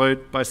to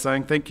conclude by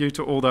saying thank you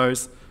to all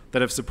those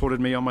that have supported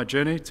me on my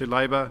journey, to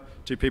Labour,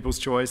 to People's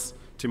Choice,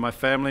 to my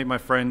family, my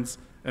friends,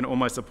 and all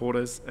my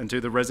supporters, and to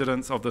the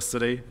residents of the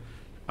city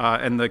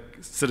and the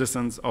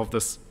citizens of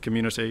this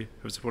community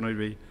who have supported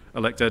me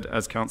elected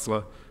as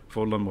councillor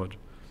for Linwood.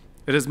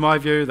 It is my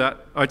view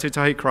that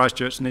Aotearoa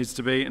Christchurch needs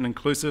to be an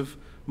inclusive,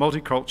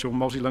 multicultural,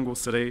 multilingual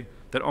city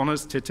that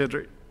honours te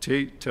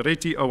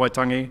reti o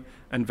Waitangi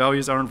and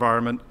values our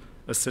environment,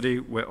 a city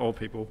where all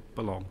people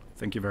belong.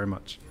 Thank you very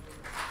much.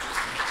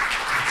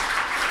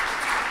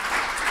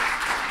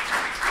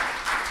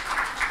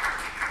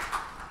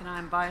 Can I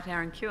invite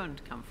Aaron Kewen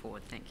to come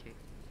forward? Thank you.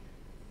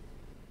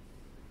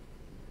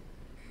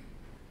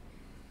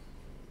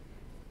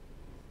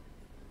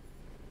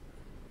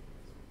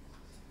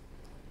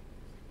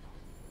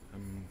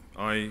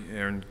 I,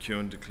 Aaron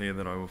Kewen, declare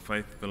that I will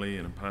faithfully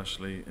and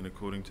impartially, and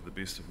according to the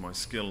best of my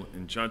skill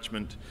and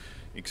judgment,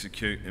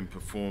 execute and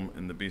perform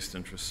in the best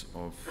interests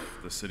of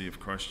the City of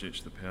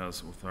Christchurch the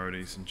powers,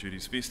 authorities and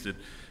duties vested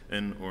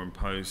in or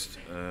imposed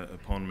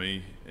upon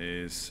me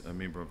as a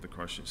member of the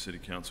Christchurch City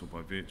Council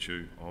by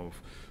virtue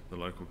of the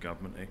Local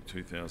Government Act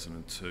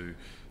 2002,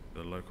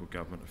 the Local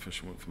Government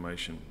Official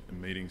Information and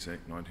Meetings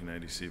Act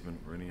 1987,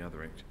 or any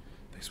other act.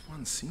 There's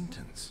one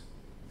sentence.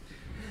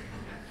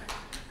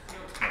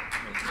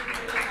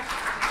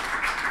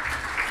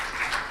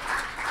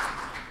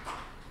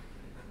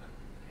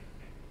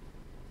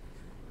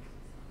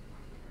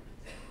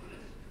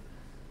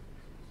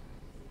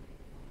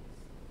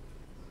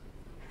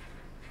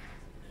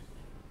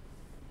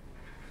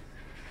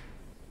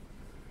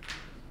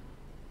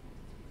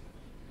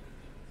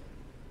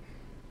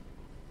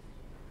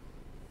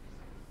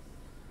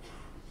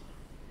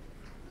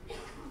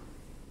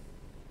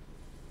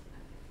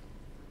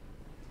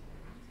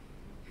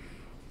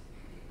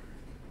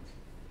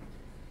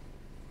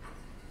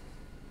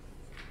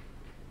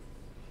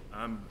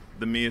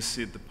 the Mayor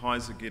said the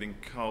pies are getting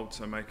cold,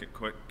 so make it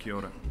quick. Kia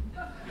ora.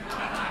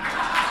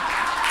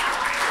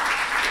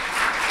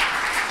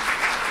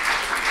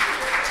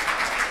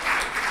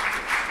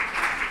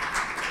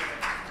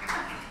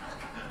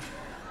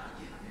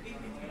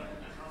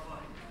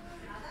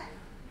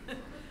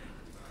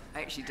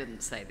 I actually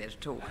didn't say that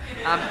at all.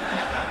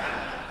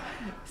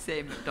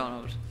 Sam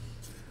McDonald.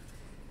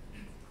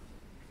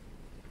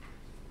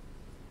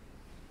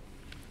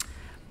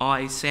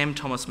 I, Sam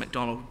Thomas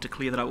McDonald,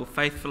 declare that I will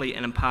faithfully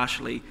and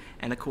impartially,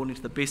 and according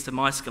to the best of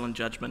my skill and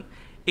judgment,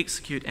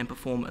 execute and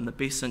perform in the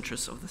best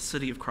interests of the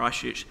City of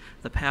Christchurch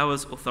the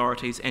powers,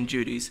 authorities and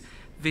duties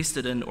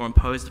vested in or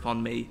imposed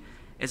upon me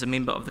as a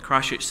member of the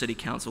Christchurch City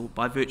Council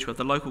by virtue of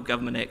the Local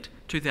Government Act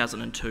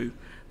 2002,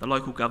 the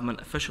Local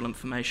Government Official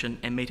Information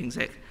and Meetings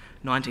Act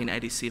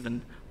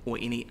 1987, or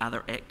any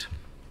other act.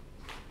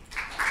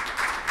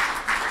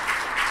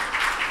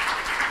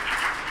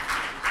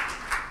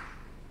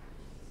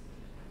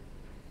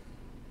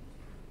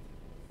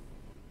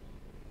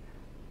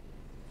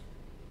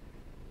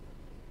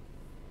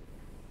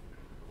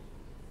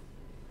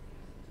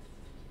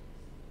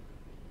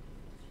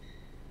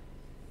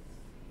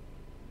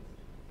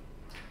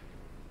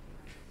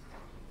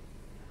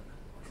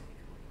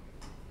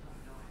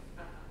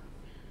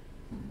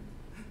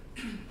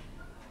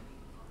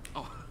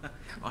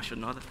 I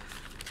shouldn't either.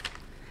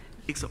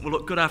 Excellent. Well,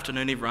 look, good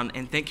afternoon, everyone,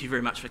 and thank you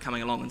very much for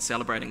coming along and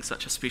celebrating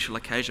such a special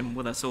occasion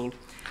with us all.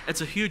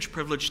 It's a huge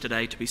privilege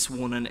today to be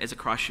sworn in as a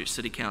Christchurch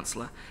City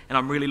Councillor, and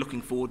I'm really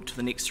looking forward to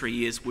the next 3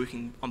 years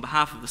working on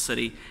behalf of the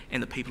city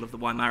and the people of the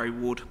Waimarie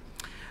ward.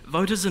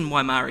 Voters in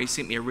Waimarie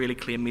sent me a really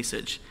clear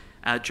message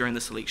during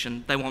this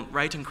election. They want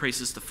rate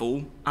increases to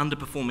fall,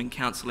 underperforming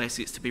council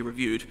assets to be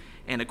reviewed,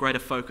 and a greater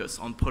focus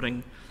put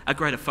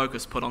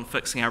on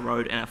fixing our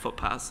road and our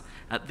footpaths.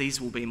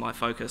 These will be my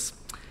focus.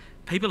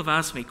 People have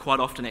asked me quite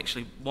often,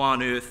 actually, why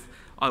on earth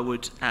I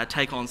would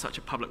take on such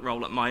a public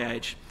role at my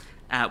age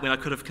when I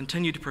could have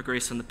continued to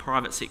progress in the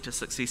private sector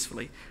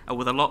successfully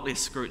with a lot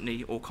less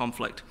scrutiny or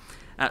conflict.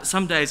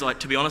 Some days,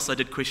 to be honest, I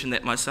did question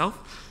that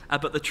myself,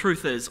 but the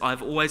truth is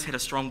I've always had a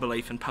strong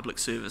belief in public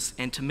service,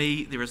 and to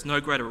me there is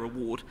no greater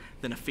reward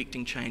than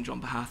affecting change on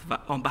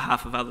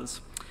behalf of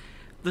others.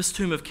 This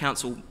term of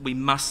council, we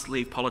must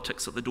leave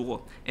politics at the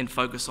door and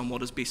focus on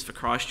what is best for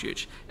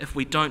Christchurch. If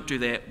we don't do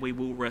that, we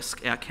will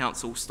risk our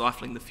council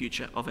stifling the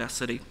future of our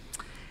city.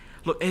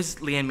 Look, as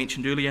Leanne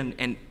mentioned earlier,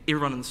 and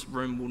everyone in this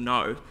room will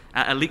know,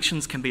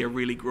 elections can be a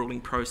really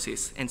gruelling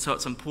process, and so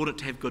it's important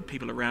to have good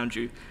people around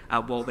you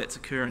while that's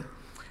occurring.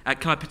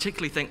 Can I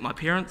particularly thank my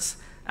parents,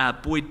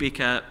 Boyd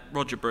Becker,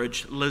 Roger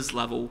Bridge, Liz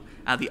Lovell,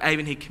 the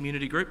Avonhead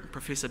Community Group,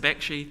 Professor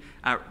Bakshi,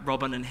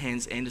 Robin and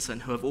Hans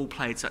Anderson, who have all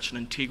played such an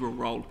integral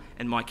role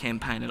in my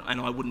campaign, and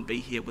I wouldn't be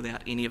here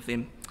without any of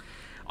them.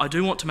 I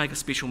do want to make a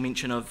special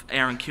mention of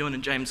Aaron Kewen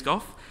and James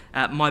Goff,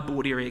 my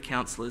board area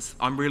councillors.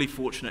 I'm really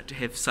fortunate to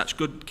have such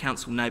good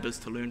council neighbours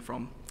to learn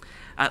from.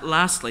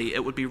 Lastly,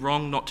 it would be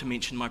wrong not to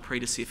mention my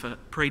predecessor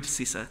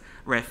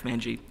Raf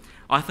Manji.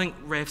 I think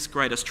Raf's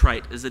greatest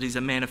trait is that he's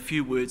a man of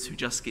few words who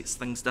just gets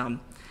things done.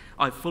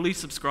 I fully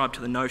subscribe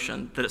to the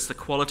notion that it's the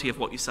quality of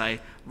what you say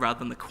rather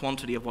than the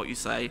quantity of what you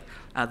say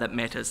that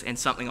matters, and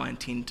something I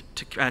intend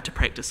to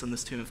practice in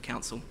this term of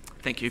council.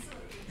 Thank you.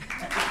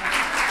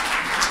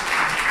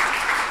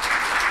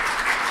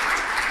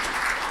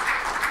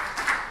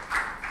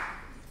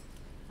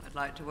 I'd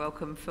like to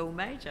welcome Phil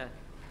Major.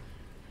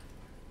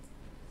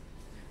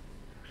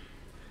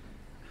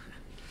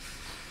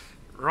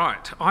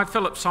 Right. I,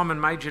 Philip Simon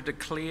Major,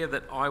 declare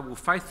that I will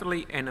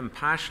faithfully and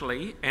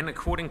impartially, and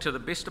according to the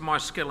best of my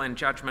skill and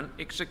judgment,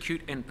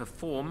 execute and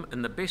perform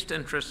in the best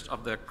interests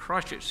of the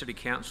Christchurch City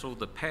Council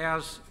the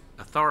powers,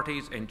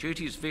 authorities and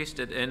duties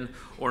vested in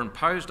or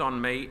imposed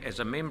on me as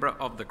a member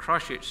of the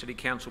Christchurch City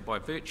Council by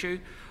virtue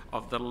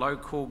of the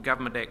Local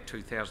Government Act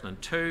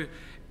 2002,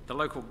 the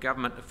Local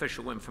Government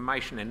Official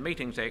Information and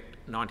Meetings Act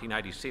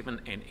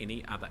 1987, and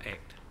any other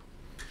act.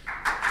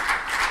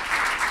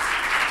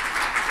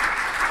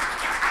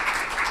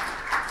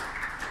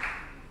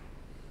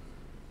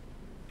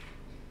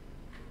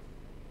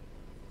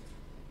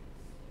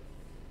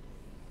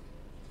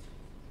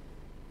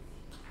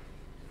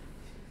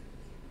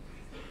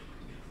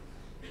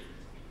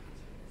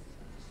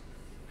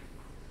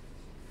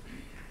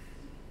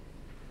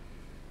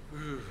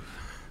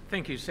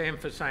 Thank you, Sam,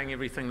 for saying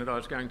everything that I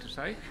was going to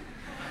say.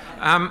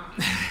 I've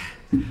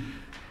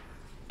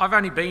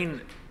only been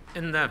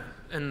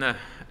on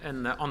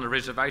the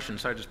reservation,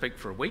 so to speak,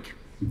 for a week,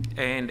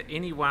 and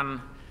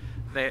anyone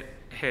that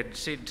had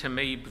said to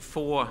me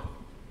before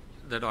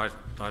that I'd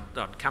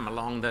come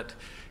along that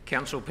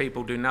council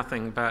people do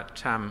nothing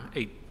but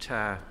eat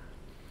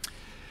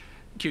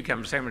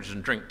cucumber sandwiches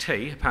and drink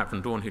tea, apart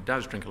from Dawn, who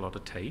does drink a lot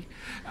of tea,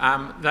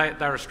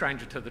 they're a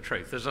stranger to the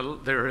truth.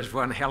 There is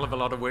one hell of a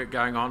lot of work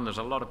going on. There's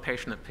a lot of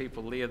passionate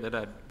people there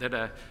that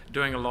are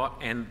doing a lot,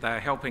 and they're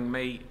helping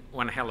me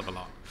one hell of a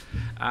lot.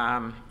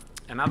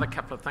 Another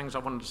couple of things I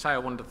wanted to say. I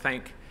wanted to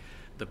thank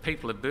the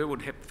people of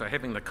Burwood for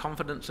having the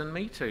confidence in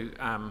me to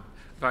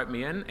vote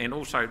me in, and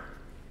also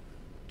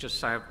just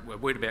say a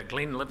word about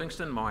Glenn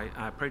Livingston, my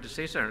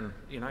predecessor,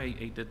 and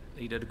he did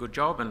a good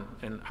job,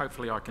 and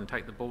hopefully I can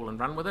take the ball and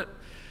run with it.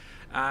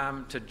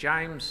 To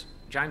James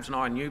and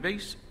I are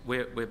newbies.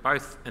 We're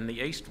both in the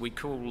east. We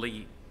call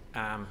the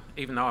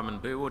even though I'm in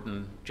Burwood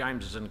and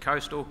James is in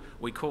Coastal,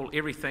 we call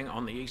everything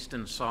on the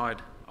eastern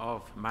side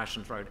of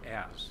Marston's Road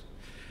ours.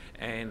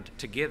 And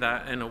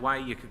together, in a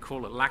way, you could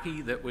call it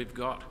lucky that we've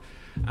got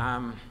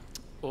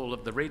all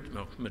of the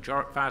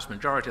vast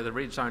majority of the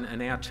red zone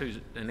in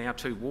our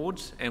two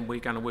wards, and we're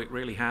going to work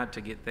really hard to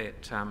get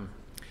that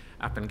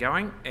up and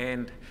going.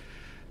 And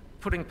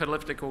putting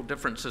political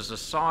differences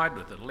aside,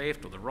 with the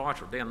left or the right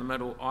or down the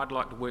middle, I'd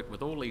like to work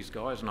with all these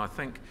guys, and I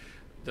think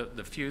that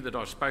the few that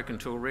I've spoken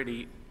to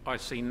already, I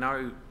see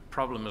no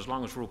problem as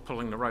long as we're all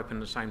pulling the rope in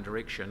the same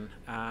direction,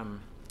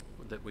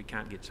 that we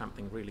can't get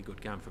something really good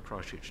going for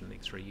Christchurch in the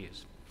next 3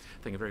 years.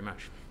 Thank you very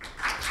much.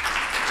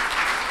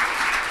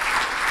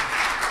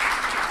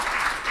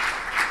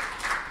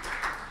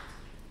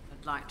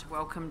 I'd like to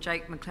welcome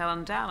Jake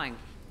McClellan-Dowling.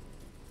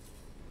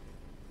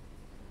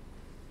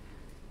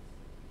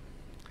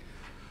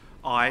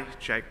 I,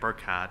 Jake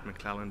Brocard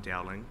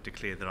McClellan-Dowling,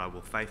 declare that I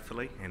will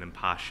faithfully and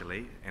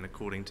impartially, and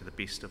according to the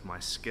best of my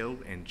skill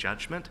and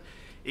judgment,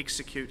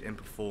 execute and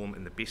perform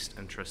in the best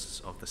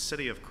interests of the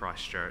City of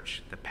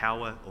Christchurch the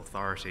power,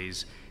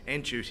 authorities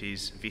and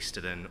duties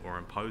vested in or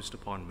imposed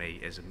upon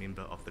me as a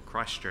member of the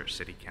Christchurch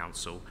City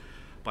Council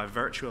by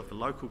virtue of the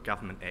Local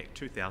Government Act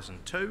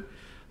 2002,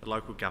 the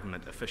Local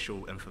Government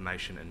Official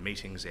Information and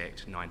Meetings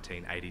Act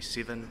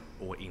 1987,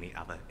 or any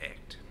other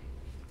act.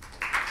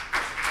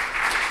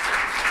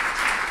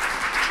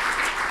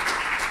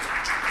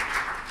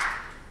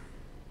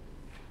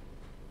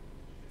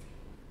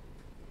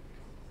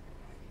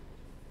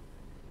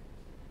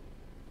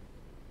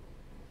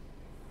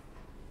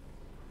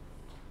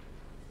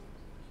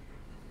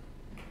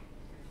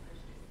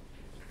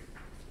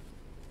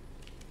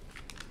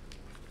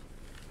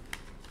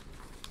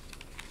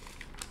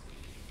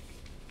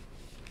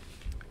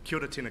 Kia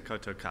ora tēnā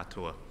koutou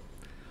katoa.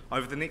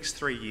 Over the next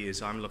 3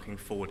 years, I'm looking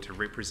forward to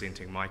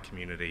representing my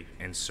community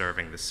and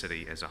serving the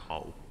city as a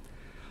whole.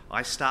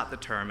 I start the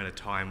term at a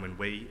time when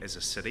we as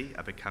a city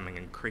are becoming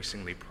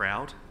increasingly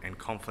proud and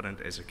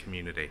confident as a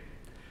community.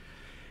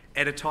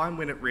 At a time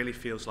when it really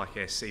feels like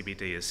our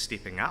CBD is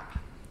stepping up,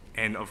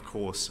 and of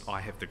course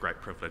I have the great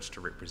privilege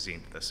to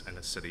represent this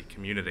inner city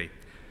community,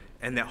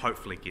 and that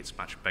hopefully gets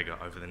much bigger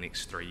over the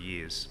next 3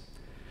 years.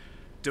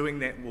 Doing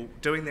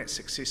that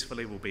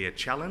successfully will be a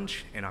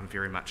challenge, and I'm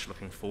very much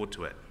looking forward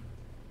to it.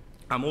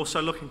 I'm also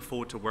looking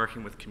forward to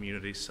working with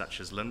communities such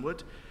as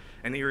Linwood,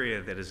 an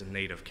area that is in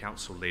need of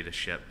council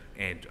leadership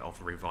and of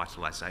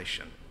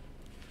revitalisation.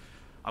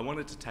 I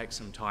wanted to take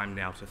some time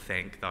now to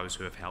thank those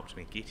who have helped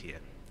me get here.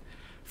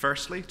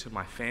 Firstly, to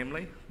my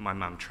family, my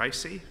mum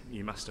Tracy.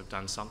 You must have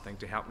done something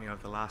to help me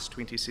over the last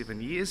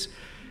 27 years,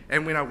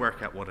 and when I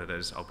work out what it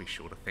is, I'll be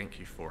sure to thank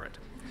you for it.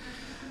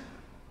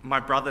 My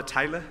brother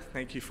Taylor,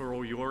 thank you for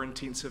all your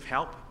intensive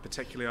help,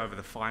 particularly over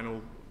the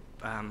final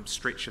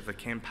stretch of the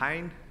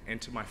campaign,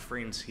 and to my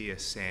friends here,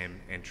 Sam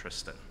and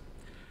Tristan.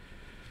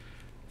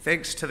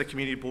 Thanks to the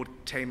community board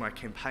team I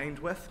campaigned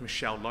with,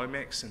 Michelle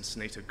Lomax and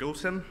Sunita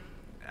Gulton,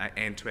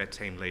 and to our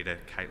team leader,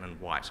 Caitlin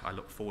White. I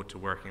look forward to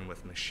working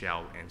with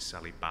Michelle and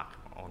Sally Buck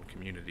on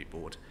community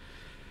board.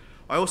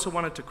 I also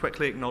wanted to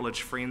quickly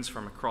acknowledge friends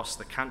from across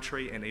the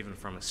country and even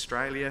from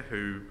Australia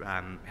who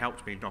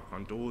helped me knock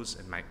on doors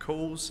and make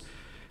calls.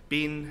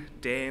 Ben,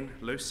 Dan,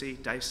 Lucy,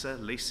 Dasa,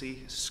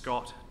 Lisi,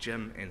 Scott,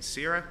 Jim and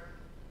Sarah.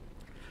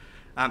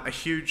 A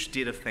huge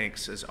debt of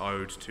thanks is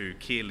owed to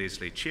Keir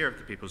Leslie, Chair of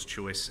the People's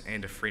Choice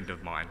and a friend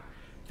of mine.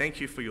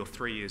 Thank you for your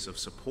 3 years of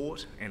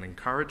support and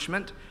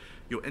encouragement.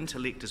 Your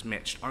intellect is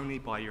matched only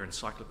by your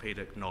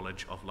encyclopedic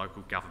knowledge of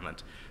local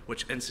government,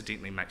 which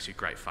incidentally makes you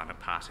great fun at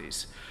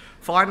parties.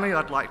 Finally,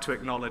 I'd like to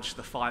acknowledge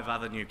the 5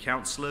 other new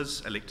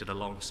councillors elected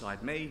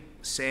alongside me,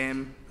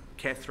 Sam,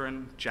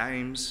 Catherine,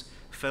 James,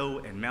 Phil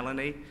and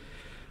Melanie.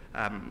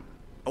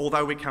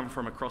 Although we come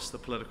from across the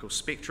political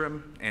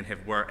spectrum and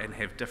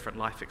have different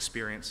life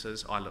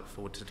experiences, I look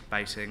forward to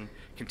debating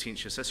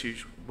contentious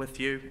issues with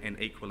you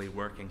and equally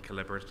working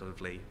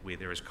collaboratively where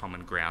there is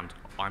common ground.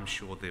 I'm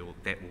sure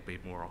that will be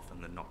more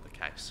often than not the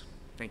case.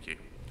 Thank you.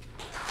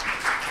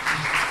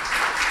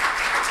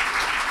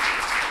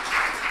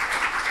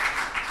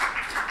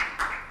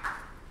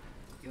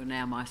 You're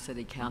now my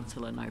city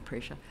councillor, no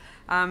pressure.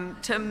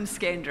 Tim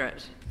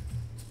Scandrett.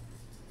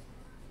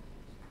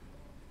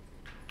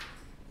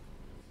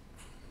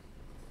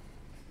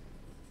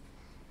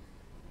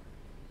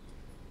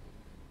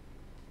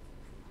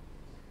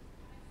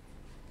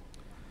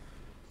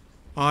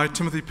 I,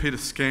 Timothy Peter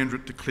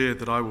Scandrett, declare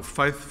that I will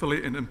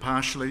faithfully and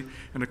impartially,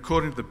 and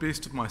according to the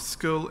best of my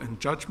skill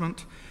and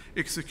judgment,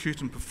 execute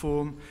and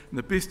perform in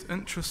the best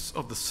interests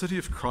of the City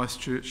of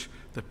Christchurch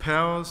the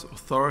powers,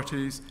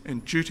 authorities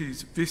and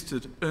duties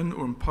vested in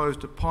or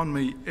imposed upon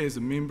me as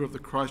a member of the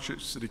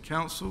Christchurch City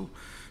Council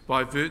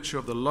by virtue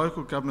of the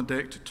Local Government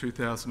Act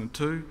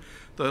 2002,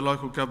 the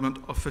Local Government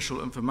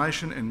Official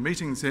Information and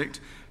Meetings Act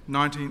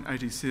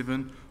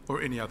 1987,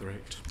 or any other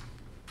act.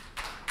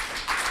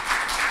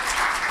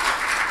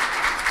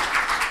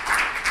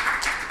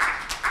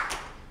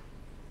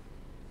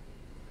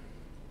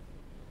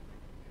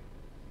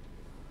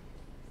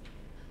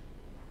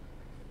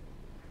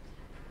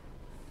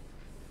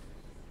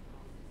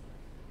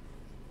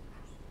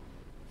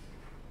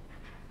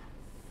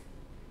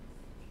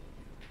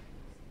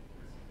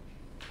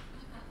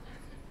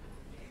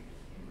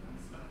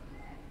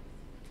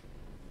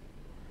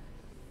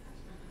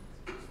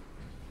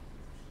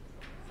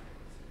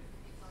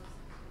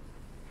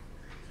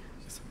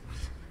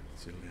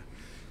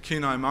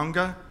 Kinai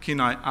manga,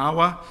 kinai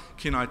awa,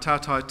 kinai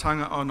tātai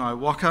tanga o nai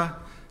waka,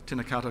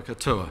 tēnā koutou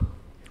katoa.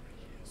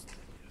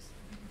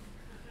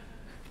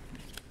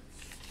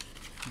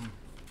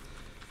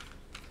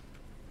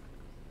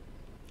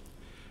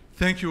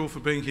 Thank you all for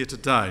being here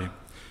today.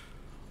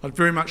 I'd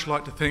very much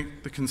like to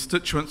thank the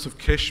constituents of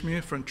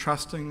Cashmere for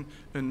entrusting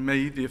in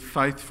me their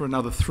faith for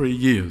another 3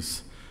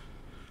 years.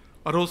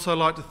 I'd also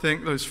like to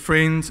thank those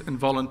friends and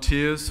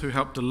volunteers who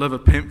helped deliver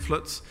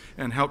pamphlets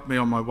and helped me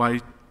on my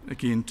way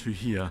again to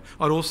here.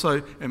 I'd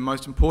also, and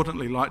most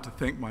importantly, like to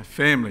thank my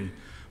family,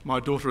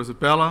 my daughter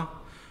Isabella,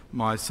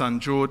 my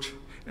son George,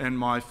 and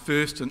my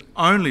first and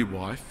only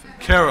wife,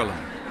 Carolyn.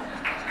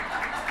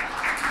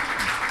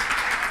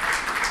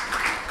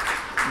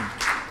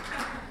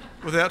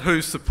 Without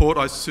whose support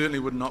I certainly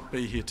would not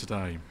be here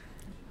today.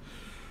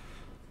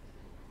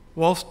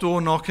 Whilst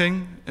door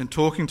knocking and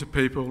talking to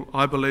people,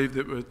 I believe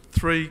there were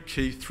 3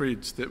 key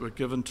threads that were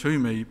given to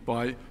me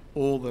by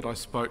all that I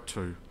spoke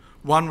to.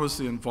 One was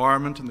the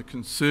environment and the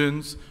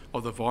concerns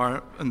of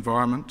the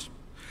environment,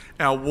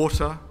 our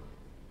water,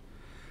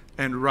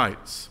 and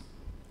rates.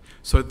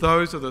 So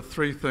those are the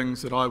 3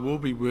 things that I will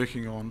be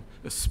working on,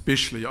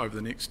 especially over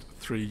the next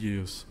 3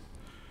 years.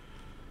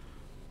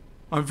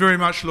 I'm very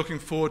much looking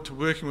forward to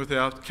working with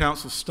our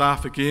council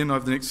staff again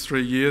over the next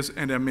 3 years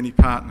and our many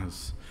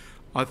partners.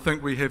 I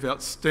think we have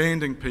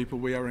outstanding people.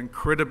 We are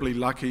incredibly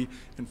lucky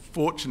and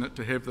fortunate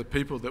to have the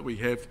people that we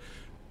have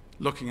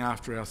looking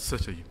after our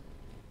city.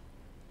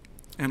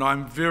 And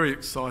I'm very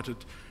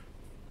excited,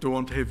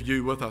 Dawn, to have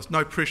you with us.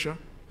 No pressure,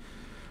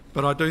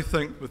 but I do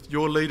think with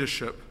your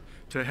leadership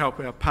to help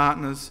our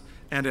partners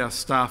and our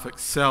staff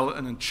excel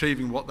in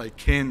achieving what they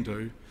can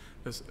do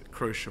is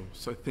crucial.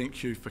 So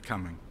thank you for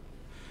coming.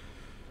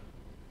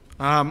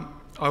 I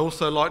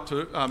also like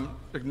to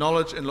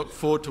acknowledge and look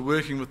forward to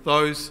working with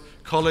those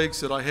colleagues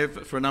that I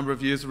have for a number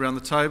of years around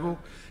the table,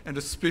 and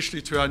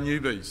especially to our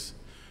newbies,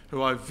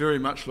 who I very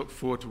much look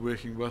forward to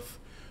working with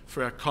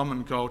for our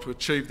common goal to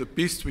achieve the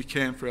best we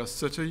can for our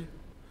city,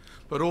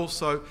 but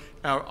also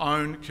our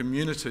own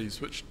communities,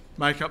 which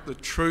make up the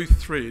true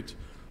thread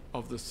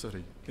of this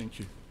city. Thank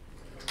you.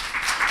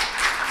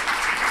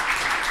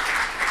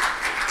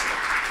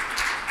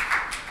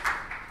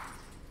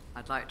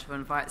 I'd like to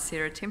invite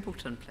Sarah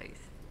Templeton, please.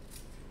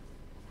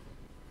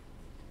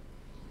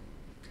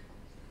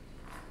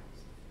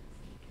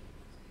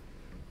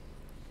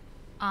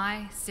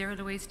 I, Sarah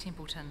Louise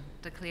Templeton,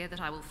 declare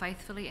that I will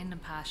faithfully and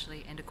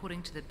impartially and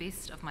according to the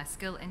best of my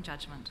skill and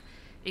judgment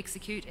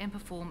execute and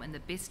perform in the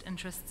best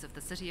interests of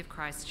the City of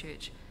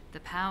Christchurch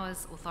the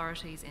powers,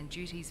 authorities and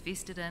duties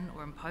vested in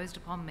or imposed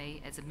upon me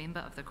as a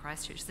member of the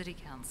Christchurch City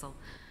Council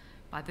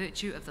by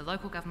virtue of the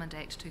Local Government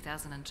Act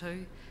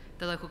 2002,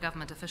 the Local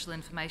Government Official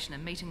Information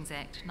and Meetings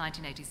Act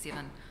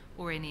 1987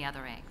 or any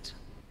other act.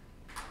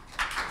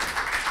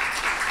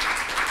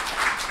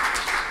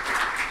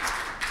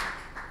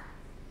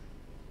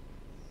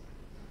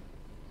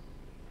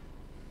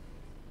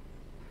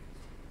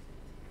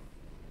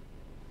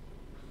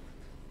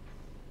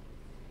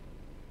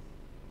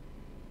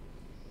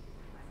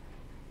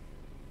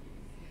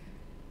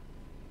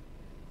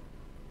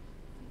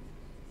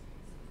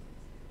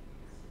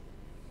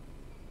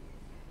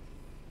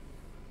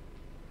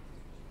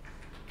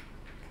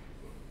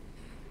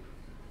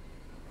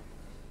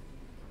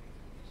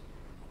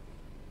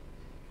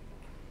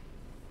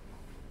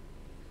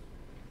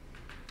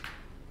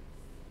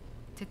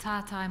 Te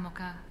tātai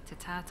moka, te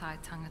tātai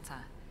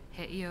tangata,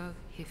 he io,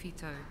 he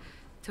whitou,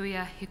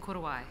 tuia he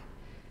korowai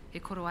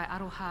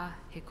aroha,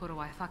 he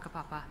korowai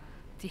whakapapa,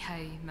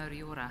 tihei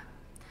mauri ora.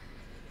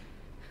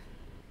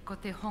 Ko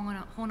te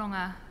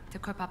hononga, te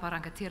kaupapa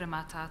rangatira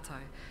mā tātou,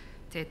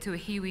 te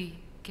tuahiwi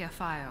kia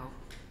whaio.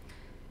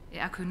 E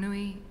aku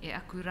nui, e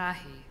aku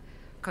rahi,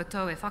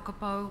 koutou e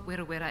whakapau,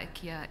 wera e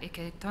kia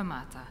eke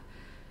taumata,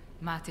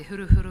 mā te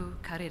huruhuru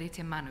karere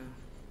te manu.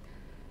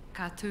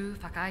 Ka tū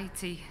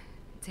whakaiti,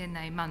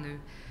 tēnei manu,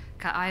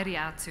 ka airi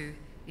atu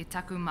I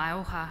taku mai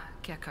oha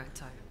kia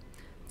koutou.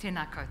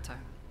 Tēnā koutou.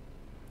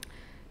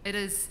 It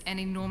is an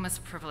enormous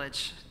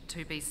privilege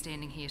to be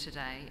standing here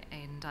today,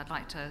 and I'd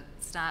like to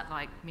start,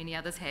 like many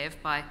others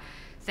have, by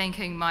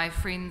thanking my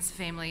friends,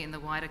 family and the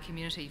wider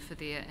community for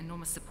their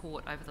enormous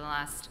support over the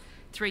last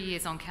 3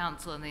 years on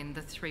council and then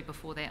the 3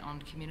 before that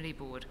on community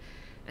board.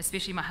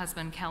 especially my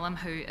husband Callum,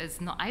 who is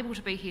not able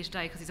to be here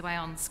today because he's away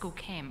on school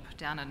camp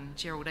down in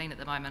Geraldine at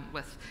the moment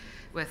with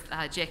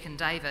Jack and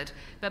David.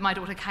 But my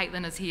daughter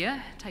Caitlin is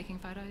here taking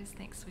photos.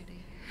 Thanks,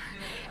 sweetie.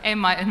 And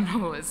my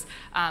in-laws.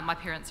 My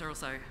parents are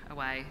also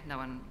away. No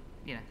one,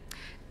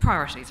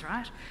 priorities,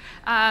 right?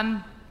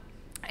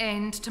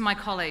 And to my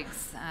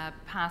colleagues,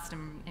 past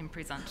and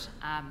present,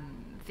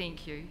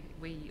 thank you.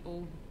 We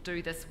all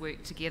do this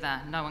work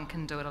together. No one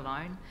can do it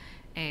alone.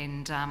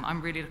 And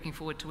I'm really looking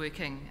forward to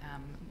working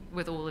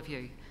with all of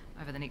you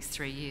over the next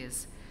 3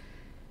 years.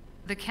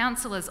 The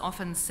council is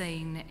often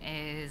seen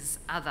as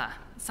other,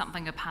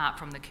 something apart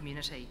from the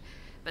community,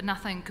 but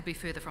nothing could be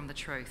further from the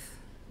truth.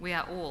 We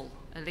are all,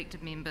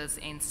 elected members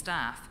and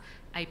staff,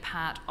 a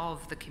part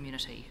of the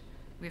community.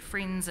 We're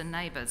friends and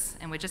neighbours,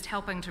 and we're just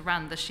helping to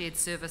run the shared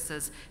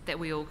services that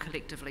we all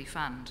collectively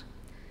fund.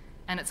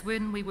 And it's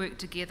when we work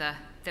together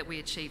that we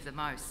achieve the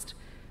most,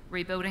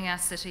 rebuilding our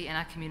city and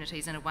our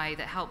communities in a way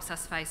that helps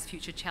us face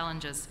future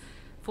challenges,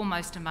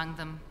 foremost among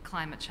them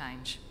climate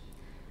change.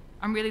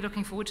 I'm really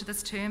looking forward to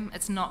this term.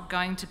 It's not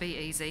going to be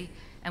easy,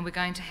 and we're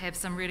going to have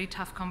some really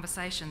tough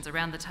conversations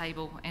around the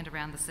table and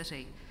around the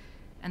city.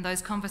 And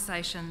those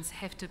conversations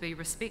have to be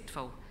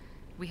respectful.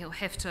 We'll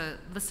have to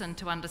listen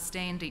to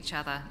understand each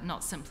other,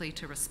 not simply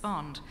to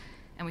respond,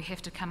 and we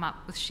have to come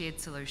up with shared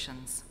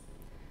solutions.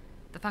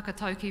 The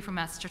whakatauki from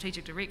our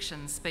strategic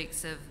direction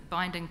speaks of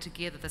binding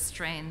together the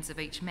strands of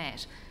each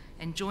mat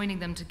and joining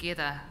them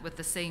together with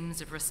the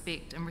seams of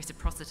respect and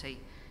reciprocity,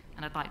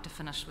 and I'd like to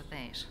finish with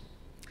that.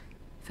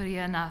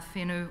 Whiria ngā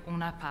whenua o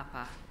ngā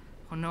papa,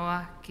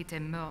 honoa ki te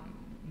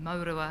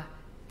maurua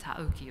ta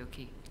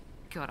ukiuki.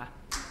 Kia ora.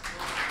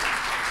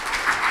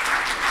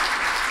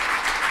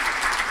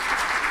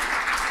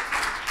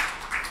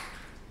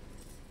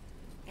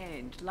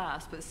 And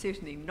last but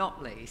certainly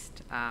not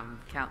least,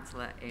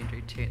 Councillor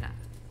Andrew Turner.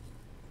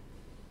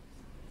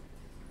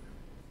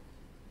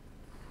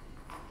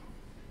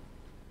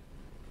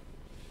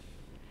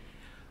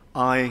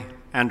 I,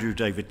 Andrew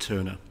David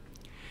Turner,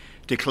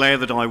 declare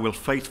that I will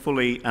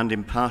faithfully and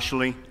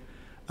impartially,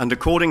 and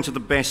according to the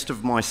best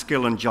of my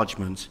skill and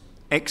judgment,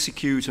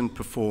 execute and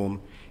perform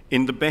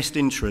in the best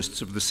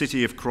interests of the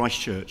City of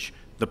Christchurch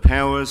the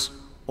powers,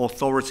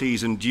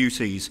 authorities and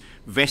duties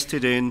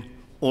vested in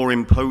or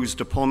imposed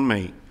upon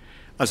me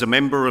as a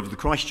member of the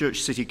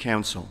Christchurch City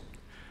Council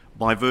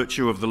by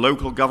virtue of the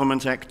Local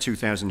Government Act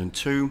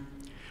 2002,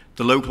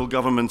 the Local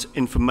Government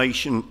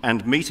Information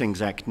and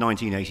Meetings Act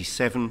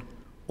 1987,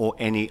 or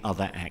any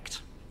other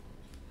act.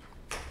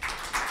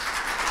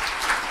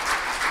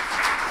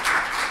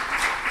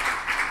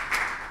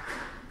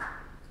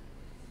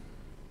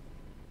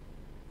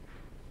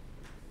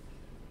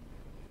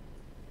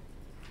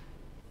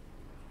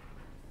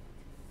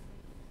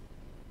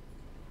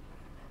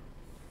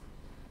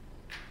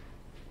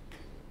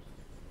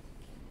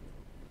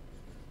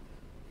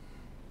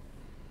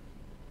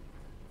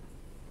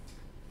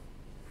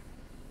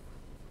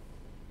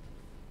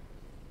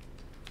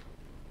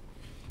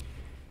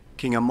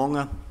 Ki ngā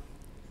monga,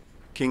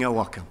 ki ngā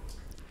waka,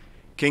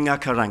 ki ngā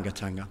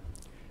karangatanga,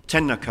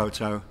 tēnā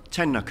koutou,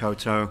 tēnā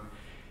koutou,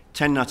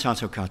 tēnā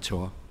tātou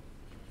katoa.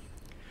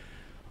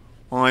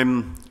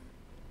 I'm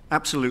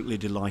absolutely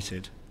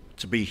delighted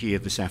to be here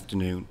this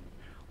afternoon.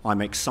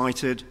 I'm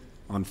excited,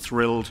 I'm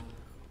thrilled,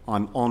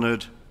 I'm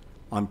honoured,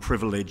 I'm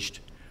privileged,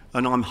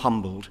 and I'm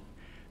humbled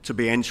to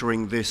be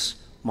entering this,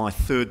 my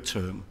third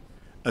term,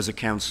 as a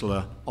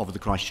councillor of the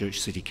Christchurch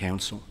City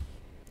Council.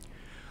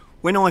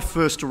 When I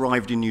first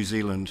arrived in New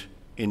Zealand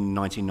in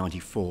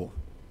 1994,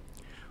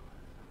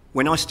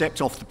 when I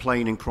stepped off the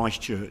plane in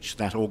Christchurch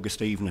that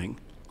August evening,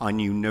 I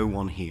knew no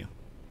one here.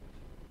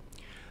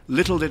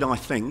 Little did I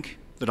think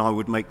that I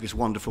would make this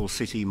wonderful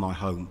city my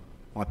home,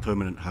 my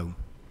permanent home.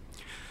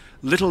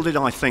 Little did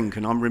I think,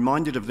 and I'm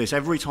reminded of this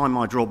every time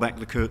I draw back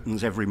the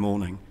curtains every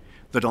morning,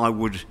 that I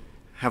would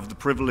have the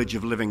privilege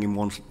of living in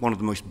one of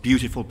the most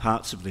beautiful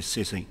parts of this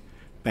city,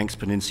 Banks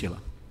Peninsula.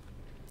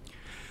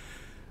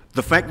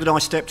 The fact that I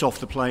stepped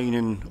off the plane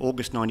in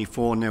August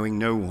 94 knowing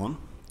no one,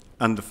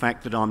 and the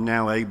fact that I'm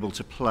now able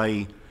to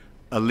play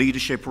a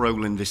leadership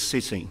role in this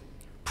city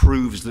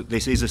proves that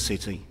this is a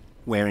city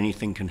where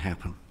anything can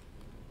happen.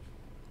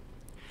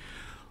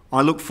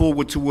 I look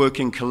forward to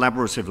working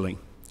collaboratively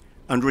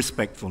and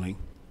respectfully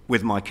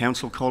with my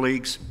council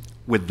colleagues,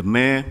 with the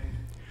Mayor,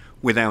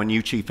 with our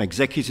new Chief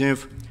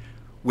Executive,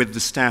 with the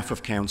staff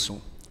of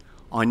council.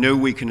 I know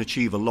we can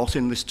achieve a lot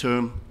in this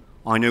term.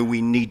 I know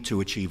we need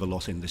to achieve a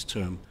lot in this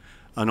term.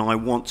 And I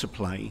want to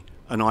play,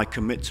 and I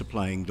commit to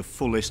playing the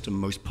fullest and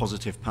most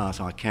positive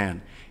part I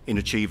can in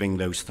achieving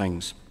those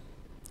things.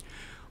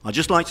 I'd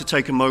just like to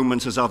take a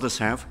moment, as others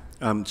have,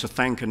 to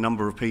thank a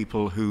number of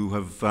people who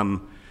have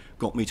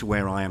got me to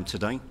where I am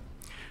today.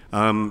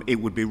 It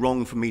would be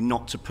wrong for me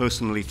not to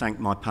personally thank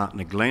my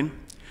partner Glenn.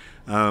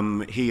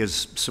 He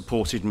has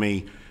supported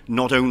me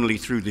not only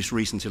through this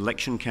recent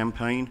election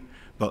campaign,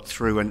 but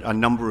through a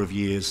number of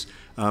years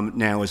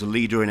now as a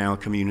leader in our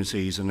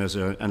communities and as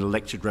an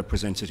elected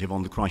representative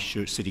on the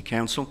Christchurch City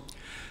Council,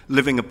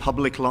 living a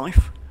public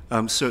life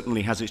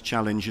certainly has its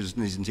challenges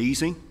and isn't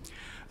easy.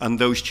 And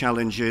those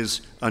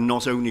challenges are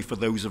not only for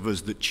those of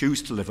us that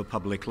choose to live a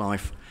public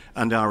life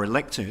and are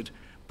elected,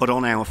 but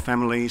on our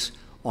families,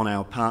 on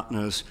our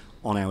partners,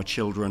 on our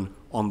children,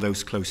 on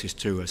those closest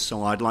to us.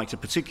 So I'd like to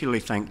particularly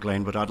thank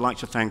Glenn, but I'd like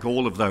to thank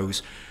all of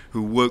those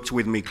who worked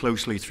with me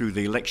closely through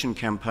the election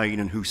campaign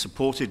and who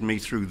supported me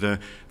through the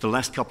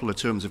last couple of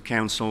terms of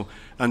council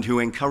and who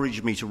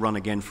encouraged me to run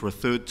again for a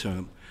third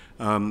term.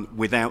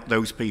 Without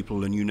those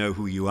people, and you know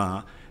who you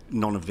are,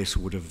 none of this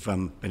would have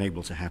been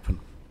able to happen.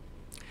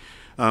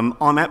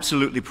 I'm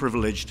absolutely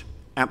privileged,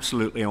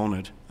 absolutely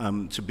honoured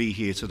to be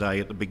here today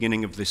at the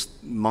beginning of this,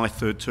 my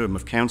third term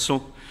of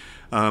council.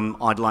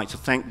 I'd like to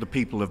thank the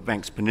people of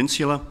Banks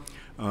Peninsula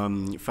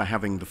for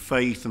having the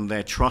faith and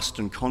their trust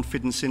and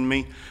confidence in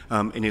me,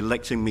 in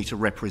electing me to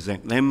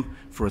represent them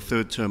for a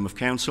third term of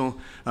council.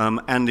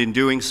 And in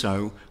doing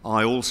so,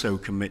 I also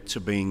commit to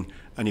being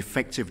an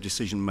effective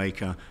decision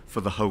maker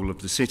for the whole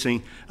of the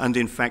city, and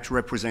in fact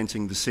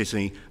representing the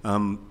city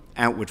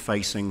outward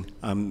facing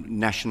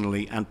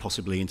nationally and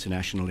possibly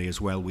internationally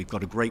as well. We've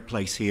got a great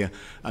place here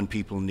and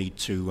people need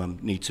to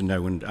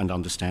know and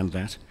understand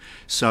that.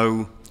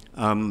 So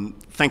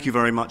thank you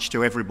very much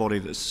to everybody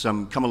that's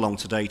come along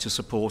today to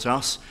support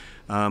us.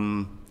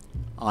 I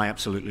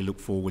absolutely look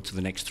forward to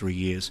the next 3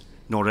 years.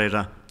 Nō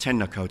reira,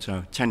 tēnā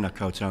koutou, tēnā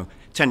koutou,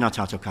 tēnā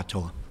tātou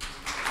katoa.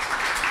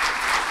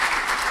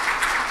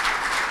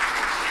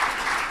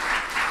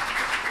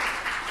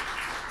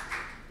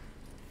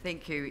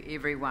 Thank you,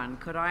 everyone.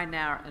 Could I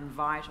now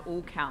invite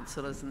all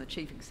councillors and the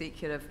Chief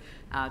Executive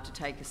to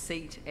take a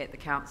seat at the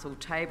council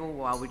table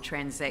while we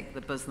transact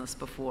the business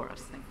before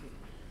us. Thank you.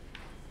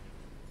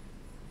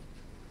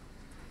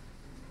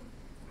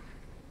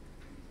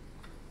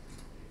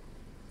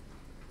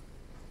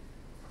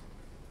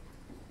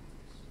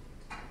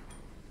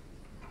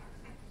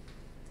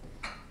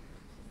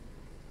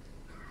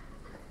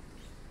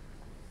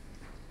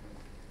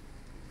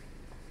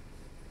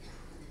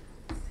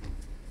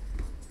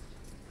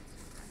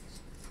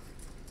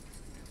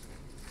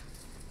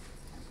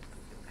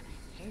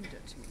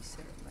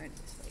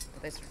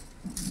 That's right.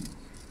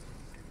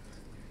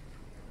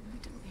 We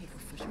didn't have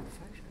official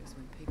photos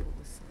when people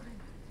were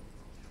signing.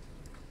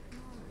 No.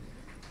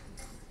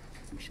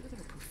 We should have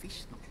got a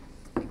professional.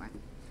 Anyway.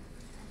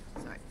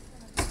 Sorry.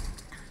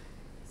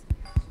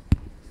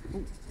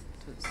 Ooh,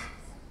 toots.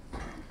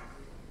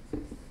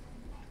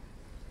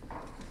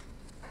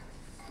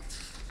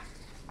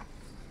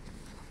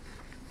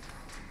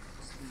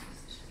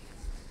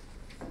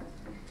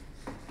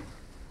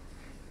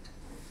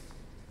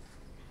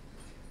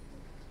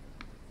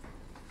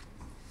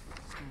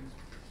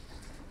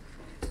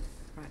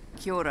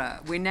 Kia ora.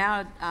 We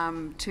now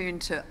turn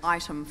to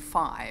item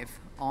 5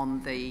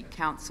 on the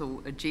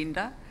council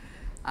agenda,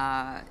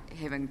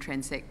 having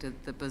transacted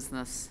the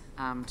business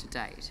to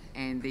date.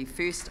 And the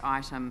first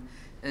item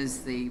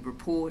is the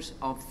report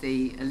of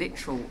the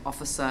electoral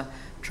officer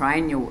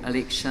triennial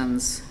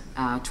elections,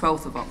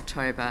 12th of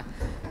October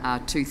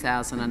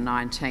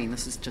 2019.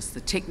 This is just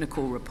the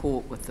technical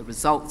report with the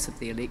results of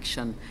the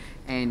election,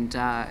 and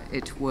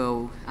there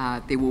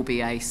will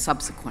be a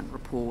subsequent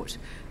report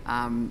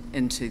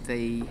into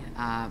the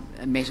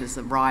matters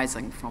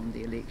arising from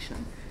the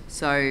election.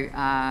 So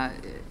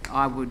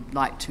I would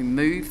like to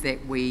move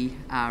that we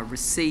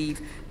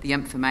receive the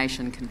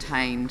information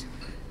contained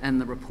in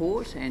the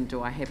report. And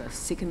do I have a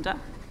seconder?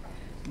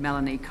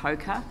 Melanie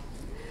Coker.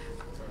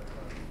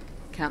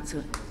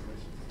 Councillor?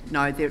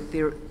 No,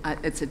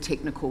 it's a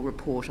technical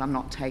report. I'm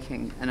not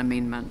taking an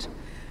amendment.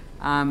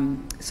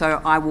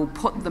 So I will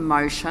put the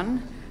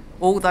motion.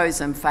 All those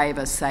in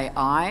favour say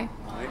aye.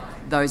 Aye.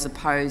 Those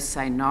opposed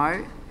say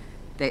no.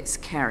 That's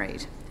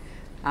carried.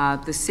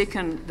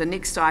 The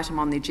next item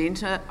on the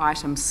agenda,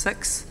 item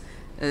 6,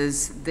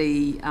 is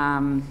the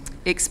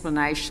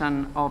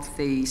explanation of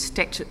the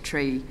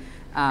statutory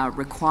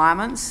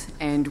requirements,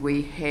 and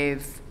we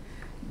have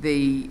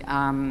the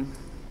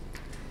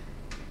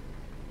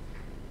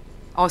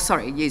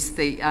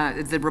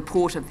the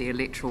report of the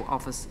electoral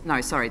office.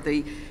 No, sorry,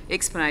 the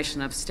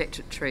explanation of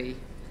statutory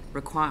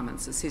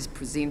requirements. It says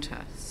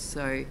presenter,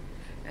 so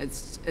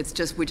it's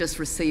just we're just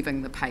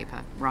receiving the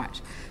paper,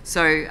 right?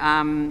 So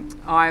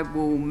I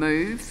will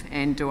move,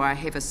 and do I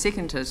have a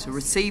seconder to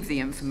receive the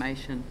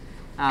information?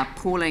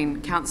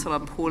 Councillor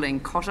Pauline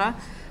Cotter,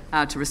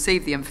 to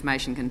receive the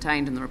information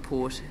contained in the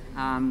report.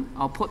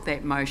 I'll put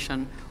that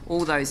motion.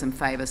 All those in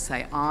favour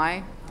say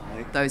aye.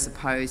 Aye. Those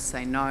opposed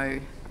say no.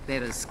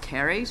 That is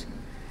carried.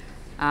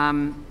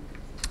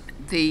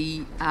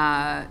 The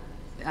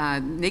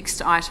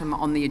next item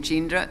on the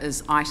agenda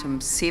is item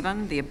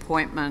 7, the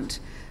appointment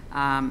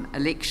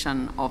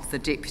election of the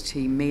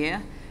Deputy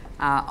Mayor.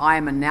 I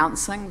am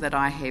announcing that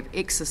I have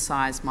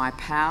exercised my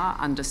power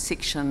under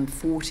section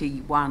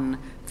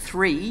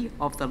 41(3)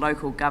 of the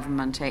Local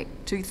Government Act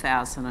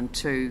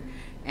 2002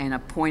 and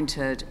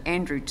appointed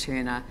Andrew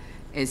Turner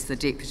as the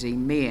Deputy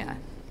Mayor.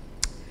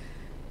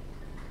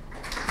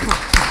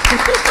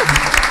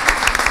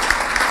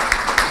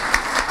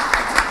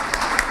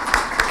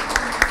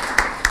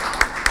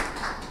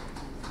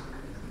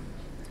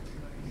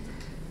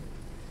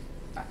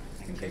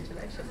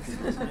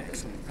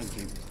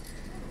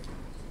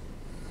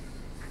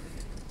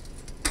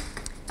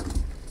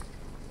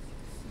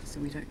 So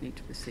we don't need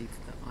to receive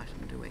the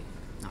item, do we?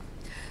 No.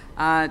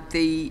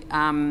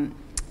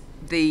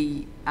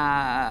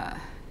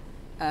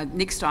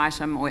 Next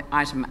item, or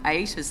item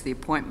 8, is the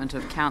appointment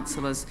of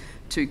councillors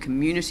to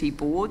community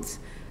boards.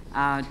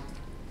 I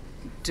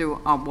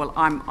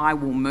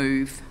will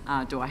move.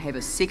 Do I have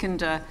a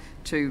seconder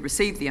to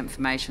receive the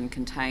information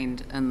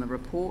contained in the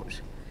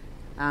report?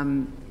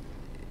 Yeah,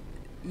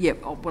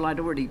 well, I'd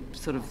already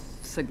sort of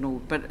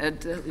signalled, but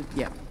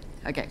yeah,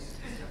 okay.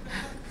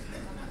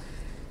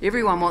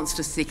 Everyone wants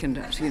to second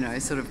it, you know,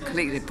 sort of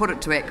collectively put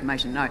it to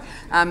acclamation. No.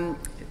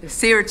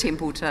 Sarah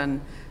Templeton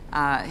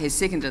has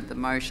seconded the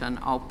motion.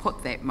 I'll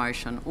put that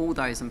motion. All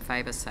those in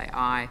favour say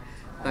aye.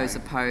 Those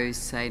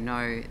opposed say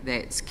no.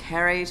 That's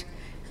carried.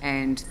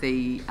 And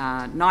the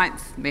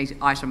 9th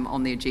item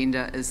on the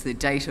agenda is the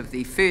date of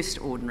the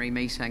first ordinary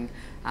meeting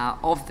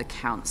of the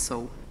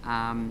council.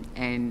 I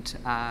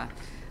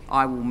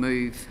will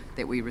move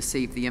that we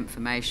receive the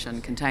information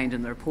contained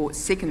in the report,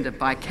 seconded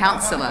by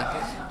Councillor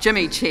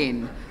Jimmy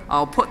Chen.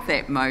 I'll put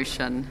that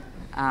motion.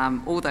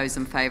 All those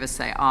in favour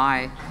say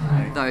aye.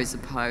 Those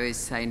opposed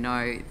say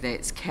no.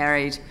 That's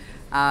carried.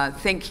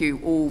 Thank you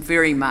all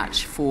very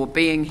much for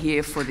being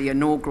here for the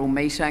inaugural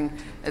meeting.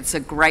 It's a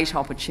great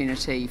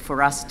opportunity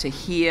for us to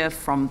hear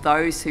from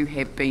those who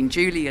have been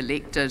duly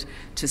elected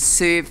to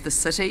serve the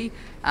city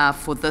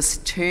for this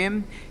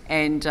term.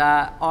 And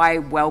I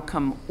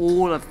welcome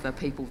all of the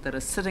people that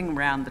are sitting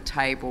around the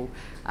table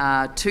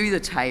to the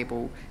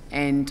table,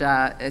 and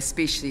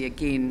especially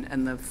again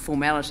in the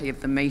formality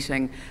of the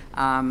meeting,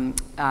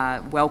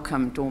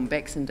 welcome Dawn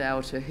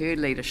Baxendale to her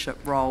leadership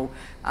role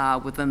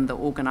within the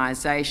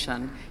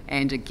organisation.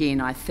 And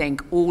again, I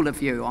thank all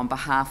of you on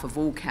behalf of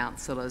all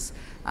councillors,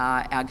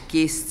 our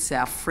guests,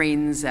 our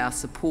friends, our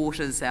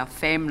supporters, our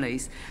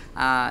families.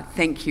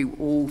 Thank you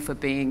all for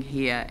being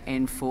here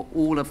and for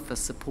all of the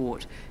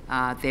support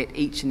that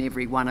each and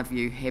every one of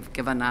you have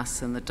given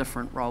us in the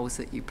different roles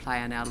that you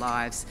play in our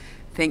lives.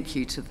 Thank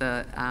you to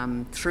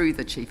through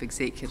the Chief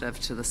Executive,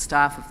 to the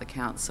staff of the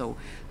Council,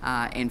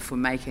 and for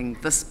making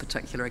this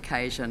particular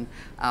occasion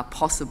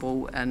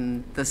possible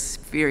in this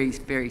very,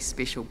 very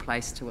special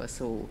place to us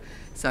all.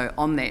 So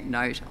on that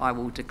note, I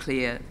will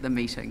declare the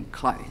meeting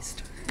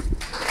closed.